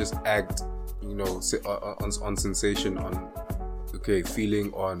football. They just act, you know, on sensation, on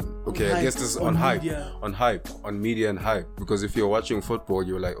feeling, on hype, I guess this is on on hype, media. on media and hype. Because if you're watching football,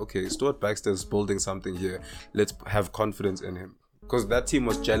 you're like, okay, Stuart Baxter is building something here. Let's have confidence in him. Because that team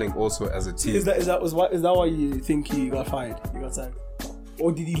was gelling also as a team. Is that why you think he got fired? He got sacked,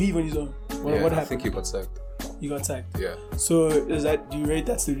 or did he leave on his own? What happened? I think he got sacked. He got sacked. Yeah. So do you rate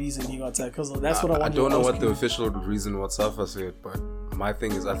that's the reason he got sacked? Because that's what I I wanted don't to know ask what the you. official reason what Safa said, but my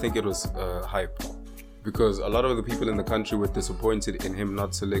thing is I think it was hype. Because a lot of the people in the country were disappointed in him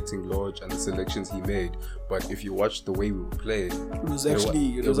not selecting Lodge and the selections he made. But if you watch the way we were playing,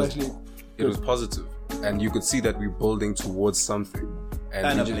 It was positive. And you could see that we're building towards something. And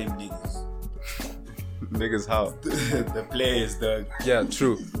I we blame niggas. niggas how? The players, dog. Yeah,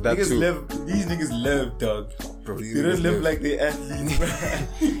 true. That These too. niggas live, dog. Bro, these They don't niggas live like they athletes, bro.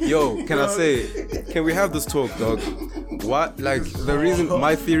 Yo, can I say, can we have this talk, dog? What, like, the reason,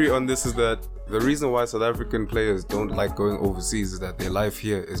 my theory on this is that the reason why South African players don't like going overseas is that their life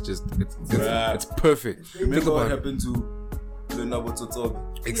here is just, it's perfect. Think Remember what about it. happened to Leonardo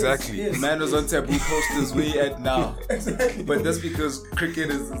Totobi? Exactly. Yes. The man was on taboo posters where he at now. But that's because cricket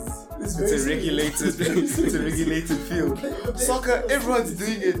is it's a regulated field. Soccer, everyone's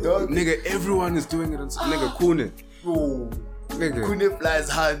doing it, dog. Nigga, everyone is doing it. Nigga, Kune. Bro. Nigga. Kune flies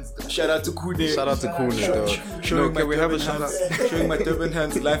hands. Shout out to Kune. Shout out to Kune, dog. Showing Can we have a shout out? Showing my Durban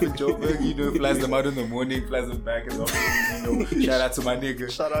hands life in Joburg, you know, flies them out in the morning, flies them back in the afternoon, you know. Shout out to my nigga.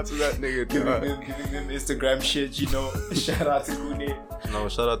 Shout out to that nigga, Giving dog. them Instagram shit, you know. Shout out to Kune. No,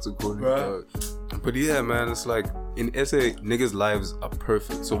 shout out to Kune, Bruh. dog. But yeah, man, it's like, in SA, niggas' lives are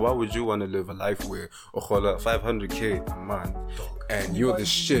perfect. So why would you want to live a life where, 500k a month, and you're the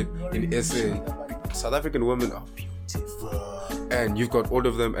shit in SA? South African women are beautiful. And you've got all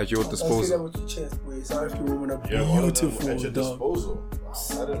of them at your Let's say that disposal. with your chest, boy. South African women are Yeah, all of them beautiful, at your dog. disposal.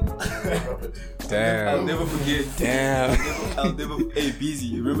 I don't know. Damn. I'll never forget. Damn. I'll never. Hey,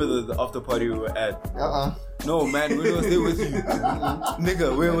 busy. Remember the after party we were at? No, man. When was there with you,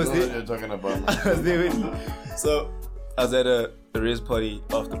 nigga? Where was I know what there? you're talking about. I was there with you. So I was at a race party,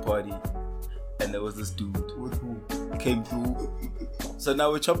 after party, and there was this dude with who came through. So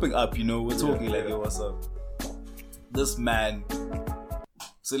now we're chopping up, you know, we're talking like, yo, what's up? This man,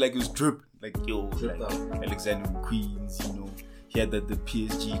 so like it was drip, like yo, like Alexander McQueen's, you know, he had the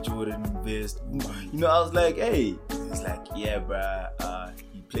PSG Jordan vest, you know. I was like, hey, he's like, yeah, bruh,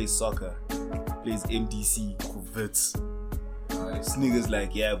 he plays soccer, plays MDC for Wits. This nigga's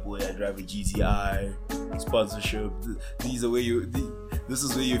like, yeah, boy, I drive a GTI, sponsorship. These are where this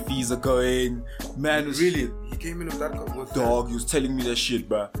is where your fees are going, man. Really? He came in with that dog. He was telling me that shit,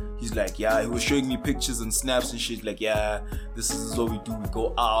 bruh. He's like, yeah, he was showing me pictures and snaps and shit. Like, yeah, this is what we do. We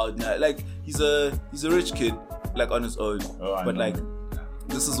go out. Now, like, he's a rich kid, like on his own. But like,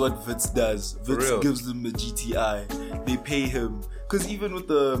 this is what Wits does. Wits gives them a GTI. They pay him. Cause even with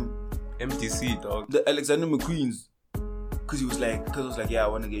the MTC, dog. The Alexander McQueen's, cause he was like, yeah, I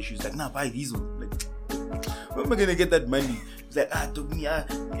want to get shoes. Like, nah, buy these ones. Like, where am I gonna get that money? He's like,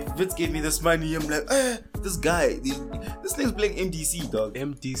 if Wits gave me this money, I'm like, this guy, this nigga's playing MDC, dog.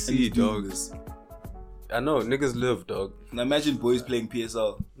 MDC, dog. I know, niggas live, dog. Now imagine boys playing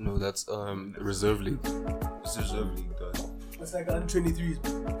PSL. No, that's Reserve League. It's Reserve League, dog. It's like under 23s.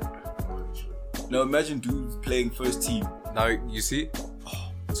 Now imagine dudes playing first team. Now, you see?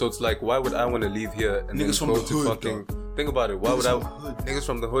 So it's like, why would I want to leave here and niggas then from go the to hood, fucking... dog. Think about it. Why would I... Niggas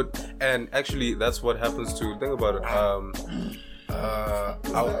from the hood. And actually, that's what happens to... Think about it.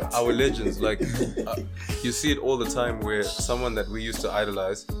 Our legends. Like, you see it all the time where someone that we used to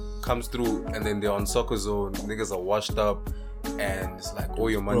idolize comes through and then they're on Soccer Zone. Niggas are washed up and it's like, all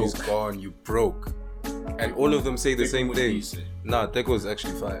your money's gone. You broke. And all of them say the same thing. Nah, Teko's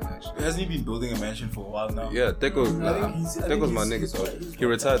actually fine, actually. Hasn't he been building a mansion for a while now? Yeah, Teko's my nigga, he's dog. He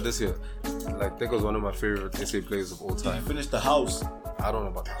retired this year. Like, Teko's one of my favorite SA players of all Did time. he finish the house? I don't know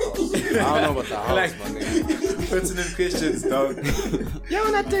about the house. I don't know about the house, Like, my nigga. pertinent questions, dog. Yeah,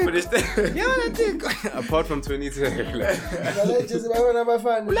 when I think. Finish that. Yeah, when I think. Apart from 22, like, I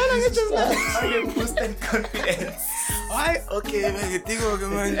get boost and confidence. why? Okay, man, you think of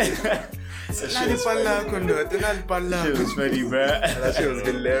man. Shit was funny, bro. That shit was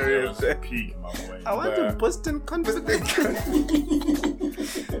hilarious. Peak, my boy. I want to boost and confidence.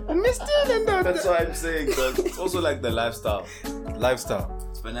 That's what I'm saying, dog. It's also like the lifestyle. Lifestyle.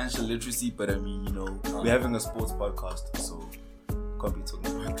 It's financial literacy, but I mean, you know, we're having a sports podcast, so can't be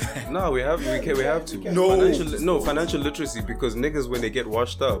talking about that. No, we have to. Financial literacy, because niggas, when they get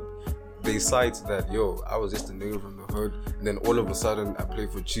washed up, they cite that, yo, I was just a nigga from the hood, and then all of a sudden I play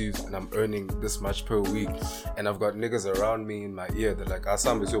for Chiefs and I'm earning this much per week, and I've got niggas around me in my ear that like,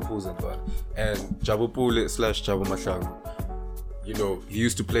 Asam is your pools and Jabupule / Jabu Mashangu. You know, he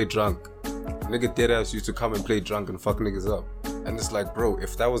used to play drunk. Nigga Deadass used to come and play drunk and fuck niggas up. And it's like, bro,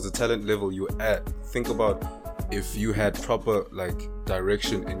 if that was the talent level you're at, think about if you had proper like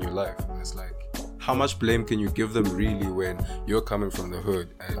direction in your life. And it's like, how much blame can you give them really when you're coming from the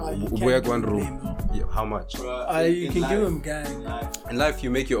hood? And we're going to, how much? You can give them gang. In life,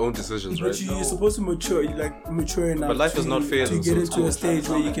 you make your own decisions, right? But you're supposed to mature. You like mature enough. But life is not fair, to though, get so into a stage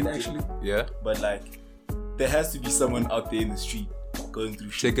where you can actually. Yeah. But like, there has to be someone out there in the street going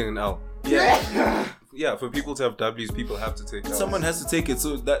through shit. Taking it out. Yeah. Yeah, for people to have W's, people have to take L's. Someone has to take it.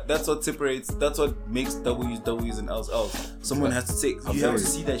 So that's what separates. That's what makes W's and L's. Someone has to take. You have to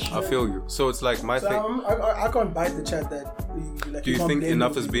see that shit. I feel you. So it's like my thing. I can't bite the chat that. Like, Do you think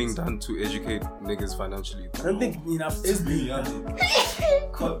enough is being done to educate niggas financially? I don't think enough is being done.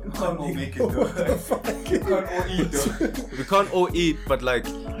 Can't all make it though. Can't all eat though. We can't all eat, but like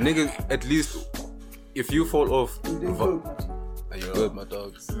niggas, at least if you fall off. You're good, my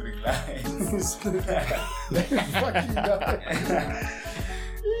dog. That's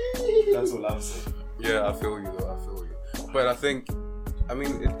all I'm saying. Yeah, I feel you though. But I think, I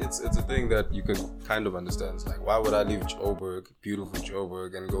mean, it's a thing that you can kind of understand. It's like, why would I leave Joburg, beautiful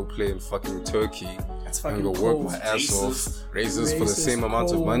Joburg, and go play in fucking Turkey and go work my ass off, racist for the same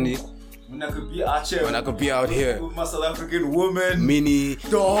amount of money? When I could be out here. When I could be out here. With my South African woman. Mini.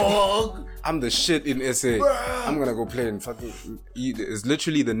 Dog. I'm the shit in SA. Bruh. I'm gonna go play and fucking eat. It's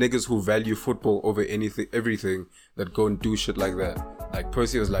literally the niggas who value football over everything that go and do shit like that. Like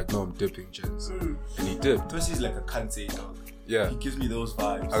Percy was like, no, I'm dipping, gents. And he dipped. Percy's like a Kante, dog. Yeah. He gives me those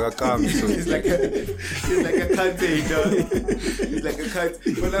vibes. I got calm. So he's like a Kante, dog. He's like a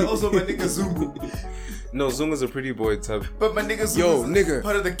Kante. But like also my nigga Zungu. No, Zunga's a pretty boy type. But my nigga, Yo, Zunga's nigga.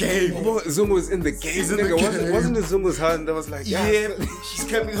 part of the game. Bro, Zunga was in the game, He's in the nigga. game. Wasn't it Zunga's hand that was like, Yeah, he's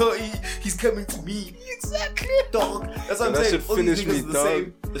coming. He's coming to me. Exactly, dog. That's what I'm That saying. should All these finish niggas me, are the dog.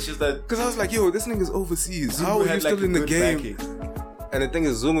 same. It's just that Because I was like, yo, this nigga's overseas. How Zunga are you had, still like, a in the good game? backing. And the thing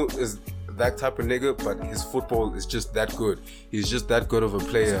is, Zunga is that type of nigga, but his football is just that good. He's just that good of a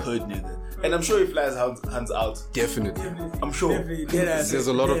player. Hood nigga. And I'm sure he flies hands out. Definitely. I'm sure. There's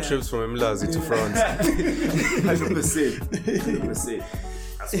a lot of trips from Mlazi to France. 100%. That's what I'm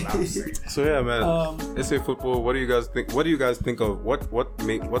saying. So yeah, man. SA football. What do you guys think? What do you guys think of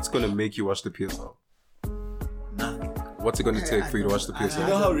what's gonna make you watch the PSL? Nothing. What's it gonna take for you to watch the You PSL?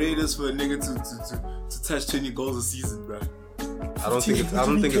 know how rare it is for a nigga to touch 20 goals a season, bro. I don't think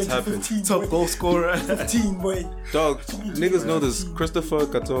it's happened. Top goal scorer. 15, boy. Dog, niggas know this. Christopher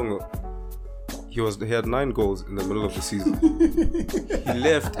Katongo. He had 9 goals in the middle of the season. He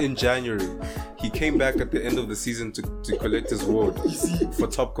left in January. He came back at the end of the season to collect his award for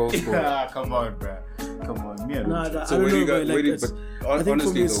top goal scorer. Come on, bro. Come on, me. Nah, So where do you guys? but I think for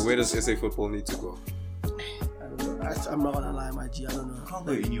Honestly, me though, where does SA football need to go? I don't know. I'm not gonna lie, my G. I don't know. Can't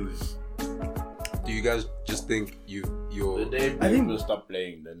go anywhere. Do you guys just think The you're day I think- people stop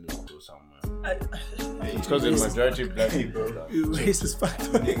playing, then we'll go somewhere. It's Because the majority of black people. You racist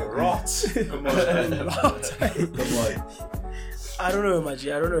factor. Nigga, rot. Come on, Come on. I don't know, my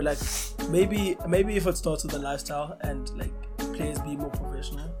G. I don't know. Like maybe if it starts with the lifestyle and like players be more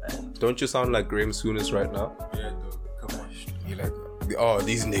professional and don't you sound like Graham Souness right now? Yeah, dog. Come on. You're like, oh,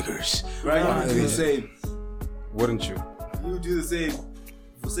 these niggers. Right, you do the same. Wouldn't you? You do the same.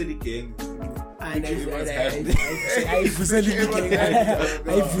 For City Gang. I Everyone's happy.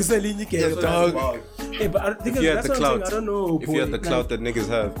 dog. Hey, but I think If you had that's the what I'm saying. clout, I don't know. if you had the boy. clout that niggas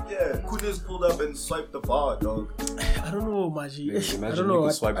have, Yeah, Kunis pulled up and swiped the bar, dog. I don't know, Maji. Imagine I don't you know.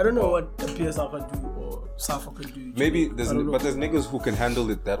 could swipe I don't the know ball. what PSL can do or Safa can do. maybe I don't know. there's niggas who can handle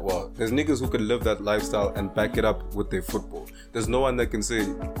it that well. There's niggas who can live that lifestyle and back it up with their football. There's no one that can say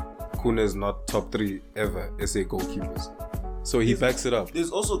Kuna is not top 3 ever SA goalkeepers. So he backs it up.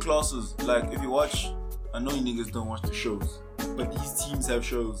 There's also classes, like if you watch, I know you niggas don't watch the shows, but these teams have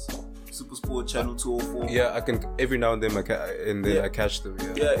shows. Super Sport, Channel 204. Yeah, I can every now and then I catch them.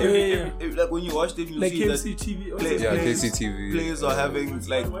 Yeah, Yeah, every, like when you watch them, you like see KFC that TV. play- yeah, players- KCTV. players are having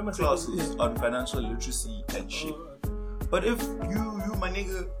like Why am I saying classes this? on financial literacy and shit. But if you my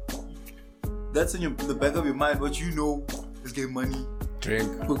nigga, that's in the back of your mind. What you know is get money, drink.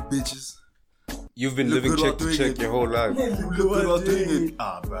 fuck bitches. You've been Look living good check while to doing check it. your whole life. You look good while doing it.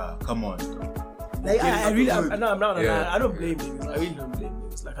 Ah, bruh, come on. Like I really, I'm not. Yeah. I don't blame niggas. I really don't blame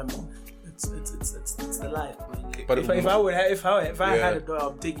niggas. Like I mean, it's the life. Man. But if I Yeah. had a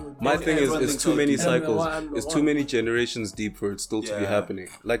dog, I'm taking it. My thing is, everyone it's thinks too I'll many do that. cycles. I'm It's the too one. many generations deep for it still to be Yeah. happening.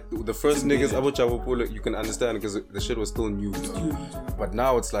 Like the first niggas, Abu Chawapola, you can understand because the shit was still new. But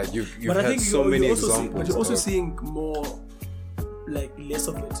now it's like you've But I had think so you're many also examples. but you're also dog. seeing more, like less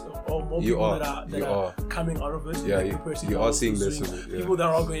of it, or more You people are. that You are are. coming out of it. Yeah, like you- compared to you the are ones seeing who's less doing- of it, yeah. People that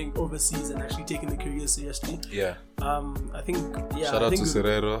are going overseas and actually taking the career seriously. Yeah. I think. Yeah. Shout I out think to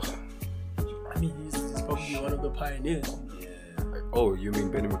Serrero. I mean, he's probably one of the pioneers. Oh, you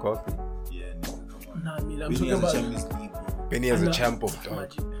mean Benny McCarthy? Yeah, nigga, come on. Nah, I mean, I'm Benny talking has a about. Champions League, bro. Benny as I'm a not- champ of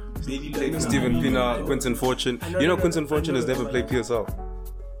dog. Benny played for Steven I Pina, know. Quinton Fortune. I know, You know I know, Quinton I Fortune know, has never but played like-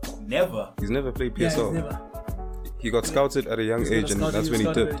 PSL. Never. He's never played Yeah, PSL. he's never. He got scouted at a young He's age, and scouted- that's when he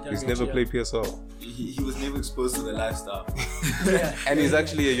scouted did. at a young He's age, never yeah. played PSL. He was never exposed to the lifestyle. Yeah. And he's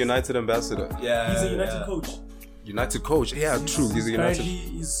actually a United ambassador. Yeah. He's a United yeah. coach. United coach. Yeah, true. He's a Currently,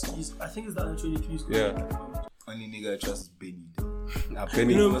 United. he's I think he's the under 23's coach. Yeah. Only nigga I trust is Benny, though. Nah,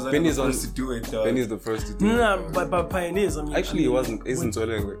 Benny. You know, He was Benny's the on. first to do it, dog. Benny's the first to do No, it. no, dog. but pioneers. I mean, Actually, it wasn't. when- Asen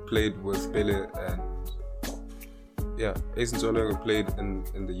Toleng played with Pele and. Yeah, Asen Toleng played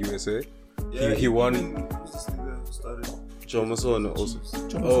in the USA. Yeah, he won. even- Who's this nigga who started? Joe Mason also.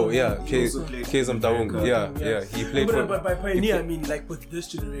 Chiefs. Oh yeah, He also played Kezam for Dawung. America. Yeah, he played But for by pioneer, I mean like with this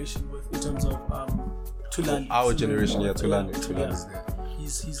generation, with in terms of Tulani. our generation. Yeah, Tulani. Yeah. Tulani is there.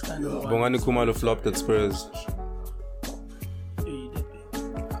 He's kind of. Bongani Kumalo flopped at Spurs.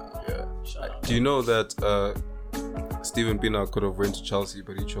 Yeah. Do you know that Steven Pina could have went to Chelsea,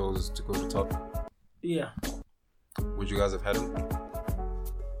 but he chose to go to Tottenham? Yeah. Would you guys have had him?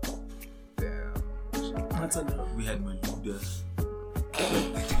 Damn. That's a no. We had Maluda.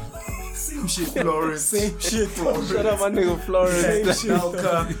 Same shit, Florence. Same shit. Shut up, my nigga Florence. Same shit.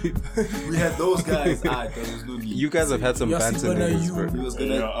 Nalka. We had those guys. There was no need. You guys have had some Yossi banter niggas, Bonayu. bro. He was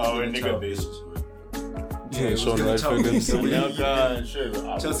gonna. Our nigga Chelsea. base. Yeah, was Sean gonna Wright Chelsea.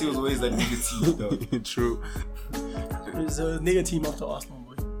 Phillips. Chelsea was always that nigga team, though. True. It's a nigga team after Arsenal,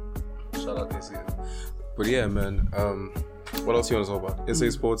 boy. Shout out this year. But yeah, man. What else you want to talk about? SA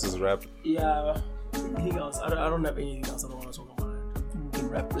Sports is rap. Yeah. Anything else? I don't have anything else I don't want to talk about. We can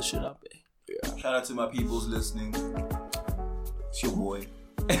wrap this shit up. Shout out to my peoples listening. It's your boy.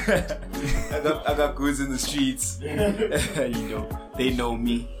 I got goods in the streets. You know, they know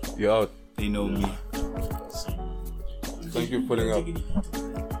me. You're out. They know me. Thank you for putting up. Keep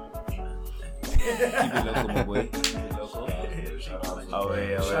it local, my boy. Keep it local. Shout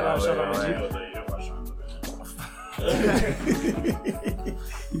out.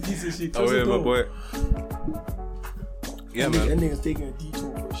 You piece of shit. Oh yeah, my boy. Yeah, That man. nigga's taking a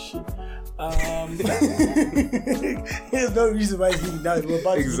detour for shit. There's no reason why he's leaving now. We're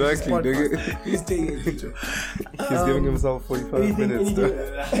about to do this Exactly, podcast. nigga. He's taking a detour. He's giving himself 45 minutes.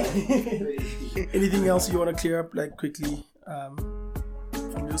 Anything else you want to clear up, like quickly,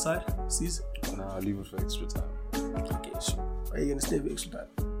 from your side, C's? Nah, leave it for extra time. Okay, sure. Are you gonna stay for extra time?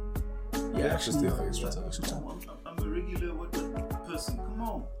 Yeah, just stay for extra time. I'm a regular person. Come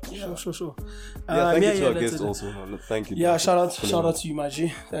on. Yeah, sure. Yeah, thank you to our that's guests it. also. No, thank you. Yeah, shout out Pulling up. to you,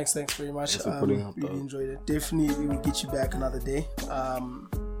 Maji. Thanks very much. Thanks for pulling up, really dog. enjoyed it. Definitely we'll get you back another day.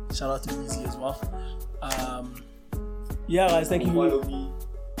 Shout out to BZ as well. Yeah, guys, thank you. Follow me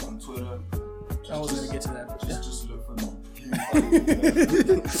on Twitter. I was gonna get to that. But yeah. Just look for me.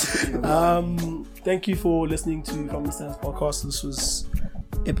 Thank you for listening to From the Stands podcast. This was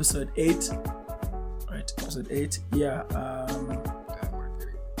episode 8. Right, episode 8. Yeah. Damn, we're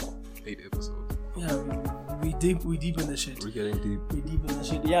getting 8 episodes. Yeah, we deep in the shit. We're getting deep. We deep in the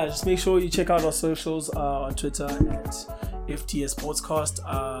shit. Yeah, just make sure you check out our socials on Twitter at FTS Sportscast.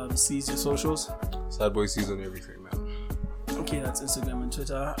 Seize your socials. Sad Boy Season, everything, man. Okay, that's Instagram and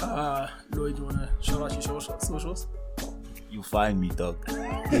Twitter. Lloyd, you wanna shout out your socials? You find me, dog.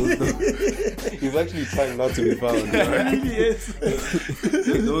 He's actually trying not to be found. Right? Yes.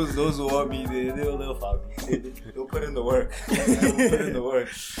 those who want me, they'll find me. They'll put in the work. Put in the work.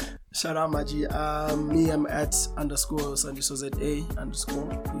 Shout out Maji. Me, I'm at _SandiSoZA_.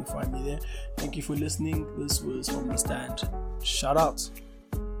 You find me there. Thank you for listening. This was From the Stand. Shout out.